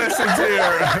flying lessons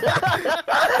here.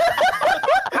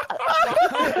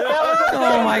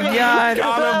 Oh my god.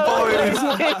 Got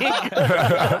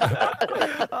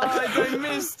I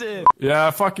missed it. Yeah,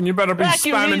 fucking, you better be Back,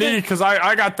 you spamming heathen. E, because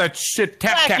I got that shit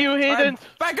tap Back, tap. you heathens.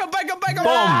 Back up, back up, back up.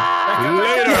 Boom.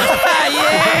 Later.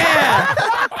 Yeah.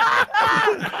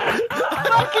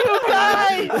 Fuck you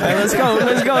guys. Hey, let's go.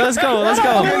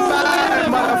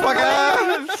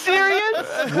 Motherfucker.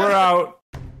 Serious? We're out.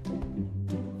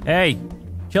 Hey,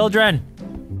 children.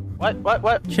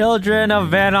 What? Children of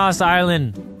Vanoss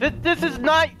Island. This is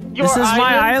not your This is island.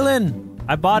 my island.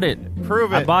 I bought it.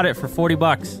 Prove it. I bought it for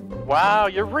 $40. Wow,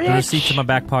 you're rich. The receipt's in my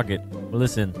back pocket. Well,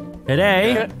 listen.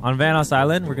 Today, on Vanoss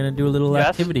Island, we're going to do a little Yes.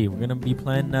 activity. We're going to be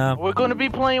playing... We're going to be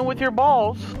playing with your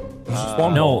balls.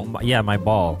 my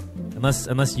ball.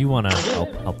 Unless you want to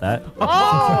help that.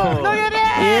 Oh, look at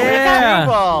that! Yeah.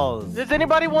 Balls. Does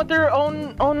anybody want their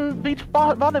own beach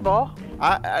volleyball?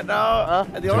 I know.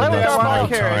 The only Play thing with I our want are balls.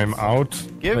 carrots. Time out.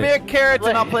 Give me a carrot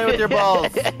and I'll play with your balls.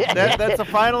 That's a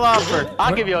final offer.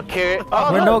 I'll give you a carrot.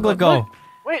 Oh, Where'd look, Nogla go?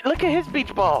 Wait, look at his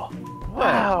beach ball.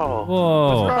 Wow.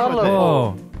 Whoa. What's wrong with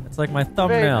Whoa. It's like my Very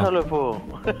thumbnail. colorful.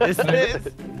 Isn't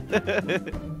it?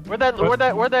 Where'd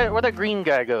that green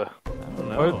guy go?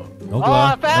 Nogla. Oh,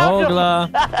 I found him. Nogla.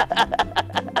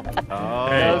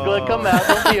 Nogla, come out.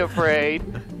 Don't be afraid.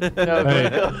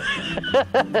 Nogla,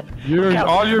 come.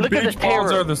 All your Look at beach the balls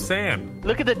terror. are the same.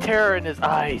 Look at the terror in his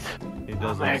eyes. He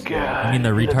does Oh my look god. I mean the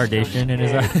retardation in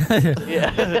his eye.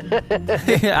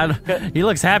 Yeah. He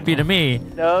looks happy to me.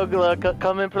 Nogla,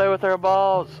 come and play with our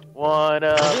balls. One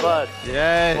of us.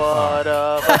 Yes. One of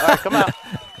us. Alright, come out.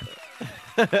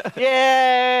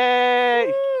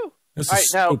 Yay! This All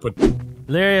is right, now- stupid.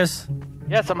 Hilarious.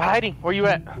 Yes, I'm hiding. Where you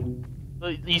at?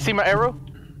 You see my arrow?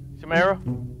 See my arrow?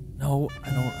 No, I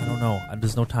don't know.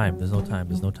 There's no time. Does somebody have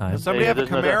a there's no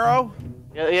Camaro?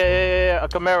 Yeah, a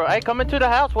Camaro. Hey, come into the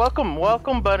house.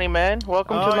 Welcome, bunny man.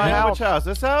 Welcome to my house. Which house?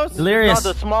 This house? Hilarious.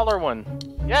 No, the smaller one.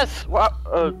 Yes.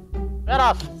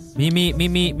 Vanos.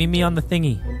 Me on the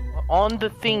thingy. On the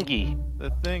thingy. The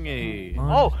thingy.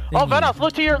 Oh, Vanos,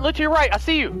 look to your right. I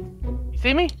see you. You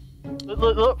see me?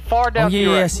 Look far down to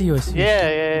your right. I see you. Yeah.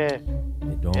 Hey,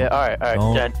 Don't. Yeah, all right.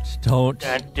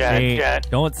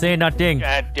 Don't say nothing.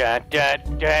 I'm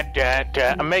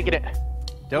making it.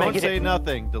 Don't say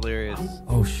nothing, Delirious.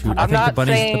 Oh shoot! I I'm think not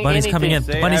the bunny's coming in.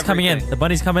 Say The bunny's coming in. everything. The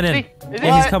bunny's coming in. Is he?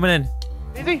 Yeah, he's coming in.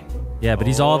 Is he? Yeah, but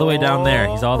he's all the way down there.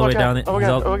 He's all the way down there. Oh my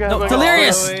God, oh my God, No, oh my God.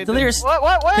 Delirious! All the way Delirious!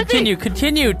 What is he?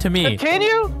 Continue to me.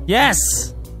 Continue?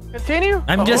 Yes! Continue?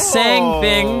 I'm just saying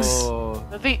things.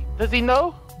 Does he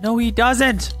know? No, he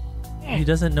doesn't. He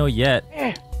doesn't know yet.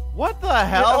 What the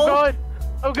hell?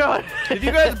 Oh god. Did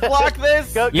you guys block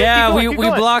this? Yeah, we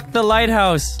blocked the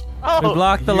lighthouse. We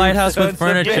blocked the lighthouse with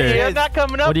furniture. You're not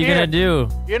coming up What are you here. gonna do?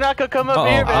 You're not gonna come up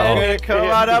here, man. You're gonna come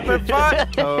on up in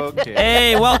front? Okay.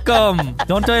 Hey, welcome.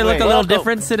 Don't I look a little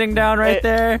different sitting down right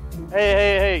there?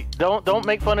 Hey. Don't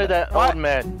make fun of that old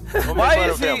man. Why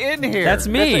is he in here? That's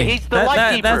me. He's the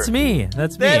light keeper. That's me.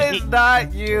 That's me. That is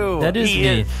not you. That is He me.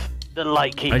 is the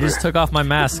light keeper. I just took off my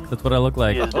mask. That's what I look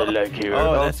like. He is the light keeper.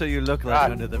 Oh, that's what you look like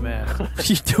under the mask. What are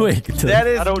you doing? That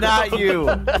is I don't not know. you.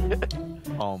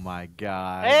 Oh my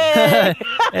god. Hey!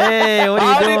 Hey, what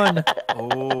are you doing?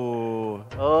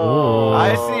 Oh.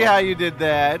 I see how you did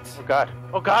that. Oh god.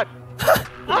 Oh god.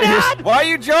 Why are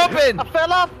you jumping? I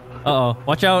fell off. Uh-oh.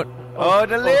 Watch out. Oh,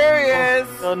 Delirious.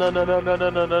 No.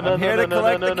 I'm here to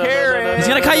collect the carrots. He's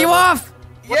gonna cut you off.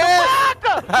 Yes.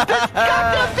 This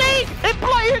goddamn thing!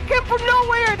 It came from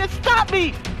nowhere to stop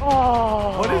me!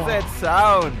 Oh. What is that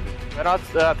sound? And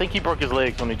I think he broke his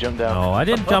legs when he jumped down. No, I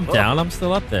didn't jump down. I'm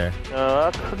still up there.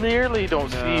 I clearly don't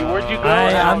see. Where'd you go?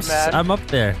 I'm up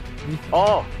there.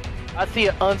 Oh, I see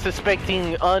an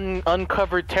unsuspecting,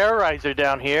 uncovered terrorizer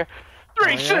down here.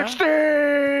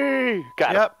 360!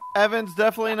 Got Yep, Evan's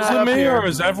definitely not Is it up me here. or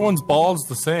is everyone's balls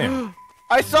the same?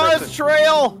 I saw his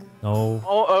trail. No.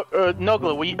 Oh,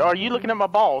 Nogla, are you looking at my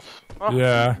balls? Huh?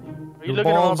 Yeah. Are you Your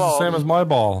looking at my ball's the balls? same as my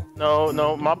ball.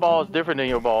 No, my ball is different than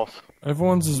your balls.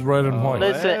 Everyone's is red and white.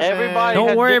 Listen, everybody. Don't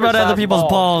has worry about different other size people's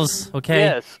balls, okay?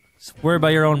 Yes. Just worry about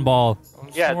your own ball.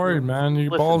 Yeah. Sorry, man.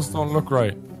 Your balls don't look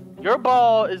right. Your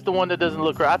ball is the one that doesn't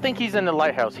look right. I think he's in the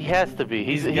lighthouse. He has to be.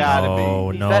 He's gotta be. Oh,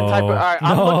 He's no. that type of. All right,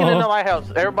 I'm No. looking in the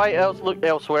lighthouse. Everybody else look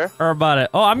elsewhere. Or about it.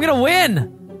 Oh, I'm gonna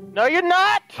win. No, you're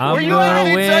not. I'm Where you gonna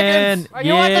at? win. Are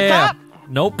you at the top?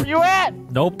 Nope. Where you at?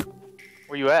 Nope.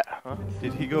 Where you at? Huh?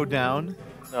 Did he go down?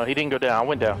 No, he didn't go down. I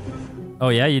went down. Oh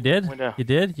yeah, you did. Went down. You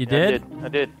did. You Yeah, did. I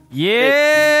did.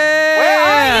 Yeah. Where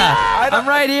are you? I'm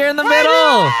right here in the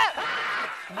middle.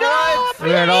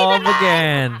 Where it all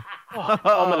began. Oh,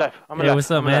 I'm alive. I'm alive. Hey,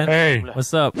 what's up, I'm alive. man? Hey. I'm alive.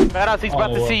 What's up? Badass, he's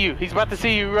about to see you. He's about to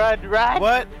see you. Right?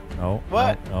 What? No.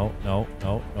 What? No.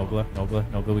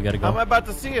 Nogla. We gotta How am go. I about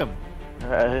to see him?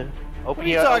 Open are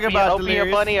you talking about, open your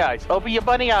Delirious? bunny eyes. Open your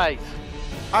bunny eyes.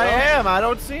 I am. I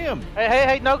don't see him.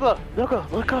 Hey, Nogla. Nogla,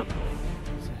 look up.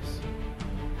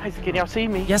 Guys, can y'all see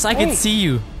me? Yes, I can see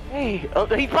you. Hey, oh,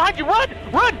 he's behind you. Run!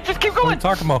 Just keep What are going. you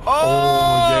talking about? Oh,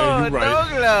 yeah, you're right.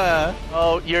 Nogla.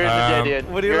 Oh, you're in the dead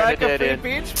end. Would you You're like in the a dead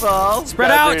free end. beach ball? Spread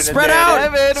Guys are out. in the Spread dead out.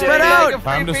 end. Evan, Spread would you out. like a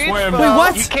Time to free beach swim. ball? Wait,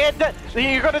 what? You can't.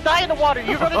 You're gonna die in the water.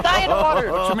 You're gonna die in the water.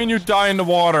 What you mean you die in the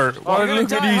water? Well, You're look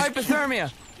gonna at die these.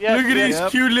 hypothermia. Yes, Look at yes.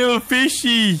 these cute little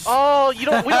fishies. Oh, we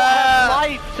don't have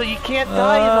life, so you can't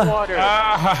die in the water.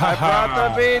 I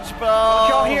brought the beach ball.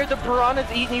 Y'all hear the piranhas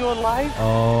eating you alive?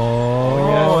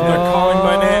 Oh, they're calling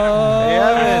my name. Hey,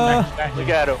 Evan. Look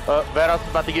at him. Vanos is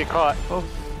about to get caught.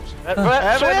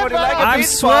 Evan, would you like a I'm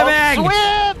beach ball? swimming.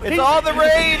 Swim! It's all the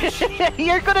rage.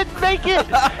 You're gonna make it!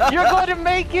 You're gonna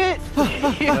make it! No,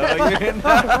 you're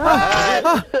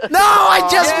not. No, I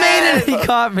just made it. He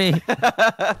caught me.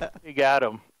 You got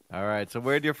him. All right, so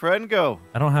where'd your friend go?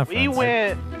 I don't have We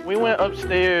friends. went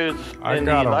upstairs I in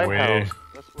got the away. lighthouse.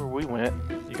 That's where we went.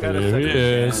 You got a There second he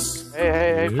is.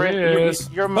 Hey, friend. Yes.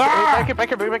 You're Ah! back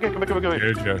here.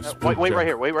 Here, just Wait right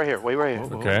here. Wait right here.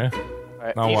 Okay. All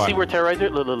right. Now Can you what? see where terrorizer?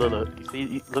 Look. You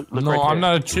see? Look No, right I'm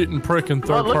there. not a cheating prick in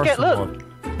third look person. at- mode.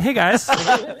 Hey guys.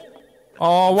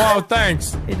 Oh wow,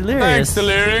 thanks. Hey, Delirious. Thanks,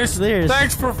 Delirious. Delirious.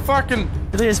 Thanks for fucking.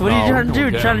 Delirious, what are you No, trying to do?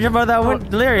 don't Trying to get jump out of that window?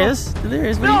 Delirious.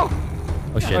 Delirious. What are you?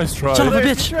 Oh shit. Nice try. Son of a You're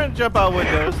bitch. trying to jump out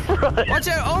windows. Watch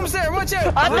out, Ohm's there. Watch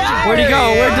out. Where'd he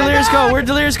go? Where'd Delirious go? Where'd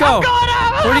Delirious go?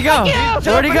 Where'd he go?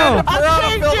 Where'd he go?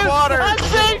 I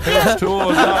saved you.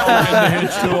 H2O now in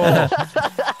the H2O.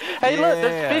 Hey, look,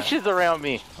 there's fishes around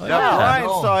me. Now Brian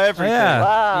saw everything. Yeah.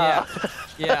 Wow.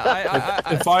 Yeah,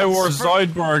 If I were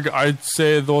Zoidberg, I'd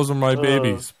say those are my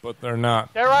babies, but they're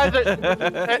not.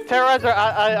 Terrorizer,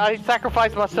 I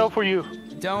sacrificed myself for you.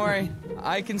 don't worry.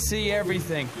 I can see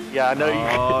everything. Yeah, I know you.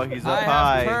 Oh, he's I up have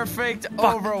high. perfect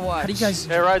Overwatch. How do you guys?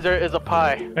 Terrorizer is a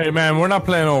pie. Hey man, we're not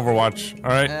playing Overwatch, all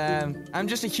right? I'm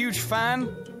just a huge fan,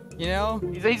 you know,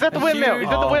 He's at the windmill. He's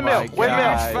at the Oh windmill. my God.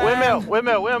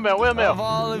 Windmill. of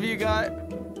all of you guys.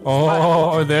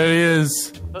 Oh, there he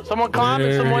is. Someone climb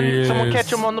and someone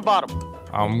catch him on the bottom.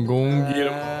 I'm gonna get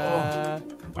him.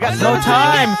 We got No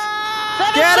time.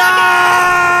 Get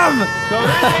him!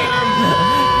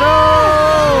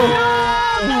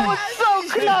 That was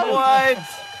so close. What?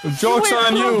 The joke's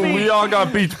on you. We all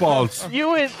got beach balls. You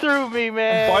went through me,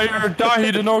 man. Fire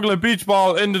Dahi the Ugly beach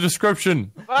ball in the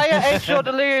description. Fire H.O.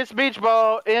 Delirious Beach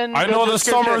Ball in I know the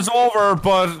summer's over,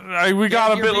 but we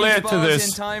got a bit late to this.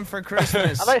 In time for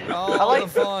Christmas. I like the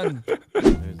fun.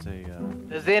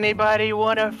 Does anybody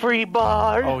want a free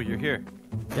bar? Oh, you're here.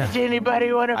 Yeah. Does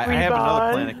anybody want a free I have ball?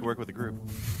 another plan that can work with the group.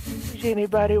 Does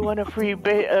anybody want a free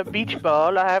beach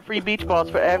ball? I have free beach balls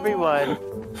for everyone.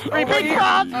 Free beach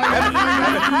balls!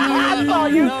 I saw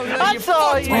you! I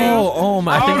saw you! Oh,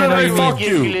 I think I know you fuck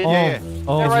mean. you.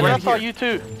 Oh, right, I right. saw you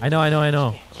too. I know.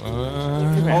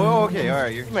 Oh, okay, all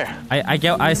right. You're Come here.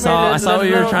 I saw what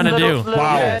you were trying to do.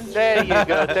 Wow. There you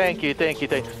go. Thank you.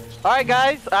 All right,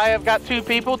 guys. I have got two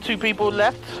people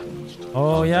left.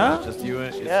 Oh yeah. just you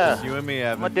and Yeah. me,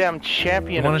 I'm a Evan. damn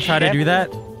champion. You want to try to do that?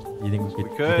 You think we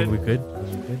could? We You think we could?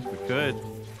 We could.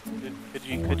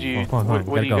 Could you? Come on,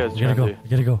 What are you guys you gotta trying to go. do? You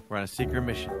gotta go. We're on a secret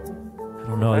mission. I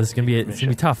don't know. This is gonna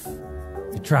be tough.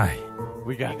 You try.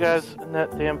 We got You guys in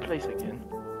that damn place again?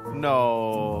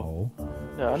 No.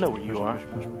 No, I know where you are.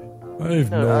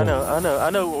 I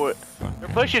know. What... They're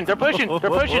pushing.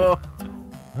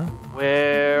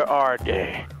 Where are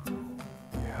they?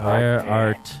 Where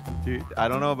art? Dude, I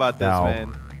don't know about this, Ow. man.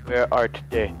 Where are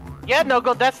they? Yeah, no,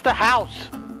 go. That's the house.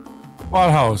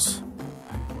 What house?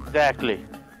 Exactly.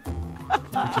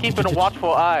 Keeping a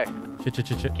watchful eye.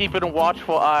 Keeping a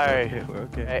watchful eye.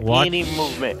 At Watch. any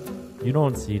movement. You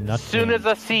don't see As nothing. soon as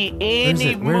I see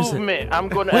any Where is it? movement, I'm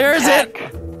gonna Where is it?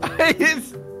 attack.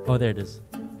 Oh, there it is.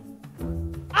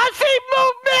 I see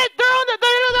movement! They're on the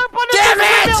Damn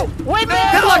it!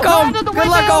 Windmill! Good luck, Om! Good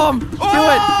luck, Om! Do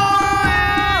it!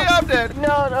 I'm dead.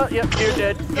 No, yep, you're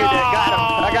dead. Got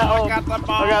him.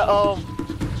 I got Om.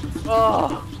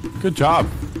 Oh. Good job.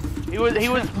 He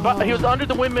was under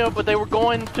the windmill, but they were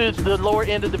going to the lower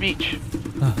end of the beach.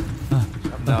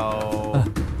 No.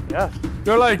 Yeah.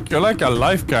 You're like a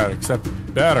lifeguard, except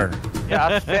better.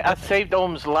 Yeah, I saved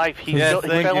Om's life. He Yes, fell in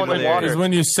the Because water.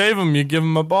 when you save him, you give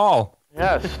him a ball.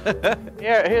 Yes.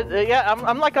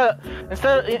 I'm like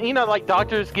instead of, like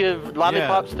doctors give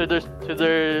lollipops to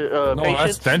their No,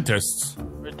 that's patients. dentists.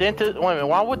 Dentist. Wait a minute.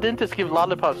 Why would dentists give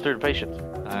lollipops to their patients?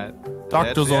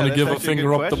 Doctors only give a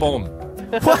finger up the bone.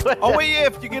 Oh wait, yeah,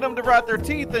 if you get them to rot their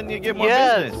teeth, then you get more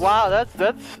Yes. business. Wow. That's.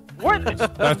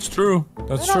 That's true.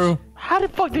 That's true. How the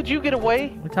fuck did you get away?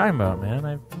 What are you talking about, man?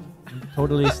 I'm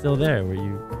totally still there where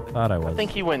you thought I was. I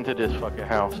think he went into this fucking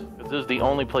house because this is the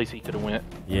only place he could have went.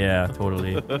 Yeah,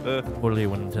 totally. Totally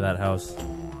went into that house.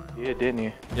 Yeah, didn't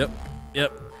you?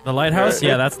 Yep. The lighthouse?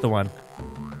 Yeah, that's the one.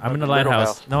 I'm in the Little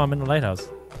lighthouse. house. No, I'm in the lighthouse.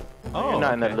 You're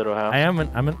not in that little house. I am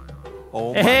in.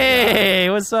 Oh my Hey,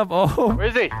 what's up? Oh. Where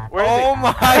is he? Where is Oh he?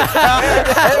 my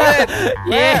god!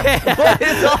 Yeah. What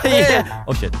is all this? Yeah.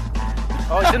 Oh shit.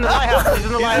 Oh, he's in the lighthouse. He's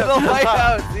in the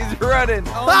lighthouse. He's running.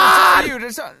 Oh, that's you.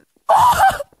 That's not...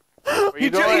 Where you He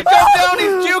going? jumped down.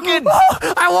 He's juking.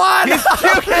 I won! He's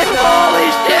juking.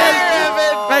 Holy shit!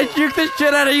 Evan. I juked the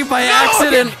shit out of you by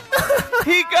accident.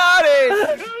 He got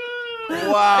it.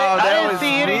 Wow, I that didn't was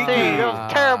see anything. sneaky. That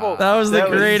was terrible. That was the That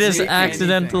was greatest sneaky.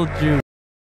 accidental juke.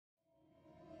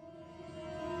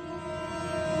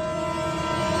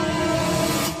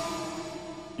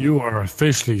 You are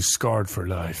officially scarred for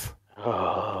life.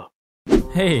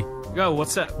 Hey, Yo,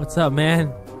 what's up? what's up,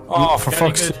 man? Oh, for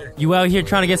fuck's sake. You out here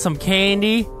trying to get some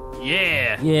candy?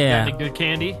 Yeah. Yeah. Got any good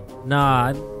candy?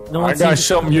 Nah, no I one got seems.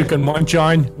 something you can munch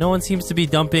on. No one seems to be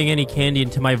dumping any candy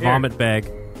into my vomit bag.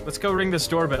 Let's go ring this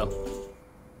doorbell.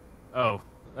 Oh,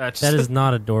 that's That is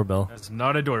not a doorbell. that's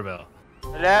not a doorbell.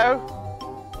 Hello?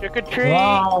 Trick or treat.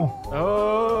 Wow.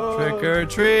 Oh. Trick or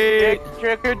treat.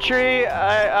 Trick or treat.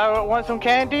 I want some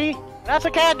candy. That's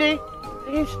a candy.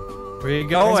 Please. Where you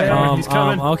going? He's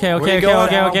coming. Okay. Where you going,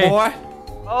 boy?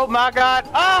 Oh my god.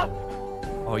 Ah!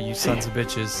 Oh, you sons of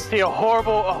bitches. See a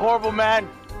horrible man.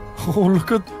 Oh,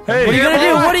 look at. Hey. What are you gonna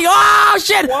do? What are you? Oh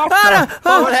shit! What happened?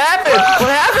 What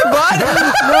happened,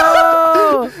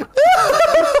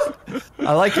 bud?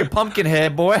 I like your pumpkin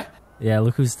head, boy. Yeah,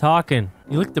 look who's talking.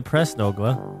 You look depressed,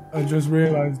 Nogla. I just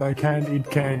realized I can't eat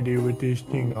candy with this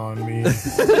thing on me.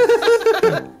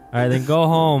 Alright, then go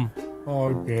home.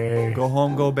 Okay. Go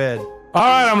home, go bed.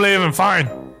 Alright, I'm leaving. Fine.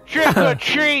 Trick or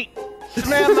treat.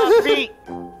 Smell my feet.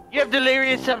 You have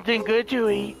delirious something good to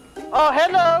eat. Oh,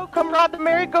 hello! Come ride the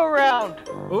merry-go-round.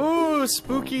 Ooh,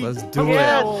 spooky. Let's do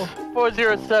Yes, it.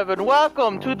 407.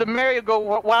 Welcome to the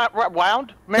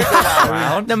merry-go-round.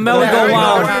 Merry-go-round. The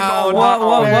merry-go-round.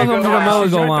 Welcome to the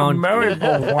merry-go-round.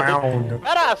 Merry-go-round.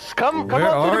 Vanoss, come Where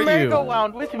on to are the you?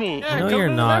 merry-go-round with me. No, you're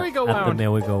not at the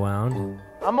merry-go-round.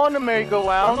 I'm on the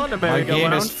merry-go-round. My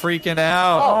game is freaking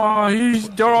out. Oh, he's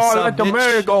all at the We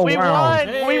merry-go-round.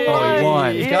 won! We won! Oh, we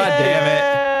won. Yeah. God damn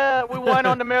it. We won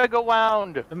on the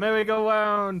merry-go-round. The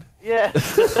merry-go-round. Yeah.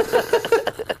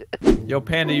 Yo,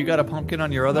 Panda, you got a pumpkin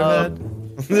on your other head?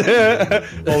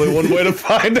 Only one way to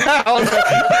find out.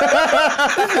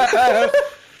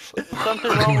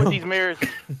 Something wrong with these mirrors.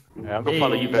 Yeah, I'm gonna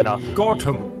follow you, Vanoss. Got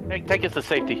him. Take us to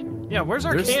safety. Yeah, where's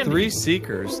our There's candy? 3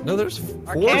 seekers. No, there's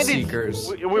 4 Candies.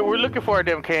 seekers. We're looking for our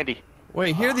damn candy.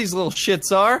 Wait, here these little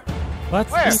shits are. What?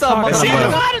 Where? You saw I see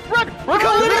them. Run! Look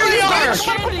how little we are!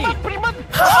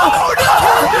 Oh no!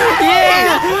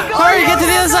 Yeah! Hurry, get to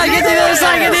the other side! Get to the other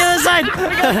side! Get to the other side!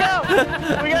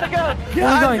 We gotta go! Where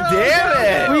are you going? Damn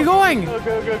it! Where are you going? Go.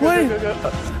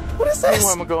 What is this?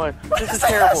 Where am I going? This is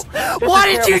terrible. Why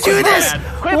did you do this?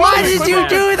 Why did you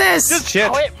do this?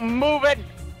 Just quit moving.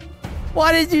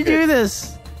 Why did you do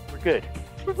this? We're good.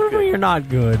 You're not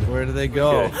good. Where do they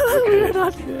go? You're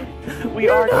not good. We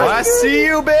are Oh, I see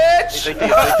you, bitch!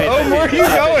 Oh, where are you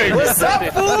going? What's up,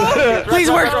 fool? Please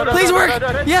work! Please work!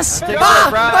 Yes! It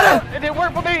didn't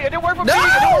work for me! It didn't work for me!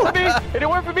 It didn't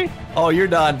work for me! Oh, you're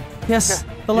done. Yes!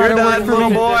 The You're ladder done, worked for little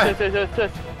me. boy.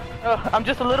 I'm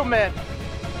just a little man.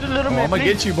 Just a little Oh, man. I'm gonna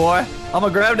get you, boy. I'm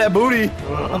gonna grab that booty.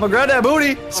 I'm gonna grab that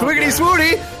booty. Swiggity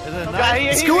swooty.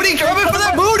 Scooty coming for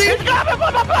that booty. He's coming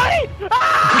for my booty!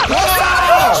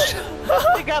 Ah!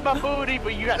 You got my booty,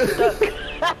 but you got stuck.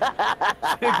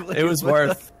 It was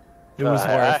worth. It was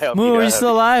worth. Moo, are you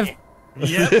still alive?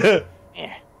 Yep.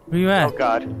 Where you at? Oh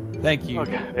God. Thank you.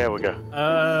 Okay, there we go.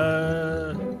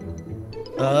 I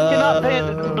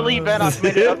cannot believe Vanoss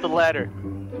made it up the ladder.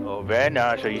 Oh,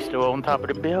 Vanoss, are you still on top of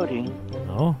the building?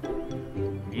 No.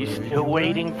 You still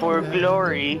waiting for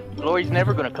glory? Glory's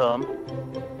never gonna come.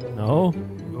 No.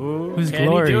 Who's Can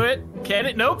Glory? he do it? Can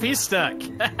it? Nope, he's stuck.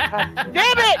 Damn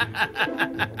it!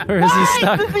 Where is he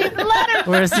stuck?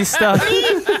 Where is he stuck?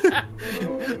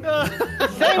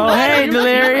 Oh, hey,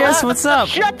 Delirious, what's up?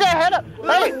 Shut the hell up!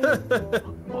 Hey!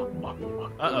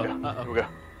 Uh-oh. Here we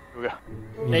go.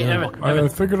 Hey, Evan. I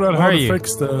figured out Where how are to you?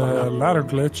 fix the ladder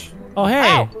glitch. Oh, hey.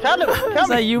 Ow, tell me. Is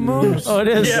that you, Moo? Oh, it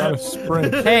is. Gotta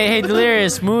sprint. Hey,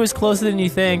 Delirious, Moo is closer than you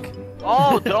think.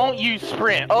 Oh, don't use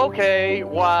sprint. Okay,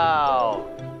 wow.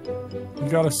 You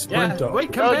gotta sprint Yeah, up.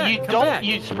 wait, come No, back. you come don't back.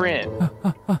 use sprint.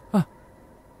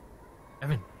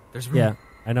 Evan, there's room. Yeah,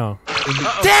 I know.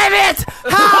 Damn it!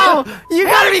 How? You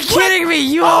gotta be kidding me!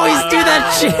 You always do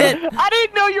that shit! I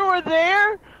didn't know you were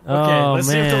there. Okay, Oh, let's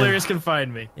see if man. Delirious can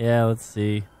find me. Yeah, let's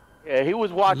see. Yeah, he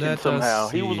was watching Let us somehow.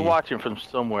 He was see. watching from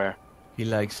somewhere. He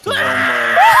likes to. Oh Oh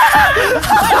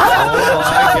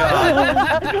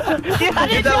Get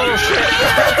that little shit!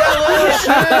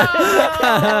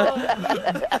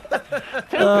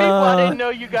 Two people, I didn't know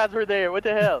you guys were there. What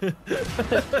the hell?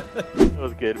 That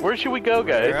was good. Where should we go,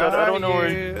 guys? I don't know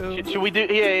where. Should we do?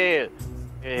 Yeah.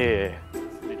 Do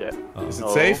that. Is it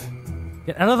safe?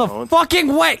 Get out of the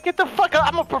fucking way! Get the fuck up!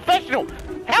 I'm a professional.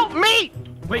 Help me!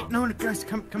 Wait, no, guys,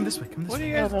 come this way. Come this way. What are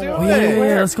you guys doing? Oh,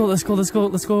 yeah, let's go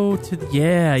to the,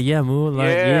 yeah, Moo, like,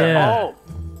 yeah.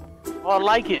 Oh, I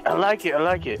like it.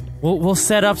 We'll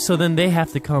set up so then they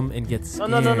have to come and get scared.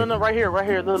 No. Right here.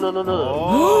 Look.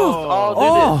 Oh. Do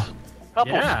this.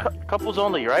 Couples. Yeah. Couples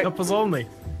only, right? Couples only.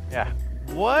 Yeah.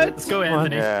 What? Let's go,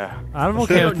 Anthony. Yeah. I'm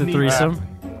okay with the threesome.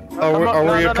 Are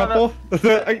we a couple?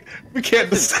 We can't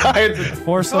decide.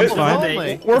 Foursome's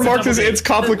fine. We're marked as it's It's a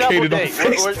double complicated on date. We're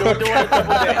doing a Facebook.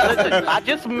 double date. Listen, I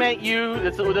just met you.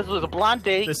 This was a blonde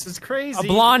date. This is crazy. A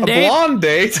blonde A date? blonde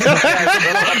date? A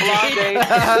blonde date.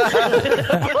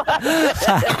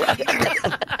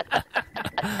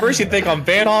 First you think I'm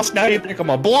Vanoss, now you think I'm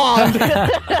a blonde.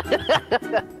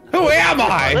 Who am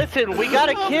I? Listen, we got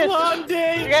a kiss. blonde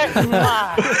date.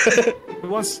 Yeah. Who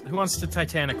wants to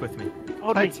Titanic with me?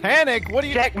 Titanic? What do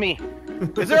you? Check me.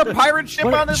 Is there a pirate ship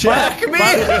on this? Jack me.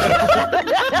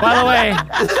 By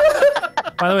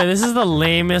the way, this is the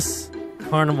lamest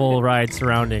carnival ride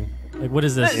surrounding. Like, what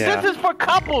is this? This is for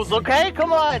couples, okay?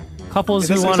 Come on. Couples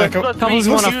This who looks want to like a- couples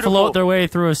who want to beautiful. float their way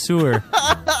through a sewer.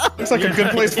 Looks like a good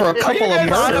place for a couple of on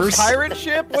a murders. pirate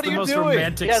ship? What It's are the you most doing?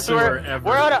 romantic Yes, sewer ever.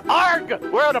 we're on a arg.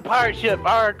 We're on a pirate ship.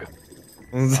 Arg.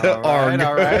 Arg.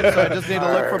 All right. So I just need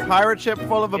to look for pirate ship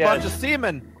full of a Yes. bunch of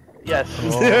seamen. Yes.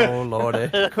 Oh lordy.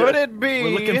 Could it be?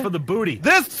 We're looking for the booty.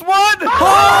 This one. Oh my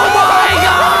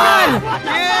god!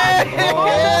 Yeah!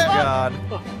 Oh god.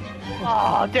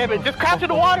 Oh, damn it. Just crouch in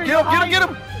the water. Get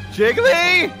him.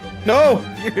 Jiggly! No!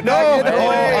 No!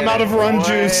 Oh, I'm out of run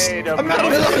juice. I'm out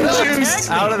of run juice.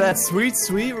 Out of that sweet,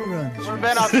 sweet run.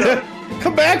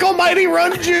 Come back, almighty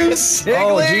run juice.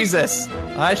 Oh, Jesus.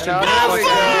 I should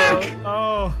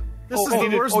Oh, this is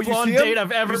the worst blonde date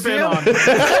I've ever been on. You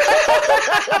see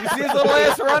his little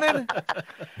ass running?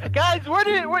 Guys, where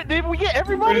did we get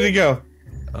everybody? Where did he go?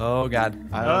 Oh, God.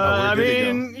 I don't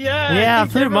know. Yeah,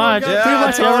 pretty much. Pretty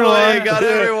much everyone. Got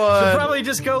everyone. Should probably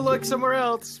just go look somewhere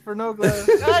else for no glow.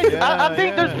 Guys, I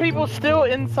think there's people still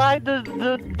inside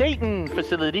the Dayton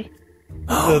facility.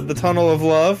 The tunnel of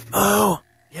love. Oh,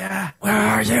 yeah. Where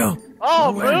are you?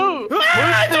 Oh, Boo!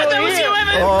 I thought that was you,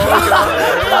 Evan!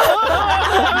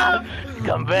 Oh,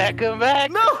 come back.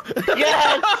 No!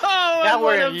 Yes! Now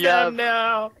we're in love.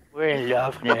 Now. We're in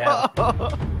love now.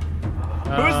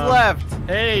 Who's left?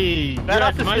 Hey, That you're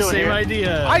officer's at my still same here.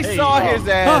 idea. I saw his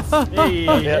ass.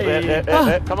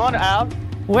 Hey. Come on, Al.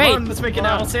 Wait. Come on, let's make an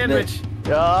apple sandwich.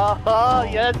 Oh,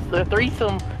 yes, the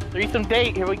threesome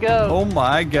date. Here we go. Oh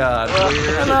my God.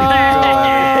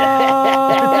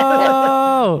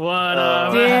 What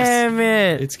up? Damn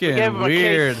it. It's We gave getting him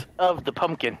weird. a case of the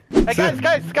pumpkin. Hey,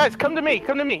 guys, come to me.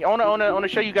 I wanna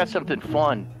show you guys something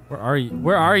fun. Where are you?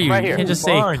 Right You here. can't just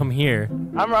say, come here.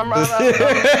 I'm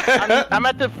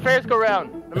at the Ferris go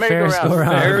round. The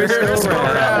merry-go-round.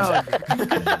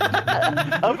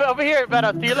 Over here,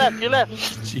 Vanos, to your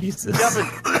left. Jesus. Jumping.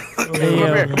 Come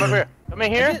over here. Come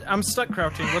in here. I'm stuck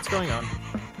crouching. What's going on?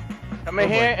 Come in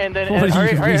here, and then What are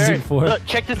you hurry. using for? Look,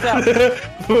 check this out.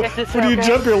 When you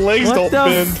jump, your legs don't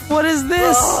bend. What is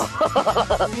this?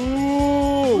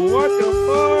 Ooh, what the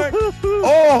fuck?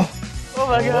 Oh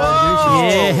my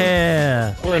God.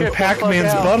 Yeah. We're in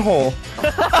Pac-Man's butthole.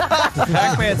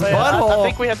 Pac-Man's I butthole.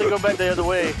 think we have to go back the other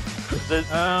way. There's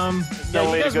no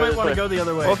you way guys to go might this want to way. go the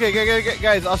other way. Okay,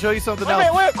 guys, I'll show you something else.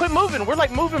 Wait, quit moving. We're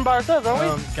like moving by ourselves,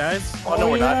 aren't we? Guys. Oh, no,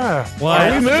 we're not. What?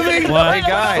 Are we moving? What? Hey,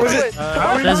 guys.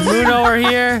 There's Moon over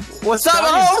here. What's up,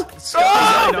 Mo?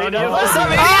 Ah,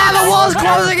 the wall's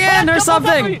closing in or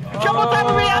something. Jump on top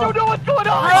of me. I don't know what's going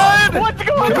on. What's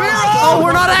going on? Oh,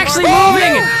 we're not actually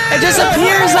moving. It just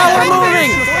appears that we're moving.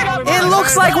 It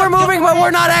looks like we're moving, but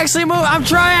we're not actually moving. I'm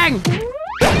trying.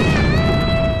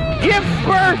 Give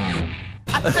birth.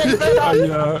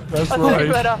 Yeah, that's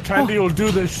right. Candy will do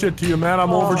this shit to you, man. I'm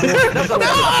overdosing. No,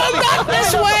 not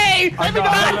this way!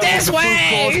 Not this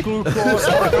way! Glucose.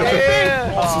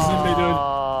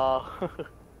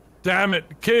 Damn it,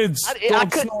 kids!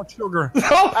 Don't snort sugar.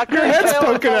 I couldn't head's tell if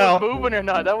poking I out. was moving or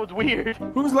not. That was weird.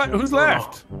 Who's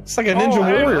left? It's like a Ninja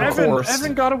Warrior Evan, course.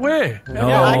 Evan got away.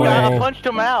 Yeah, I punched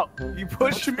him out. You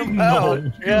pushed him out.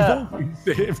 Yeah.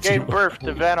 Saved Gave you. birth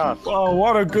to Vanos. Oh,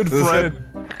 what a good friend.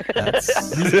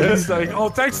 He's like, oh,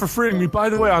 thanks for freeing me. By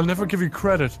the way, I'll never give you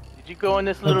credit. Did you go in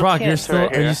this little Brock, tent you're still.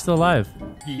 right Are you here? still alive?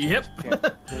 Yep.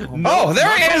 Oh,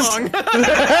 there he is!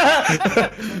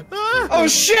 Oh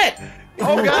shit!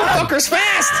 Oh, God. Fucker's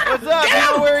fast! What's up? You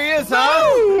know where he is,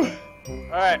 huh? All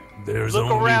right. There's Look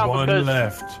only around one because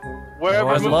left.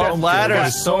 Wherever This long ladder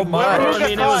is so much. I Wherever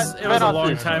mean, it was a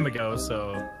long time ago,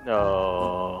 so.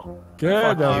 No.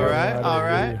 Good. All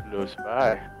right. Blue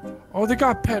spy. Oh, they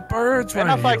got pet birds right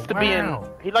Vanos here. likes to be Wow.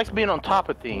 he likes being on top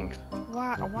of things.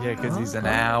 Yeah, because he's an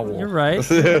owl. You're right.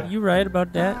 You're right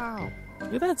about that.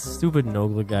 Look at that stupid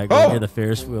Nogla guy going near the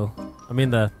Ferris wheel. I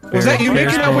mean the. Was that you Ferris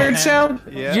making that wheel. weird sound?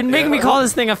 Yeah. You're making me call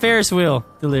this thing a Ferris wheel,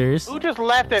 Delirious. Who just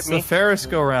laughed at It's me? the Ferris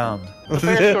go round. The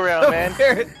Ferris go round, man.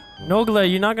 Nogla,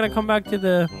 you're not gonna come back to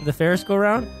the Ferris go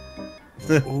round?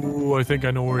 Ooh, I think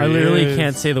I know where I he literally is.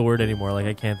 can't say the word anymore. Like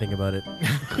I can't think about it.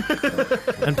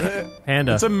 And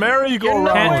Panda. It's a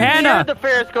merry-go-round. Panda. The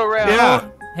Ferris go round. Yeah.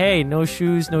 Hey, no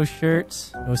shoes, no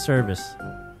shirts, no service.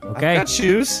 Okay. Got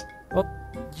shoes. Well,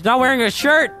 you're not wearing a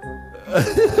shirt.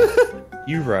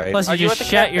 You right. Plus, you Are you just at the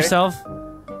shat cafe? yourself.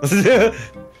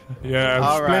 Yeah.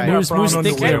 All right. explain that Moose brown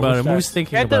thinking underwear. about it. What's Moose that?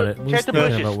 thinking Check the- about it. Moose check the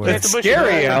thinking bushes. about Check words. the bushes.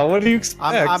 Scary, Al. What do you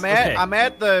expect? I'm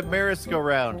at the Maris go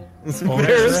round. The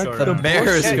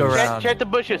Maris go Check, round. check the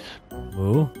bushes.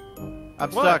 Ooh.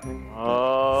 I'm stuck.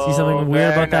 Oh. See something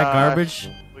weird about that Vanos. garbage?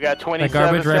 We got 27 That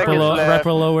garbage right seconds below, left. right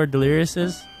below where Delirious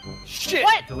is. Shit.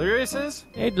 What? Delirious is?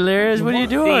 Hey, Delirious, what are you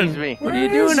doing? Sees me. What are you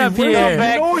doing up Where's here?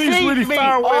 he? No, he's Sees really me.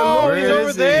 far away. Oh, He's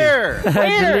over there.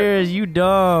 Delirious, you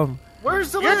dumb.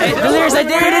 Where's the Hey, Delirious, I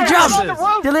dare you to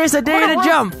jump. Delirious, I dare you to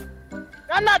jump.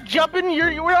 I'm not jumping.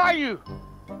 Where are you?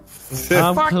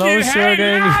 I'm closer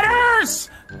than.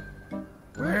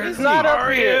 He's not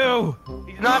up here.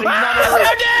 He's not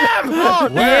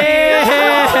up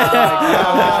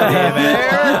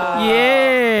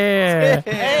Yeah.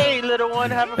 Hey, little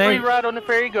one, have a free ride on the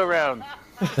ferry-go-round.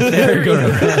 Very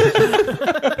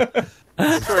good.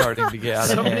 It's starting to get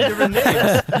out of hand. Different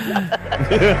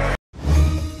names.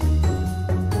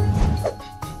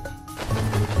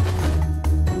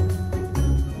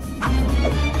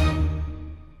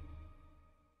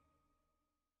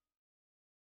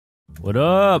 What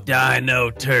up? Dino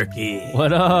turkey.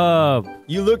 What up?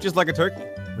 You look just like a turkey.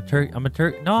 I'm a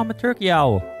turkey. No, I'm a turkey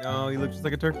owl. No, you look just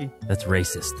like a turkey. That's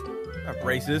racist. Not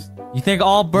racist. You think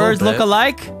all birds look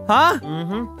alike? Huh?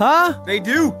 Mm-hmm. Huh? They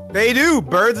do. They do.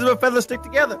 Birds of a feather stick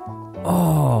together.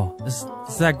 Oh, is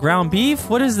that ground beef?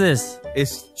 What is this?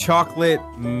 It's chocolate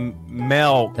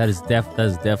milk. That is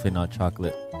definitely not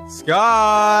chocolate.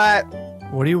 Scott,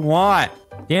 what do you want?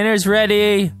 Dinner's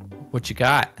ready. What you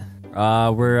got?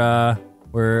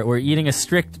 We're eating a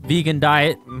strict vegan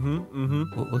diet. Well,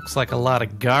 it looks like a lot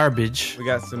of garbage. We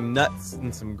got some nuts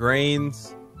and some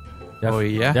grains. Oh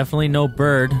yeah. Definitely no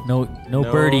bird. No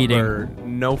bird eating. Bird,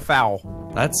 no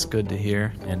fowl. That's good to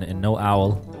hear. And no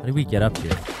owl. How do we get up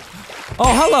here?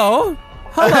 Oh, hello.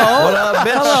 Hello. What up,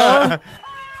 bitch? Hello.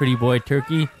 Pretty boy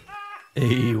turkey.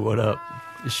 Hey, what up?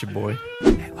 It's your boy.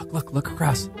 Hey, look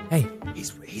across. Hey.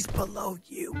 He's below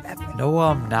you, Evan. No,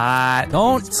 I'm not.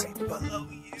 Don't. He's right below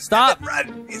you. Stop.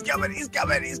 Run. He's coming.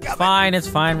 Fine, it's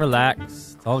fine.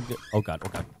 Relax. It's all good. Oh god.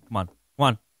 Come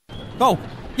on. Go.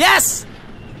 Yes.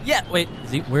 Yeah. Wait.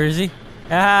 Where is he?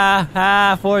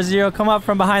 4-0. Come up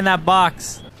from behind that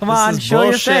box. Come on. Show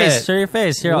your face. Show your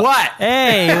face. Here. What?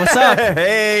 Hey. What's up?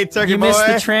 Hey, turkey boy. You missed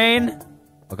the train.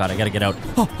 Oh god. I gotta get out.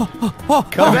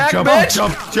 Come back,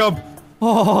 bitch. Jump.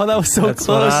 Oh, that was so That's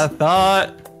close. what I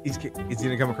thought. Is he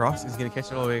gonna come across? Is he gonna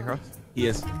catch it all the way across? He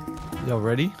is. Y'all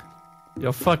ready?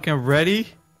 Y'all fucking ready?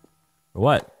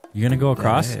 What? You gonna go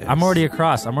across? Yes. I'm already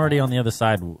across. I'm already on the other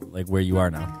side, like where you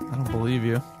are now. I don't believe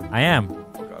you. I am.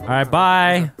 All right,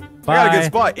 bye. Bye. I got a good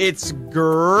spot. It's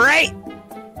great.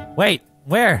 Wait,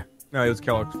 where? No, it was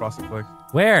Kellogg's Frosted Flakes.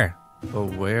 Where? But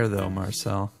where though,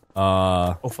 Marcel?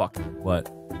 Oh fuck. What?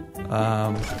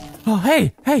 Oh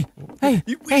hey.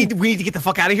 We need to get the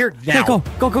fuck out of here now. Hey, go.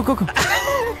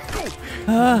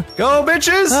 Go,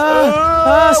 bitches!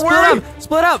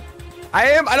 Split up.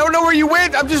 I don't know where you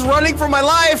went. I'm just running for my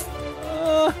life.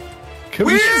 Come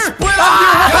we here! split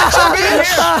up, you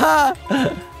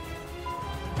bitch!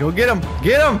 Go get him!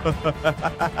 Get him!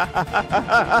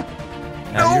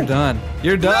 Now you're done.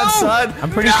 You're done, son. I'm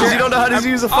pretty sure you don't know how to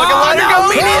use a fucking ladder. No,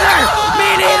 me neither.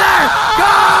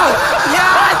 Go!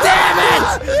 Yeah, damn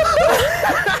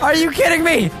it! Are you kidding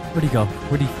me? Where'd he go?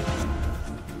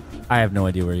 I have no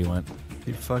idea where he went.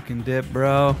 You fucking dip,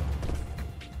 bro.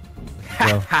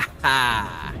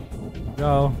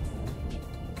 Go.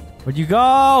 Where'd you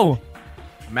go?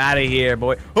 I'm out of here,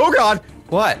 boy. Oh god!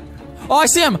 What? Oh, I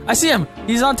see him.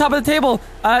 He's on top of the table.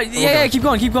 Yeah, keep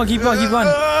going. Where you going?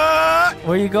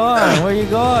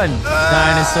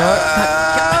 Dinosaur.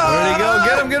 Where'd he go?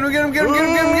 Get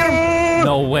him!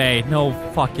 No way. No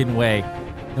fucking way.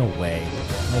 No way.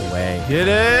 Get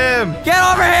him! Get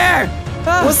over here!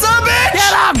 What's up, bitch?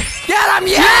 Get him!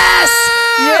 Yes!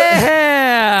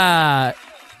 Yeah!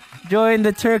 Join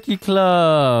the turkey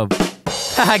club.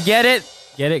 Get it?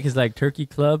 Cause like turkey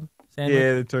club sandwich.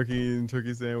 Yeah, the turkey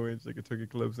sandwich, like a turkey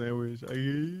club sandwich.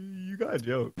 You got a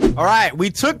joke. All right, we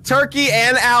took turkey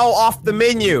and owl off the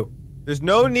menu. There's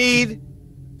no need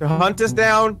to hunt us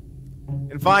down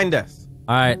and find us.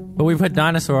 All right, but we put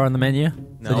dinosaur on the menu.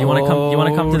 So do you want to come? You want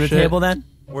to come to the table then?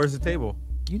 Where's the table?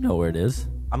 You know where it is.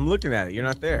 I'm looking at it. You're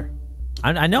not there.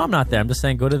 I know I'm not there. I'm just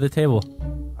saying, go to the table.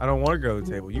 I don't want to go to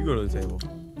the table. You go to the table.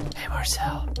 Hey,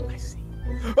 Marcel. I see.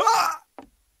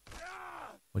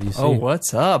 What do you see? Oh,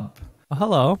 what's up? Oh,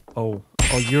 hello. Oh,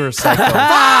 you're a psycho.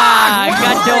 I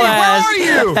got your ass. Where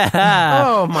are you?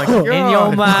 Oh my god. In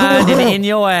your mind and in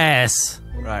your ass.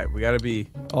 Right, we gotta be.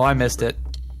 Oh, I missed it.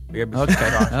 We gotta be.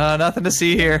 Okay. Nothing to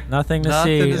see here. Nothing to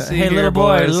see. Hey, here,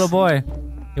 little boy.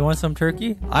 You want some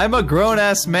turkey? I'm a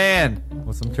grown-ass man.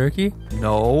 Want some turkey?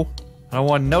 No. I don't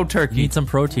want no turkey. You need some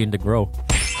protein to grow.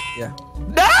 Yeah.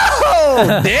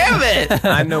 No! Damn it!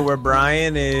 I know where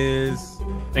Brian is.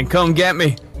 Then come get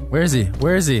me. Where is he?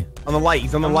 On the light.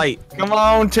 He's on the light. Come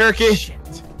on, turkey. Shit.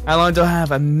 How long do I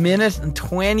have? 1 minute and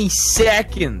 20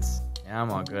 seconds. Yeah,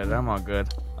 I'm all good.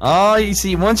 Oh, you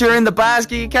see, once you're in the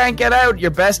basket, you can't get out.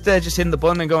 You're best just hitting the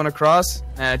button and going across.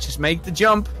 Just make the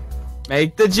jump.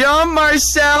 Make the jump,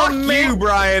 Marcel. Fuck you,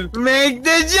 Brian. Make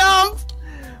the jump.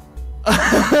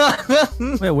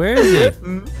 Wait, where is he?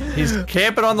 He's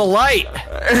camping on the light.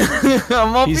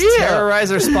 I'm up He's here.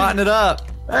 terrorizer spotting it up.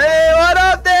 Hey, what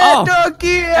up there,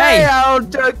 Turkey? Hey,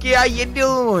 Turkey, how you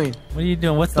doing? What are you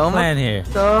doing? What's the plan here?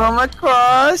 Come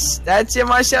across. That's it,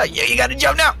 Marcel. Yeah, you gotta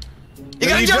jump now. You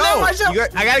gotta jump down myself.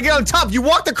 I gotta get on top. You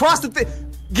walked across the thing.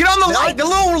 Get on the light,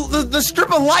 the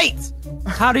strip of light.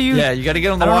 How do you? Yeah, you gotta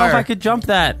get on the I don't wire. know if I could jump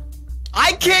that.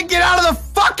 I can't get out of the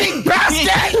fucking basket.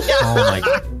 Oh my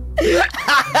god.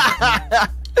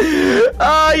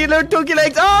 Oh, you little turkey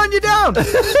legs. Oh, and you're down.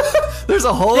 There's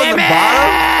a hole in the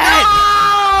bottom.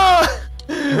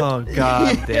 No! Oh,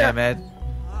 god damn it.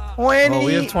 Well,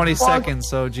 we have 20 seconds,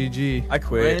 so GG. I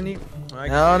quit.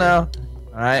 No.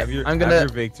 All right, I'm gonna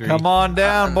victory. come on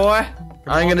down, boy.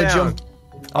 I'm gonna jump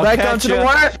back onto the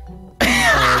wire.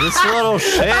 Oh, this little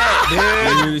shit,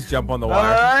 dude. You just jump on the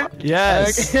wire. All right.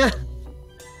 Yes.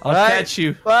 I'll catch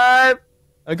you. 5.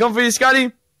 I come for you,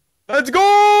 Scotty. Let's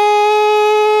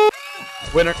go!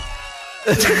 Winner.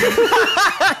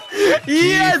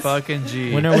 Yes! Fucking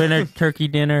G. Winner, turkey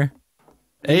dinner.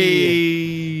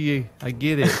 Hey, I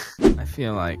get it. I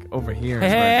feel like over here.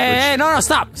 Hey, no,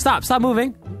 stop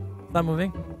moving. Stop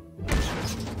moving.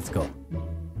 Let's go.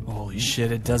 Holy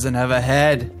shit, it doesn't have a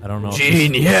head. I don't know.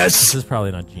 Genius! This is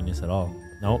probably not genius at all.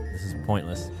 Nope, this is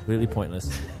pointless. Completely pointless.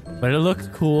 But it looks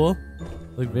cool.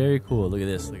 Look very cool. Look at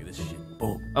this shit.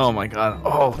 Boom. Oh my god.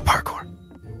 Oh, parkour.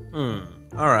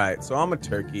 Alright, so I'm a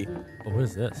turkey. Oh, what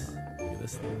is this? Look at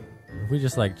this thing. If we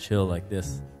just like chill like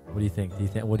this, what do you think?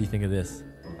 What do you think of this?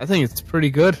 I think it's pretty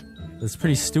good. It's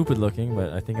pretty stupid looking,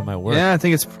 but I think it might work. Yeah, I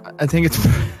think it's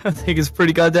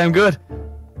pretty goddamn good.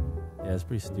 Yeah, it's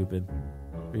pretty stupid.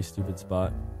 Pretty stupid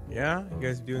spot. Yeah, you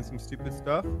guys doing some stupid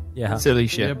stuff? Yeah. Silly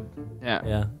shit. Yeah.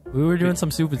 Yeah. We were doing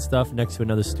some stupid stuff next to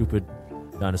another stupid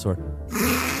dinosaur.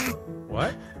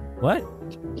 What? What?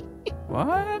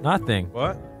 What? Nothing.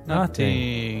 What?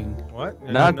 Nothing. What?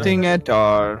 Nothing at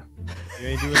all. You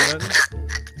ain't doing nothing?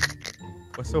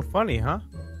 What's so funny, huh?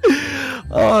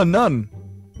 Oh, none.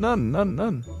 Oh,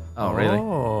 really?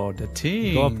 Oh, the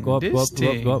team. Go up.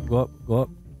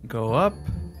 Go up.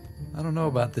 I don't know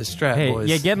about this strat, Hey, boys.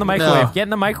 yeah, get in the microwave. No. Get in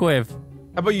the microwave. How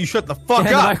about you shut the fuck Get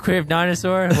in the up? microwave,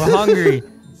 dinosaur. We're hungry.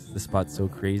 This spot's so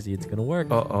crazy, it's gonna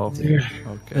work. Uh-oh. Okay.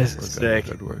 This is sick.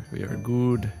 Good work. We are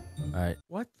good. All right.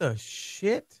 What the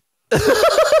shit?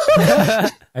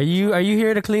 Are you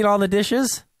here to clean all the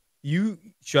dishes? You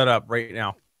shut up right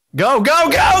now. Go!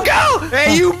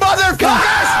 Hey, you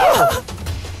motherfuckers!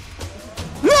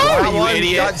 No, you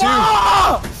idiot!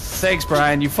 Thanks,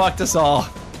 Brian. You fucked us all.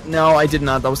 No, I did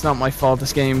not. That was not my fault.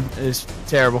 This game is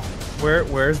terrible.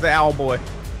 Where's the owl boy?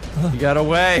 You got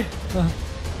away.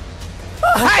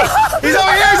 Hey! He's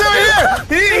over here!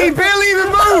 He barely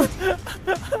even moved!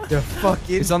 The fucking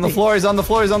He's on the floor. He's on the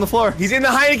floor. He's in the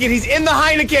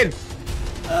Heineken!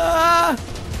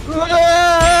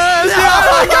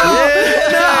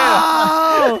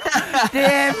 No!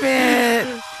 Damn it!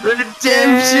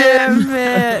 Redemption!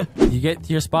 You get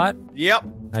to your spot? Yep.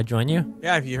 I join you?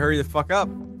 Yeah, if you hurry the fuck up.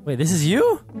 Wait, this is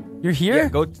you? You're here? Yeah,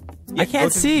 go. I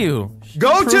can't see you.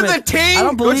 Go Prove to the it. team! I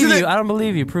don't Go believe to you. I don't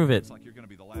believe you. Prove it.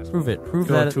 Prove it. Prove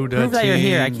Go that. to the Prove that you're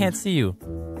here. I team. can't see you.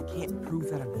 I can't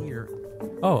prove that I'm here.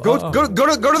 Oh. Go to the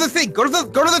thing. Go to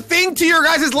the thing to your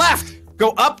guys' left.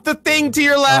 Go up the thing to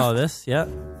your left. Oh, this. Yeah.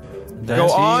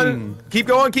 Go on. Keep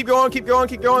going. Go, get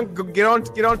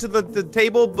onto the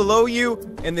table below you,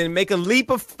 and then make a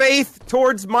leap of faith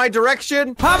towards my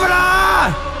direction.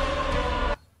 Habana!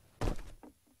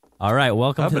 All right.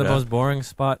 Welcome to the most boring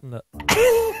spot in the.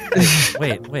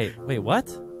 Wait. What?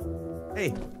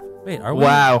 Hey. Wait. Are we?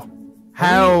 Wow.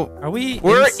 How? Are we?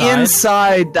 We're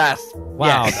inside that.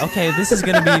 Wow. Yeah. Okay. This is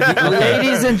gonna be. Okay.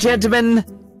 Ladies and gentlemen,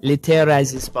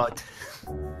 Litera's spot.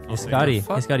 Hey, Scotty,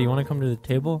 you want to come to the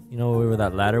table? You know where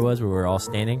that ladder was, where we were all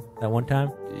standing that one time?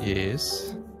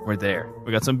 Yes. We're there.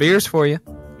 We got some beers for you.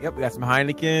 Yep, we got some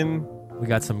Heineken. We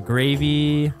got some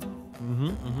gravy.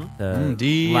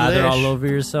 Lather all over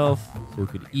yourself so we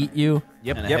could eat you.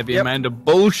 Yep, and a heavy amount of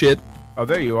bullshit. Oh,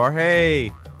 there you are.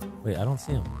 Hey. Wait, I don't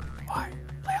see him. Why?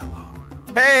 Play along.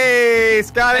 Hey,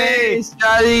 Scotty. Hey,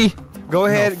 Scotty. Go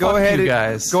ahead, Go ahead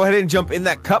and jump in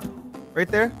that cup right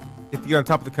there. If you're on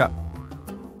top of the cup.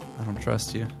 I don't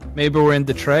trust you. Maybe we're in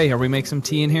the tray. Are we make some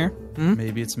tea in here?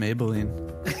 Maybe it's Maybelline.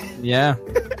 Yeah.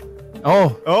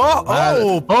 Oh,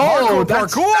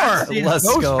 parkour! Let's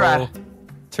go.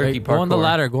 Turkey Wait, parkour. go on the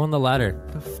ladder. Go on the ladder.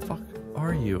 The fuck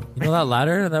are you? You know that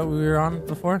ladder that we were on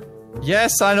before?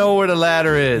 Yes, I know where the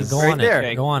ladder is. Go on it.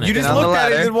 there. Go on it. You just looked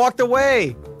at it and walked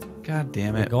away. God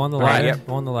damn it. Go on the ladder. Yep.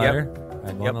 Go on the ladder. All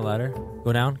right, go on the ladder.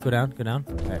 Go down. All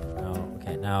right.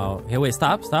 Now. Hey, wait.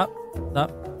 Stop.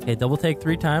 Okay, double take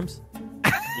 3 times.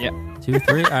 Yep. 2,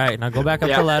 3. All right. Now go back up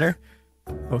the ladder.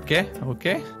 Okay.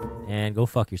 And go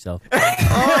fuck yourself.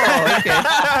 Oh, okay.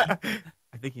 I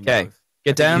think he knows.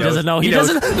 Get down. He doesn't know. He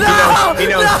doesn't. He knows.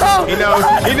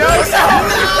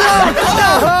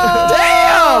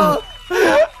 Damn!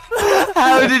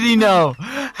 How did he know?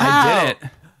 I did it.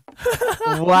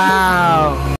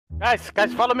 Wow. Guys,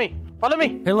 follow me. Follow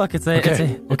me. Hey, look, it's a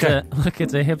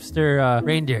hipster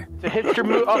reindeer. It's a hipster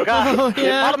move. Oh God!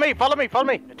 Yeah. Follow me.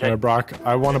 Hey, Brock,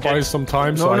 I want to buy some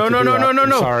time. So No.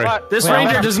 Sorry. This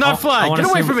reindeer does not fly. Get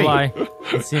away from me.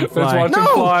 Let's see him Let's fly. watch him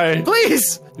fly.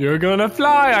 Please. You're gonna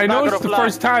fly. I know not it's the gonna fly.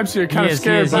 first time, so you're kind He of is.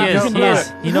 scared. but He don't do is.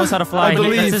 it. He knows how to fly. I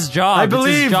believe. That's his job. I It's his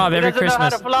believe. job He every doesn't know how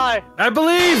Christmas. to fly. I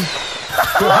believe.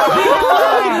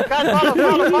 Guys,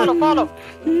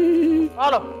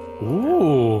 follow.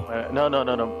 Ooh. No.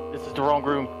 This is the wrong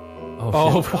room.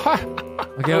 Oh, what?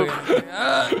 Okay.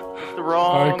 The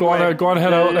wrong. All right, go on,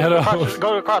 head out.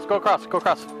 Go across.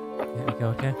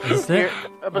 Okay. Is this Here, it?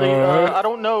 I believe. I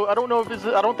don't know if this is.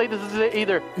 I don't think this is it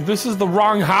either. This is the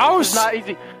wrong house. It's not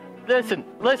easy. Listen.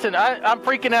 I'm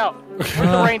freaking out. Where's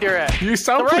the reindeer at? You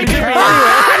sound The pretty reindeer.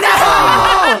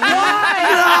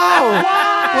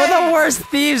 We're the worst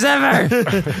thieves ever.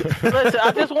 Listen,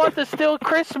 I just want to steal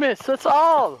Christmas. That's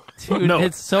all. Dude,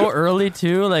 it's so early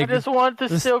too. I Like just want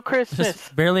to steal Christmas.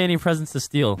 just barely any presents to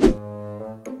steal.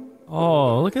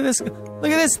 Oh, look at this!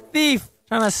 Look at this thief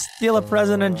trying to steal a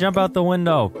present and jump out the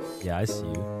window. Yeah, I see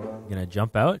you. You gonna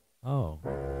jump out? Oh,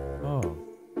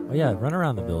 yeah. Run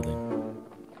around the building.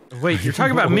 Wait, you're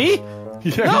talking about me?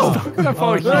 Yeah, No. he's talking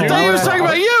about you. I thought he was talking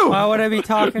about you. Why would I be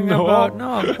talking about?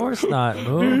 No, of course not. He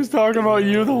Move. was talking about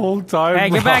you the whole time. Hey,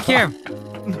 get back here!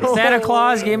 Santa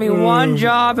Claus gave me one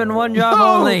job and one job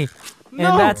only, and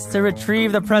that's to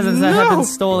retrieve the presents that have been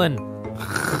stolen.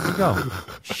 Where'd you go?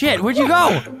 Shit, where'd you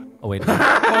go? Oh wait.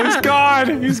 Oh, he's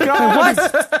gone. He's gone. What?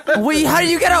 Wait, how did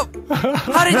you get up?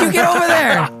 How did you get over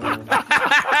there?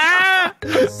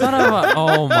 Son of a!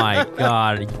 Oh my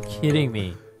God! Are you kidding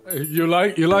me? You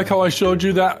like how I showed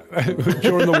you that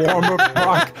during the warm-up,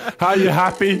 Brock? How you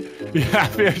happy? You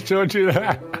happy I showed you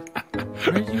that?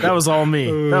 That was all me.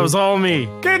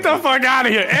 Get the fuck out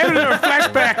of here! Editor,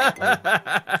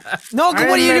 flashback! No, what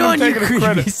are you doing, you taking the creepy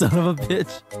credit. son of a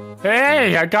bitch?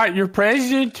 Hey, I got your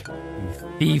present.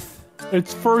 Thief.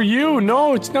 It's for you.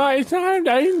 No, it's not. It's not.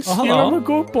 I didn't steal. hello. I'm a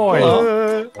good boy.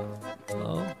 Hello.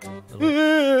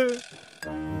 Where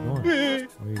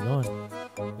are you going?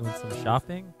 Doing some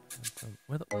shopping?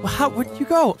 Where'd you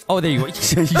go? Oh, there you go. You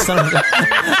son of a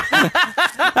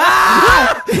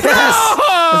Yes!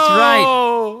 That's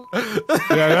right.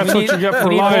 Yeah, that's what you get for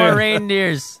We need lying. more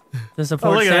reindeers to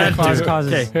support look at Santa that Claus dude.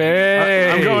 causes. Okay.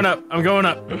 Hey. I'm going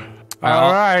up.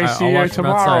 All right. See I'll you watch from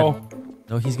tomorrow. outside.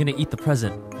 No, he's gonna eat the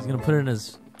present. He's gonna put it in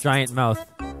his giant mouth.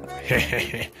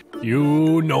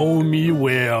 You know me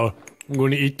well. I'm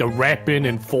gonna eat the wrapping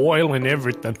and foil and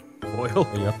everything. Foil?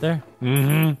 Are you up there?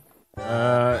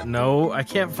 Mm-hmm. No, I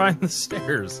can't find the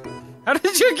stairs. How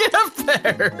did you get up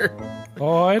there?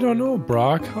 Oh, I don't know,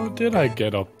 Brock. How did I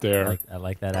get up there? I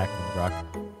like that acting, Brock.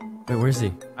 Wait, where's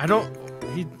he? I don't.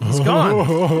 He's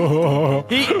gone.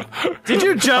 Did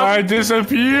you jump? I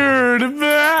disappeared.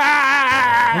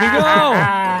 Where'd he go?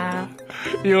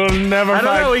 You'll never I don't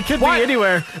find. know. He could be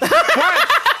anywhere. What?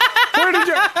 Where did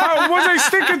you? Was I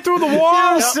sticking through the wall?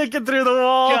 I was sticking through the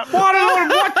wall. What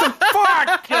the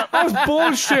fuck? That was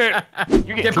bullshit.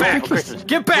 You're getting cold for Christmas.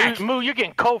 Get back. Moo, you're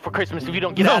getting cold for Christmas if you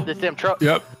don't get out of this damn truck.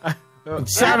 Yep.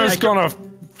 Santa's gonna.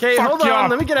 Okay, fuck hold you on. up.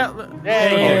 Let me get out.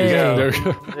 There you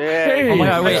go. Hey. Oh my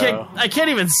God, wait. I can't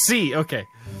even see. Okay.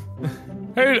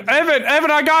 Hey, Evan,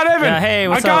 I got Evan. Yeah, hey,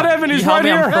 what's I got up? Evan. He's You help right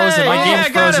me, I'm here. frozen. My game's I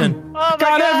got frozen. him. Oh my Got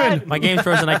God. Evan. My game's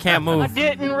frozen. I can't I move.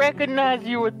 didn't recognize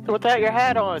you without your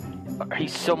hat on.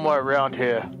 He's somewhere around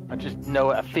here. I just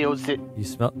know it. I feels it. You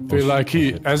smell? Feel like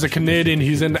as a Canadian,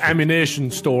 he's in the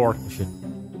ammunition store.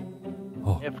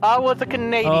 If I was a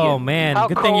Canadian, Oh man, how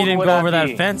good thing you cold didn't would go I over that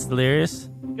be? fence, Delirious.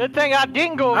 Good thing I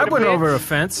didn't go over I the went fence. over a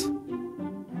fence.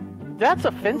 That's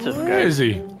offensive, Where guys. is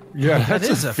he? Yeah, That that's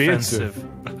is offensive.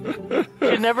 You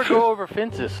should never go over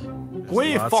fences. Where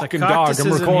you Lots of fucking dog? I'm cactuses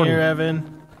in recording. here,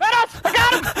 Evan.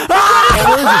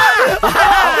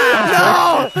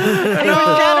 He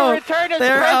was trying to return his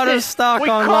They're out of presents. stock we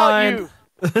online. Caught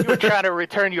you. You were trying to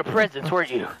return your presents,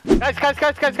 weren't you? Guys,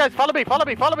 follow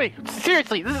me.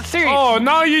 Seriously, this is serious. Oh,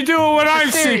 now you do what I'm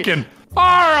serious. seeking.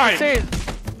 All right. Serious.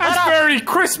 That's very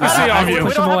Christmassy of you.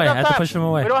 Push him away. I have to push him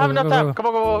away. We don't have Go, enough go, time. go. Come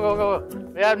on, go.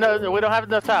 We don't have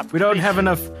enough time. We don't have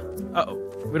enough.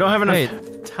 We don't have enough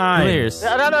Wait, time. Delirious. No,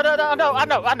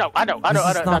 I know.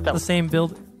 This is not the same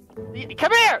build.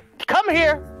 Come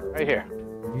here. Right here.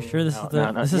 You sure this is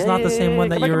the? No. This is not the same one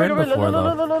that you were in before,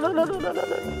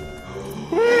 though.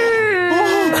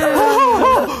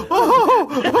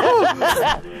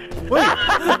 What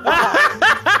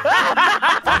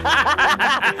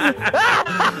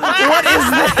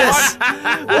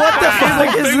What the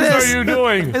fuck is things this? are you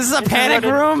doing? Is this a panic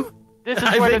room? This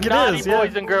is where the naughty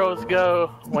boys and girls go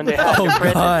when they have Oh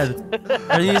their God!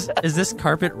 Are these? Is this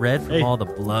carpet red from all the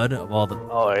blood of all the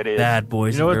it is. bad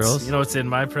boys and girls? You know what's in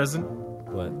my present?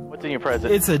 What? What's in your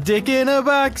present? It's a dick in a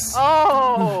box.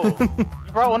 Oh, you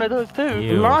brought one of those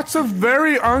too. Lots of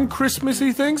very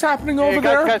un-Christmassy things happening over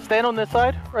there. Guys, stand on this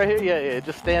side, right here. Yeah.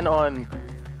 Just stand on.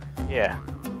 Yeah.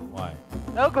 Why?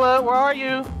 Nogla, where are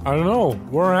you? I don't know.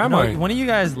 Where am I? One of you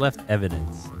guys left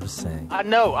evidence. I'm just saying. I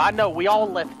know. We all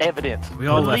left evidence. We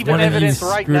all left leaving evidence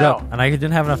right now. Up, and I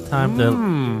didn't have enough time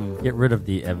to get rid of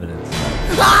the evidence.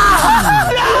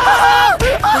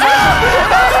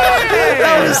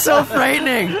 That was so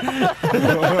frightening.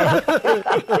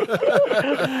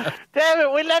 Damn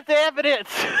it, we left the evidence.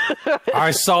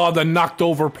 I saw the knocked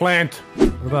over plant.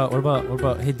 What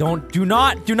about? Hey, do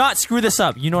not screw this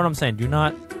up. You know what I'm saying?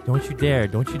 Don't you dare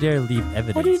leave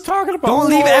evidence. What are you talking about? Don't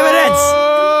leave evidence.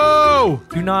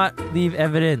 Do not leave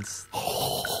evidence.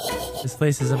 This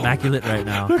place is immaculate right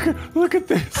now. Look at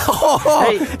this.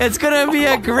 Oh, it's gonna be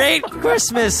a great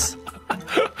Christmas.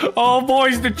 Oh,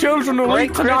 boys, the children will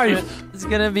eat tonight. It's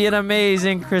gonna be an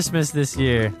amazing Christmas this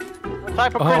year. What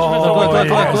type of Christmas?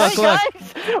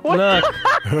 Look.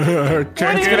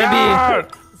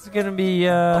 It's gonna be.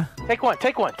 Take one.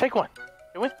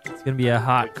 It's gonna be a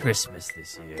hot Christmas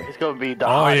this year. It's gonna be the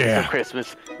hottest of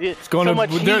Christmas. It's gonna.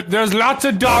 There's lots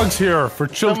of dogs here for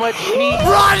children. So much heat.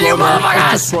 Run, you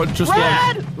motherfuckers! Just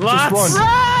run. Lots.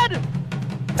 Run!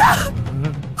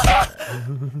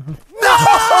 No!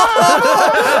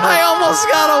 I almost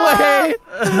got away.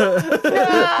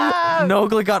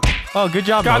 Nogla got. Oh, good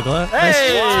job, Nogla.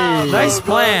 Hey! Nice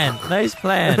plan.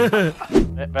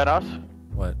 Vanos?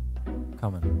 What?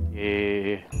 Coming.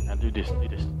 Yeah. Now do this.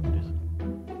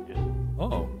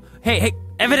 Oh. Hey!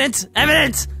 Evidence! You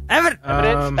get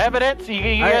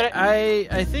it?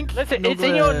 I think. Listen, it's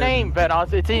in your name,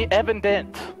 Vanos. It's in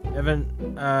evidence.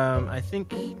 I think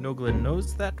Nogla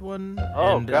knows that one.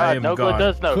 Oh and God, Nogla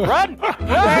does know. Run!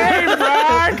 Hey,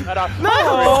 Brad!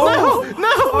 No!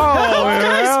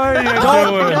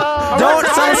 Don't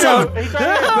sell us out. There we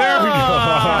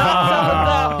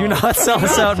go. Do not sell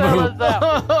us out, Moo.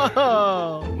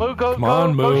 Moo, go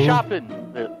Moo. shopping.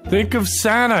 Think of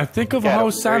Santa. Think of how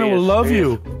Santa will love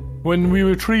you when we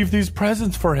retrieve these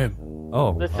presents for him. Oh.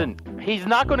 Listen, he's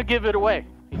not going to give it away.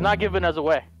 He's not giving us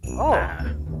away. Oh.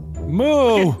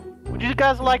 Moo! Would you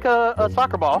guys like a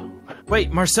soccer ball?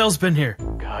 Wait, Marcel's been here.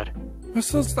 God.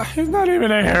 He's not even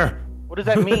in here. What does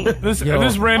that mean? This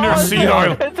random seed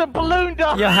oil. It's a balloon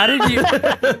dog. Yeah, how did you...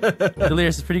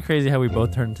 Delirious, it's pretty crazy how we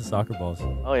both turned into soccer balls.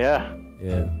 Oh, yeah.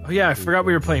 Yeah. Oh, yeah, I forgot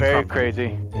we were playing Very pop.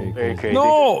 crazy. Very crazy.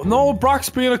 No, Brock's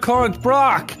being a cunt.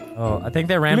 Brock! Oh, I think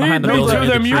they ran behind the Lead me building. to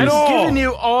them, you I've know. given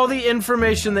you all the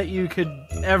information that you could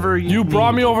ever You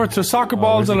brought me over to soccer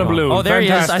balls and a balloon. Oh, there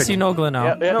Fantastic. he is. I see Nogla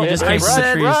now. Yep, He just came from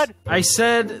the trees. I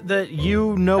said that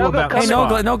you know about Hey, the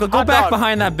spot. Nogla, go back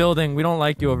behind that building. We don't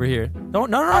like you over here. No.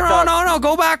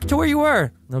 Go back to where you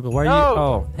were. Nogla, where are you?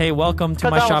 Oh, hey, welcome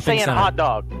to my shopping center. Hot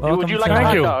dog. Would you like a Thank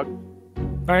hot you. dog?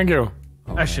 Thank you.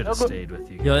 I should have stayed with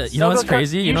you. You know what's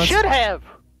crazy? You should have.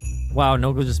 Wow,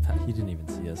 Nogla he didn't even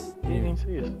see us. He didn't even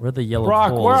see us. We're the yellow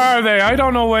Brock, poles. where are they? I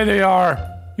don't know where they are.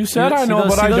 You said I know,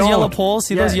 but I don't. See those yellow poles?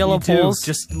 See those yellow you do. poles?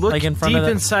 Just look like in front deep of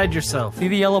that? inside yourself. See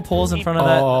the yellow poles in front of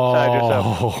that?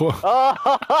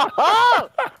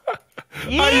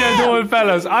 How you doing,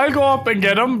 fellas? I'll go up and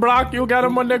get them. Brock, you get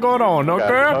them when they're going on,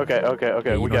 okay?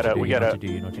 Okay. We got it.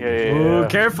 Yeah. Ooh,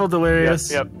 careful, Delirious.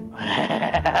 Yep.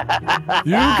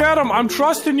 You get them. I'm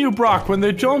trusting you, Brock. When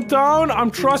they jump down,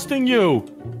 I'm trusting you.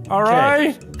 All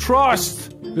right?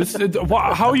 Trust.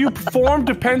 How you perform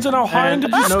depends on how high in the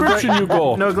description you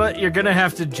go. Nogla, you're gonna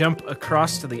have to jump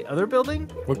across to the other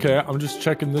building. Okay, I'm just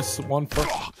checking this one first.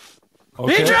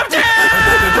 Okay. He jumped in!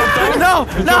 No!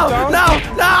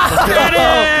 Get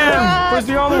him! Where's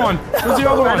the other one?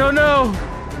 I don't know.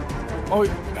 Oh,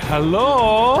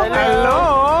 hello?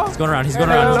 He's going around,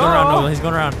 Nogla. He's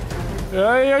going around.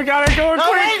 Yeah, you gotta go quick!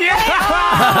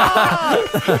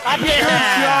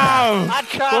 I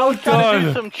tried. Well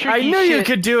done. I knew you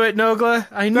could do it, Nogla.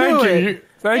 I knew it.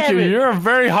 Thank you. You're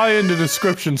very high in the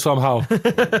description somehow.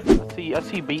 I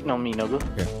see you beating on me, Nogla.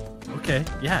 Okay,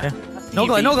 yeah.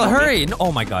 Nogla, hurry!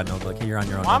 Oh my God, Nogla, okay, you're on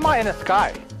your own. Why am I in the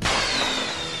sky?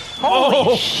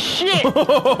 Holy shit!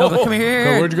 Nogla, come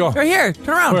here. Where'd you go? You're here.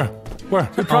 Turn around. Where?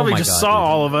 He probably just saw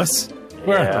all of us.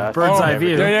 Where? Bird's eye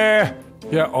view. Yeah.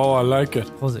 Oh, I like it.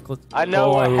 Close it. I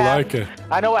know. I like it.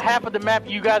 I know what half of the map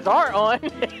you guys aren't on.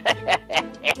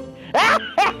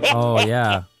 Oh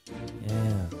yeah.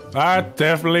 That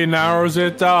definitely narrows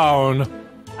it down.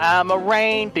 I'm a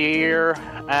reindeer.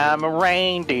 I'm a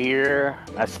reindeer.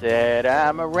 I said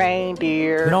I'm a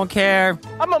reindeer. We don't care.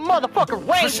 I'm a motherfucking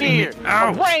reindeer.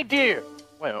 Ow. A reindeer.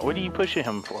 Wait, what are you pushing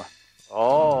him for?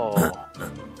 Oh.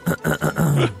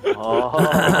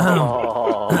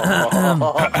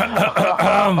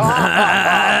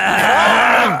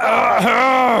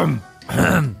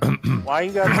 Why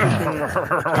you guys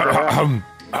pushing?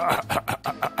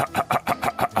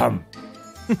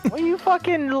 What are you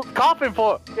fucking coughing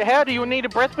for? The hell, do you need a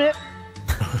breath mint?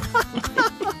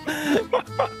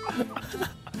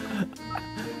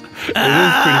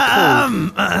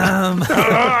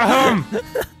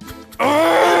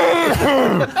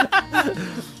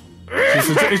 It is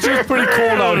pretty cold. It's just pretty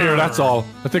cold out here, that's all.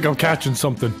 I think I'm catching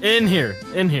something. In here.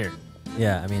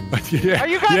 Yeah, I mean. Yeah. Are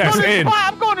you guys going to the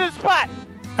spot? I'm going to the spot.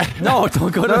 No,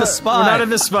 don't go to the spot. We're not in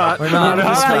the spot. We're not. We're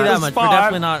I'll not tell you in that the much. spot. We're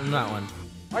definitely not in that one.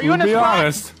 Are you in the be spot?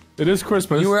 honest, it is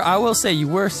Christmas. You were. I will say you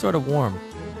were sort of warm.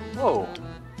 Whoa.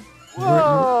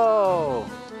 Whoa.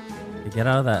 Get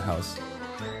out of that house.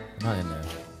 I'm not in there.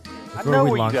 I know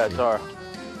where you guys are.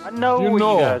 I know where you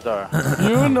guys are.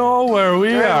 You know where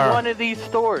we You're are. in one of these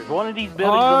stores. One of these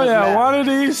buildings. Oh on this yeah, map. one of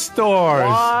these stores.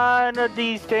 One of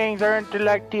these things aren't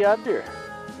like the other.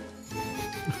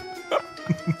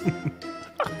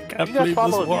 Can't You guys believe this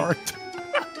follow me. worked.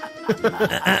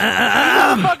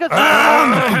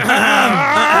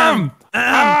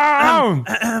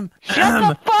 Shut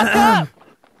the fuck up!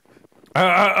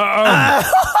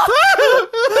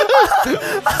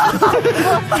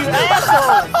 You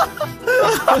asshole!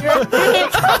 You're a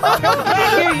bitch! Come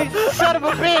back here, you son of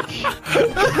a bitch!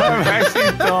 I'm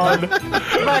actually done.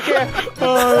 Come back here!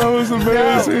 Oh, that was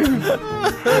amazing.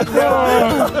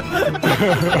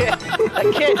 I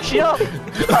can't jump!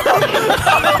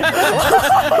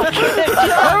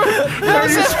 Are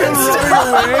you still running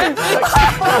away?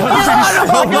 He's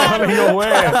still running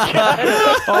away.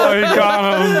 Oh, he got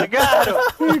him. I got him!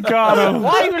 He got him.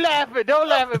 Why are you laughing? Don't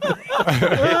laugh at me!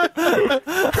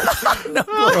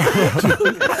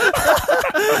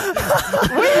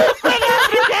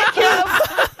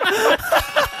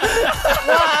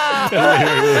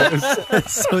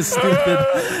 That's so stupid.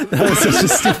 That was such a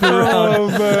stupid round. Oh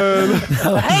man!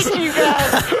 I hate you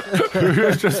guys!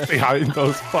 You're just behind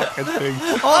those fucking things.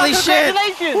 Holy shit!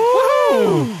 Congratulations!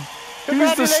 Woo!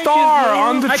 He's the star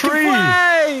on the tree.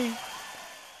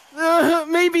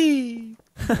 Maybe.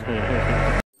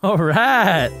 All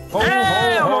right.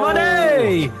 Hey,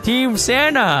 Money! Team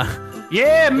Santa.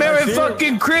 Yeah, Merry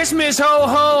fucking Christmas, ho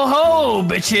ho ho,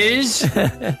 bitches!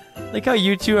 Like how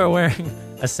you two are wearing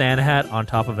a Santa hat on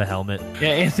top of a helmet. Yeah,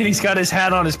 Anthony's got his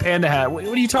hat on, his panda hat. What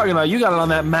are you talking about? You got it on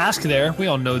that mask there. We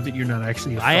all know that you're not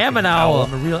actually. I am an owl.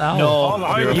 I'm a real owl.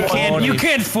 No, you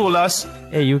can't fool us.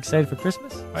 Hey, you excited for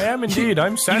Christmas? I am indeed.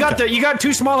 I'm Santa. You got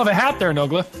too small of a hat there,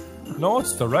 Nogla. No,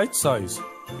 it's the right size.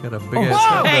 Got a big Oh, ass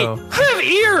wow. head, Hey, though. I have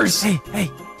ears. Hey.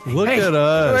 Look at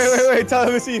us. Wait, tell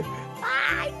him to see.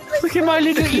 Look at my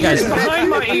little ears behind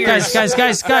my ears.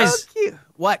 Guys.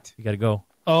 What? We gotta go.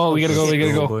 Oh, we gotta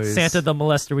go. Boys. Santa the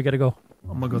molester, we gotta go.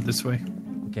 I'm gonna go this way.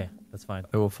 Okay, that's fine.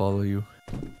 I will follow you.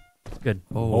 It's good.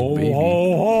 Oh,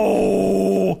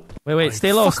 baby. Wait,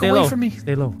 stay low, Fuck stay away low. from me.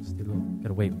 Stay low.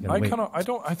 Gotta wait,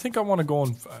 I think I want to go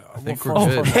and. I think we're Oh,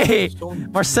 good. hey,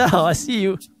 Marcel, I see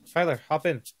you. Tyler, hop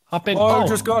in. Hop in. I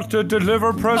just got to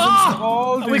deliver presents to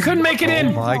all we these. couldn't make it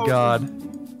in. My God.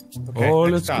 Oh,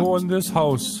 next let's stop. go in this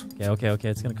house. Okay,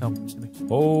 it's gonna come.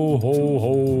 Ho ho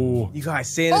ho! You guys,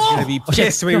 Santa's gonna be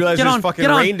pissed when he realizes Get there's on, fucking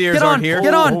get on, reindeers get on, aren't here.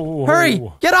 Get on! Oh, Hurry!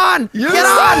 oh. Get on! Get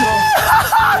on!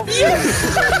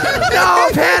 No,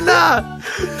 Panda!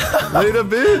 Later,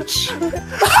 bitch.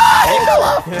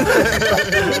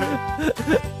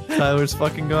 Tyler's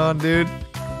fucking gone, dude.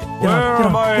 Where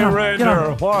am I,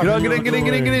 reindeer? What? Get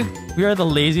in. We are the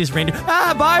laziest reindeer.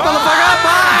 Ah, bye, motherfucker!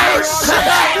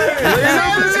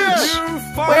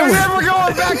 Bye! We're never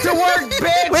going back to work,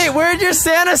 bitch! Wait, where'd your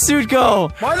Santa suit go?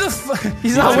 Why the fuck?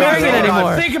 He's not wearing it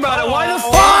anymore. Think about it. Why the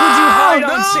fuck would you hide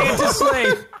on Santa's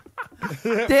sleigh?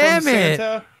 Damn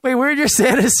it! Wait, where'd your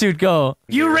Santa suit go?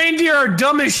 You reindeer are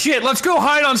dumb as shit. Let's go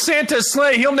hide on Santa's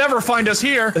sleigh. He'll never find us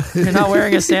here. You're not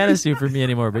wearing a Santa suit for me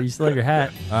anymore, but you still have your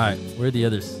hat. All right, where are the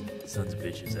other sons of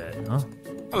bitches at? Huh?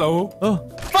 Hello. Oh,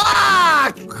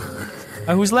 Fuck!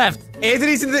 who's left?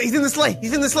 Anthony's in the sleigh.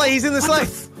 He's in the sleigh.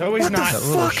 No, he's not. That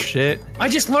little shit. I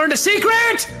just learned a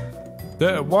secret.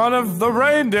 One of the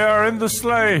reindeer in the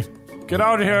sleigh. Get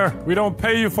out of here. We don't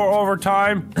pay you for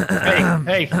overtime.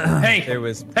 Hey. Hold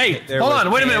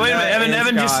on. Wait a minute.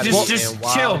 Evan, just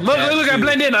chill. Look, I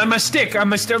blend in. I'm a stick.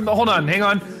 Hold on. Hang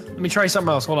on. Let me try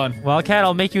something else. Hold on. Wildcat,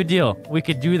 I'll make you a deal. We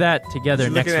could do that together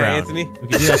next looking at round. Anthony? We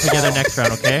could do that together next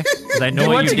round, okay? Because I know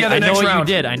what you did.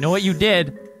 I know what you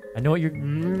did. I know what you're. Get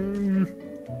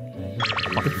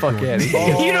the fuck out of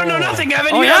here. You don't know nothing,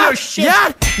 Evan. Oh, You yeah? don't know shit.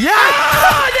 Yeah!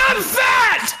 Oh, I'm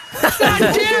fat! God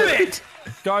damn it!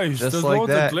 Guys, Just there's like loads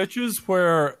that. of glitches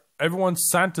where everyone's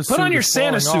Santa suit Put on your is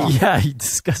falling Santa off. suit. Yeah, you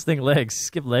disgusting legs.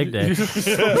 Skip leg day. You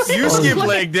skip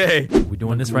leg day. We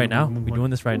doing this right now? We doing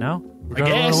this right now? We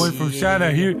gotta run away from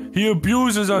Santa. He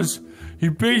abuses us. He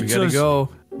beats We gotta us. go.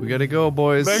 We gotta go,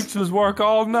 boys. Makes us work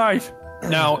all night.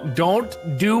 Now, don't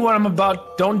do what I'm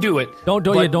about. Don't do it. Don't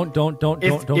But don't go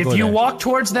If there. you walk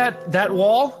towards that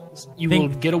wall, you will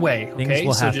get away. things Okay,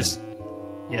 will so happen.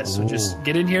 so just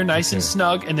get in here nice and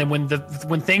snug, and then when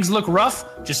things look rough,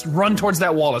 just run towards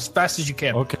that wall as fast as you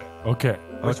can. Okay.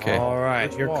 All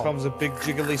right, here comes a big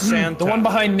jiggly Santa. The one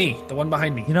behind me. The one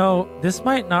behind me. You know, this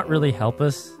might not really help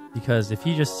us because if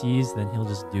he just sees, then he'll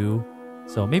just do.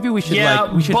 So maybe we should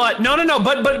we should. but no,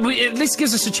 but we, at least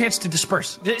gives us a chance to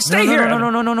disperse. Stay no, here. No.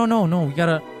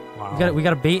 We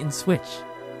gotta bait and switch.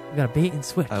 We gotta bait and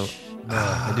switch.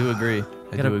 I do agree.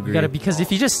 I do agree. We gotta, because if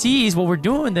he just sees what we're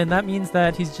doing, then that means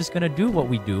that he's just gonna do what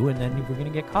we do, and then we're gonna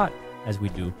get caught as we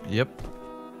do. Yep.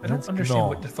 I don't understand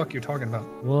what the fuck you're talking about.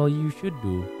 Well, you should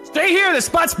do. Stay here. The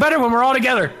spot's better when we're all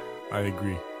together. I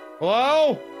agree.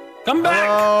 Hello? Come back.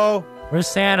 Hello? Where's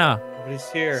Santa?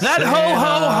 Nobody's here. That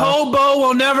hobo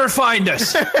will never find us.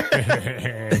 Santa.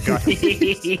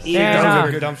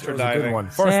 Dumpster diving. Good one.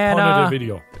 First pun of the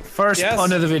video. First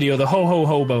pun of the video. The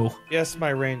hobo. Yes, my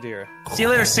reindeer. See you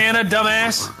later, Santa,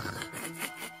 dumbass.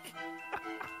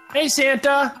 Hey,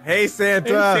 Santa. Hey,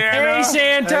 Santa. Hey,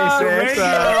 Santa. Hey,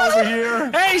 Santa. Over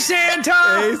here. Hey, Santa.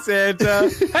 Hey,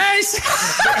 Santa. Hey,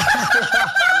 Santa.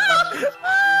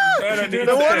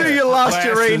 No wonder you lost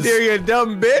your reindeer, you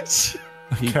dumb bitch.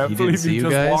 Can't believe he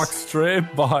just walked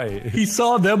straight by. He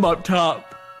saw them up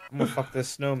top. I'm gonna fuck this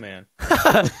snowman.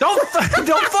 Don't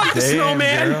fuck the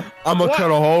snowman. I'm gonna cut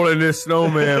a hole in this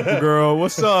snowman, girl.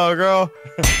 What's up, girl?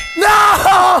 No!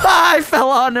 I fell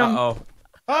on him. Uh-oh.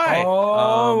 Hi.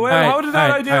 Oh, wait, how did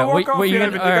that idea work off what you, you're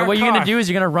Evan? gonna, You what got you're gonna caught. do is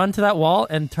you're gonna run to that wall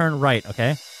and turn right,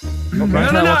 okay? No, Run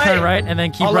to that wall, turn hey. right, and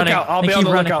then keep I'll running. Look out. I'll and be keep on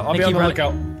the running, lookout. I'll and be on keep the running.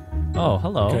 lookout. Oh,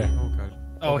 hello. Okay.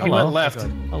 Oh, he Hello. went left.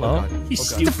 Hello. He's God.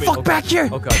 stupid. Get the fuck back here.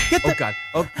 Oh god. Oh god.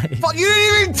 Oh fuck! You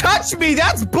didn't even touch me.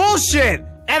 That's bullshit.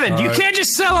 Evan, you can't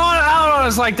just sell out on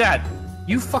us like that.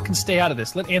 You fucking stay out of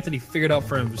this. Let Anthony figure it out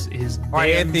for his All right,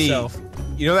 damn Anthony. self.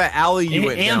 You know that alley you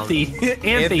went down. Anthony.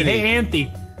 Hey,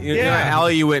 Anthony. You know that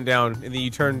alley you went down, and then you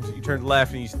turned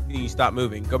left, and you stopped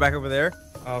moving. Go back over there.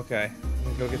 Okay. I'm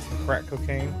gonna go get some crack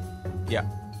cocaine. Yeah,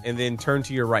 and then turn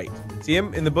to your right. See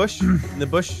him in the bush? In the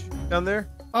bush down there?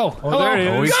 Oh, hello. There he is.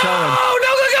 Go! He's coming.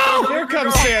 No, Here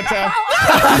comes Santa.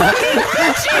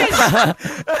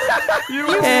 you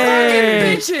fucking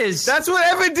bitches. That's what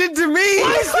Evan did to me.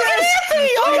 What is this?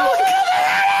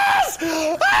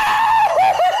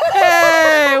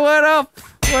 Hey, what up?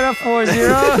 What up,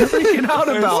 4-0? Freaking out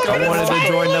about. I wanted to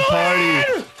join the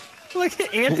party. Look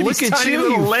at Anthony's Look at tiny you,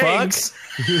 little you legs.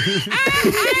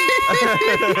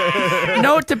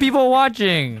 Note to people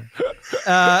watching.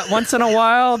 Once in a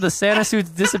while, the Santa suits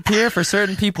disappear for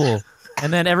certain people.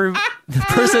 And then the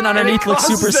person underneath looks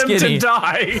super them skinny. to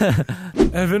die.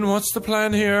 Evan, what's the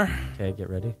plan here? Okay, get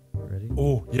ready. Ready?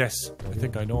 Oh, yes. I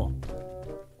think I know.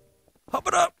 Pop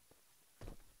it up.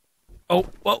 Oh,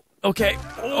 well, okay.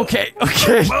 Okay.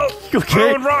 Okay.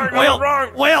 Okay.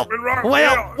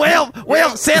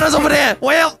 Whale. Santa's over there.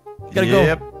 Whale. Gotta go.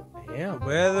 Yeah.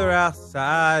 Weather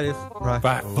outside is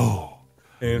frightful.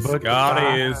 And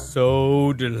Scotty is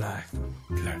so delightful.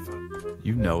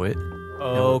 You know it.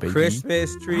 Oh,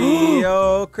 Christmas tree.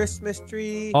 Oh, Christmas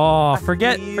tree. Oh,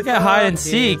 forget hide and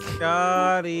seek.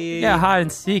 Scotty. Yeah, hide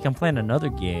and seek. I'm playing another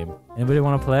game. Anybody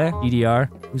want to play? EDR?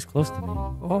 Who's close to me?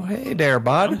 Oh, hey there,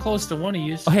 bud. I'm close to one of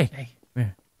you. Oh, hey. Come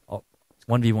here. Oh, it's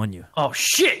 1v1 you. Oh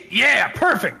shit! Yeah,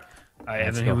 perfect. All right,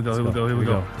 Evan, here we go. Here we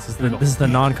go. This is the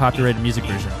non-copyrighted music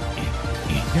version.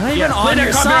 You're not even on play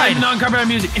your that side. non-copyrighted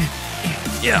music.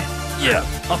 Yeah.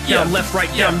 Up, down, left, right,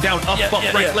 down, up,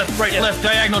 right, left,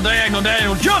 diagonal,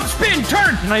 jump, spin,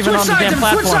 turn. You're not even on the damn Switch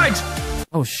platform. sides.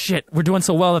 Oh shit! We're doing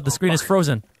so well that the screen is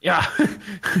frozen. Yeah,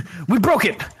 we broke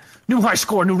it. New high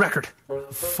score, new record.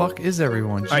 Fuck is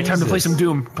everyone? All right, time to play some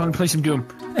Doom.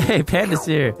 Hey, Panda's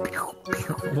here.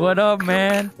 What up,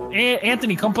 man?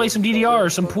 Anthony, come play some DDR or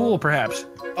some pool, perhaps.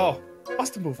 Oh, what's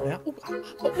the move now?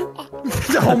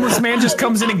 The homeless man just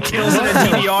comes in and kills it at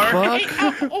DDR.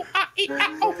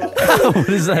 What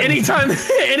is that? Anytime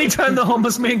the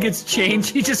homeless man gets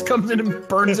change, he just comes in and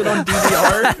burns it on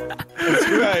DDR. That's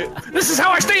right. This is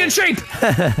how I stay in shape.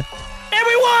 And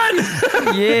we won!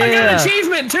 Yeah. I got an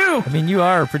achievement too. I mean, you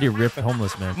are a pretty ripped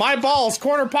homeless man. My balls,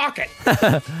 corner pocket.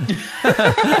 Now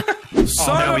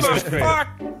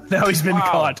he's been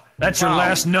caught. That's your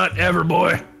last nut ever,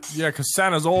 boy. Yeah, because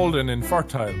Santa's old and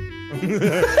infertile.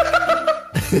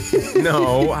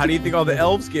 No, how do you think all the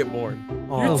elves get born?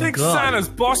 You think Santa's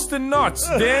busting nuts,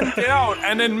 then get out,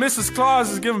 and then Mrs.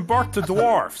 Claus is giving birth to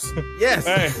dwarfs. Yes,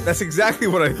 that's exactly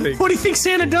what I think. What do you think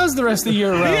Santa does the rest of the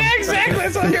year around? Yeah, exactly.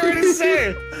 That's what you're going to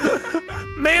say.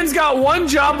 Man's got one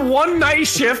job, one night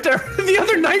shift. The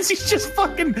other nights he's just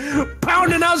fucking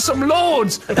pounding out some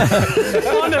loads on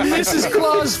a Mrs.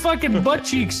 Claus fucking butt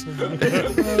cheeks. Oh,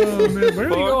 man, where are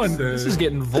we going? This is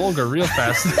getting vulgar real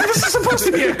fast. This is supposed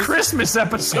to be a Christmas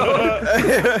episode.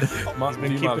 He's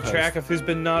been keeping track of who's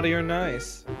been naughty or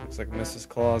nice. Looks like Mrs.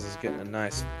 Claus is getting a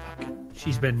nice fucking.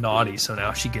 She's been naughty, so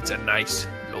now she gets a nice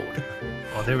load.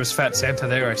 Oh, there was Fat Santa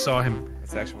there. I saw him.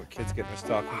 That's actually what kids get in their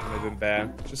stockings when they've been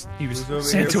bad. Just he was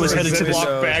Santa was headed to the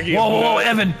whoa,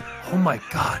 Evan! Oh my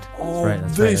God! Oh,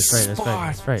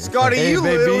 that's right. Scotty, Hey, you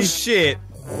baby. little shit.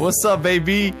 What's up,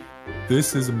 baby?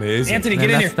 This is amazing. Anthony, get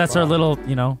in here. That's our little,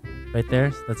 you know, right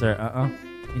there. That's our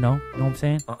you know what I'm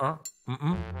saying?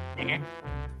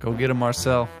 Go get him,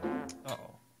 Marcel.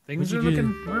 Things are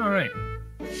looking all right.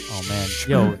 Oh man,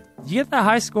 yo, did you get that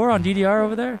high score on DDR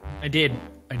over there? I did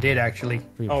actually.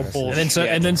 Oh, bullshit.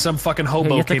 And then some fucking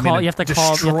hobo came in and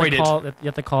destroyed it. You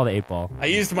have to call the 8-ball. I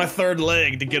used my third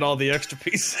leg to get all the extra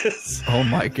pieces. Oh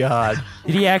my God.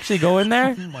 Did he actually go in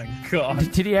there? Oh my God.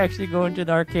 Did he actually go into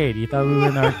the arcade? You thought we were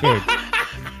in the arcade?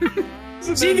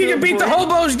 See if you can beat the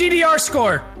hobo's DDR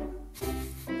score.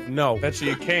 No. Bet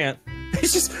you can't.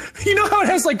 It's just, you know how it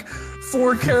has like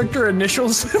 4 character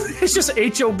initials? It's just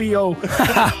HOBO.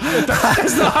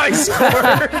 That's the high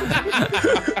score.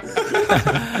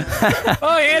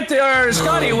 Oh, Anthony or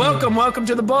Scotty, welcome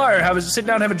to the bar. Sit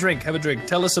down, have a drink.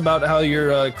 Tell us about how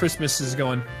your Christmas is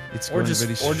going. It's or going just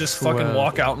very fucking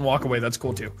walk out and walk away. That's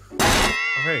cool too.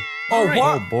 Okay. Oh, right.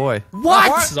 what? Oh boy.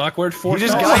 What? This is awkward. He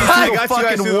just got you through the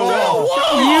fucking wall.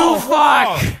 You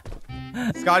fuck!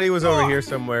 Scotty was over here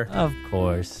somewhere. Of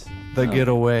course. The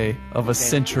getaway of a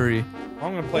century.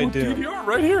 I'm gonna play Doom. DDR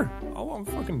right here. Oh, I'm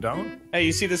fucking down. Hey,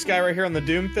 you see this guy right here on the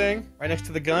Doom thing? Right next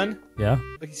to the gun? Yeah.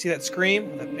 Look, you see that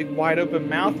scream? That big wide open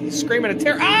mouth? He's screaming in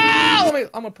terror. Ah! I'm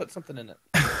gonna put something in it.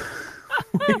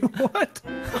 Wait, what?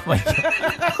 Oh my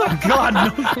God,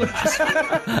 no clue.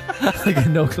 Like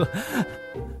no clue.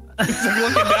 He's like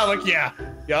looking down like, yeah.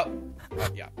 Yep.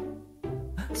 Yeah.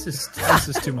 This is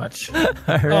too much. All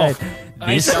right.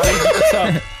 What's up?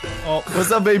 Oh,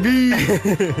 what's up, baby?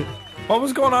 What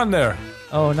was going on there?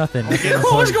 Oh, nothing.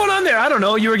 What was going on there? I don't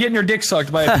know. You were getting your dick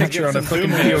sucked by a picture on a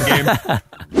fucking video game.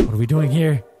 What are we doing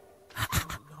here?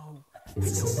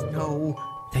 No.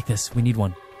 Take this. We need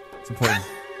one. It's important.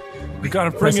 We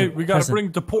gotta bring it. We gotta bring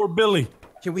it to poor Billy.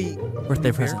 Can we?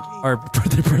 Birthday present. Or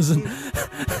birthday present.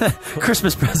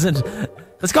 Christmas present.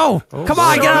 Let's go. Come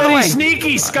on, get out of the way.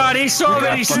 Sneaky, Scotty. So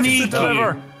very sneaky.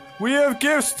 We have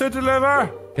gifts to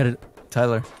deliver. Get it.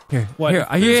 Tyler. Here. What? Here.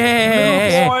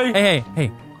 Hey.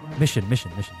 Mission. Here.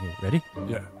 Ready?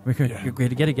 Yeah. We're good. You're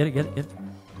great. Get it.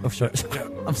 Oh, sorry. Yeah.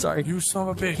 I'm sorry. You son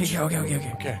of a bitch.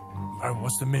 Okay. Alright,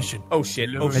 what's the mission? Oh shit.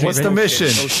 What's the mission?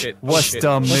 Oh shit. What's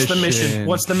the mission?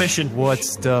 What's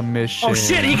the mission? Oh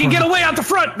shit, he can get away out the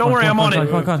front. Don't worry, I'm on it.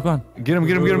 Go on. Get him.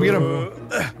 Wait,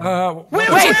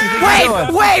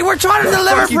 we're trying to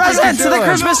deliver presents to the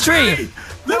Christmas tree.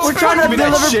 We're trying to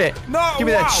deliver shit. No, give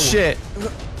me that shit.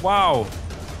 Wow.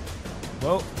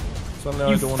 Well, suddenly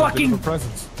I don't want to deliver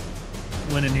presents.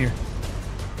 Went in here.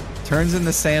 Turns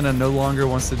into Santa, no longer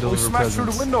wants to deliver smashed presents. through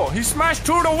the window. He smashed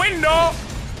through the window.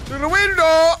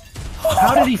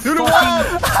 How did he fucking...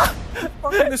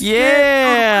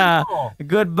 Yeah.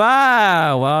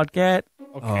 Goodbye, Wildcat.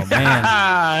 Okay. Oh man.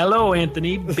 Hello,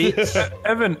 Anthony, bitch.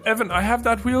 Evan, I have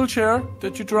that wheelchair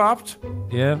that you dropped.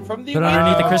 Yeah. From the Put it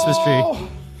underneath the Christmas tree.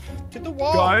 To the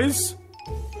wall. Guys,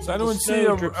 does anyone see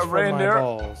a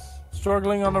reindeer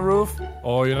struggling on the roof?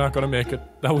 Oh, you're not gonna make it.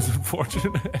 That was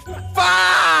unfortunate.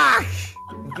 Fuck!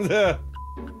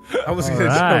 I was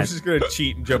just gonna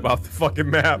cheat and jump off the fucking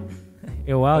map.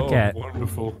 Hey, Wildcat. Oh,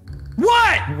 wonderful.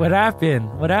 What? What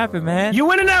happened? What happened, man? You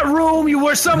went in that room, you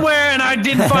were somewhere, and I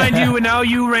didn't find you, and now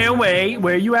you ran away.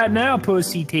 Where you at now,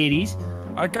 pussy titties?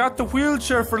 I got the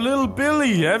wheelchair for little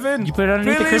Billy, Evan. You put it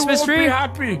underneath Billy the Christmas won't tree? Be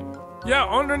happy. Yeah,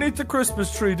 underneath the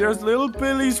Christmas tree. There's little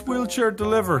Billy's wheelchair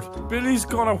delivered. Billy's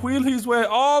gonna wheel his way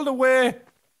all the way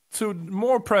to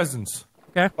more presents.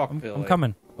 Okay, I'm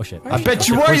coming. Oh shit. I bet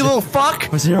you were, you little fuck.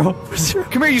 Where's Zero?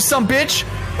 Come here, you son bitch.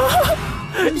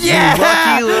 Yeah. You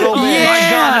lucky little bitch. Yeah. Oh my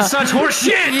god, that's such horse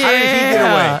shit. Yeah. How did he get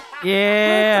away?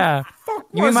 Yeah. Fuck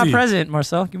Give me my present,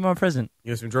 Marcel. Give me my present.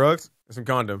 You have some drugs and some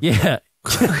condoms. Yeah.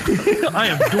 I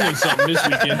am doing something this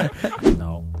weekend.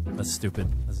 No, that's stupid.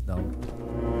 That's dumb.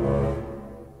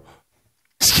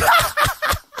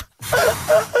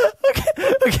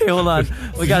 Okay, hold on.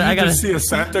 I gotta see a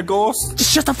Santa ghost.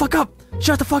 Just shut the fuck up.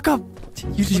 Shut the fuck up.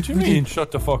 What do you mean,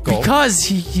 shut the fuck up? Because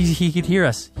he could hear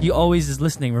us. He always is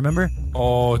listening. Remember?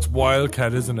 Oh, it's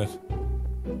Wildcat, isn't it?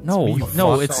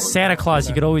 No, it's Santa Claus.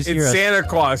 He could always hear us. It's Santa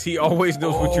Claus. He always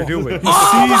knows what you're doing.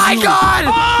 Oh my God!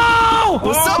 Oh!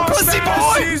 What's up, pussy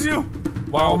boy? Sees you.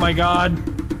 Wow. Oh my God.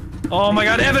 Oh my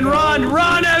God, Evan, run!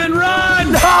 Run, Evan,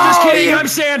 run! No, Just kidding, I'm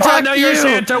Santa. No, you're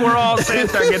Santa. We're all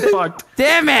Santa. Get fucked.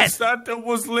 Damn it! Santa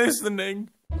was listening.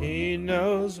 He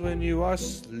knows when you are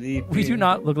sleeping. We do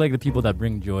not look like the people that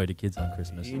bring joy to kids on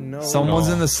Christmas. Someone's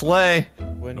in the sleigh.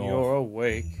 When you're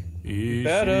awake. You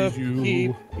better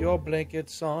keep your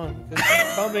blankets on, 'cause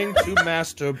I'm coming to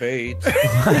masturbate.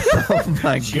 Oh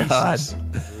my God.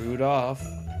 Rudolph,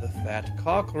 the fat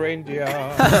cock reindeer,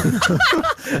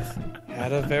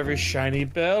 had a very shiny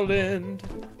bell end.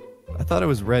 I thought it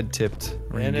was red-tipped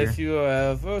reindeer. And if you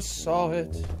ever saw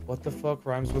it, what the fuck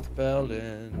rhymes with bell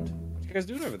end? What you guys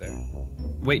doing over there?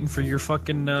 Waiting for your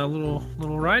fucking little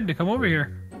ride to come over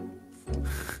here.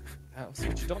 So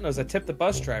what you don't know is I tipped the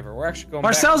bus driver. We're actually going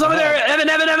Marcel's back over there! Evan!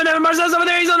 Marcel's over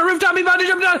there! He's on the rooftop! He's about to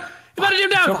jump down! He's about to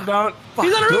jump down! Jump down.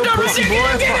 He's on the rooftop! Right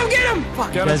there! Get him!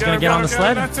 You guys gonna get on the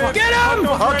sled? Get him!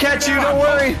 I'll catch you, don't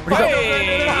worry.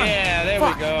 Hey, yeah, there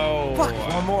we go.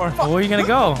 One more. Where are you gonna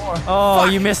go? Oh,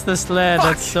 you missed the sled.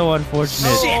 That's so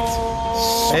unfortunate.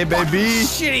 Hey, baby.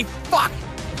 Shitty fuck.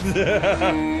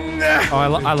 Oh,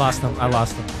 I lost him.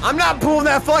 I'm not pulling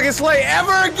that fucking sleigh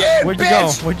ever again, Where'd you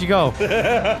bitch! go? Where'd you go?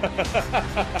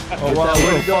 Oh, wow.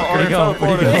 Where'd you go?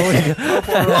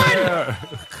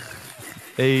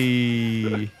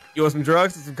 Hey. You want some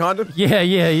drugs and some condoms? Yeah.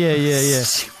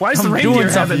 Why is the I'm reindeer doing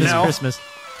something heaven this now? Christmas.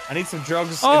 I need some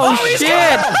drugs. Oh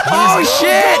shit! Oh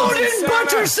shit! Golden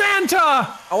butter Santa!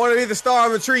 I want to be the star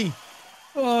on the tree.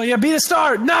 Oh yeah, be the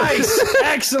star. Nice,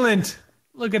 excellent.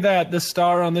 Look at that, the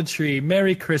star on the tree.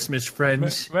 Merry Christmas,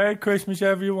 friends. Merry Christmas,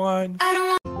 everyone. I don't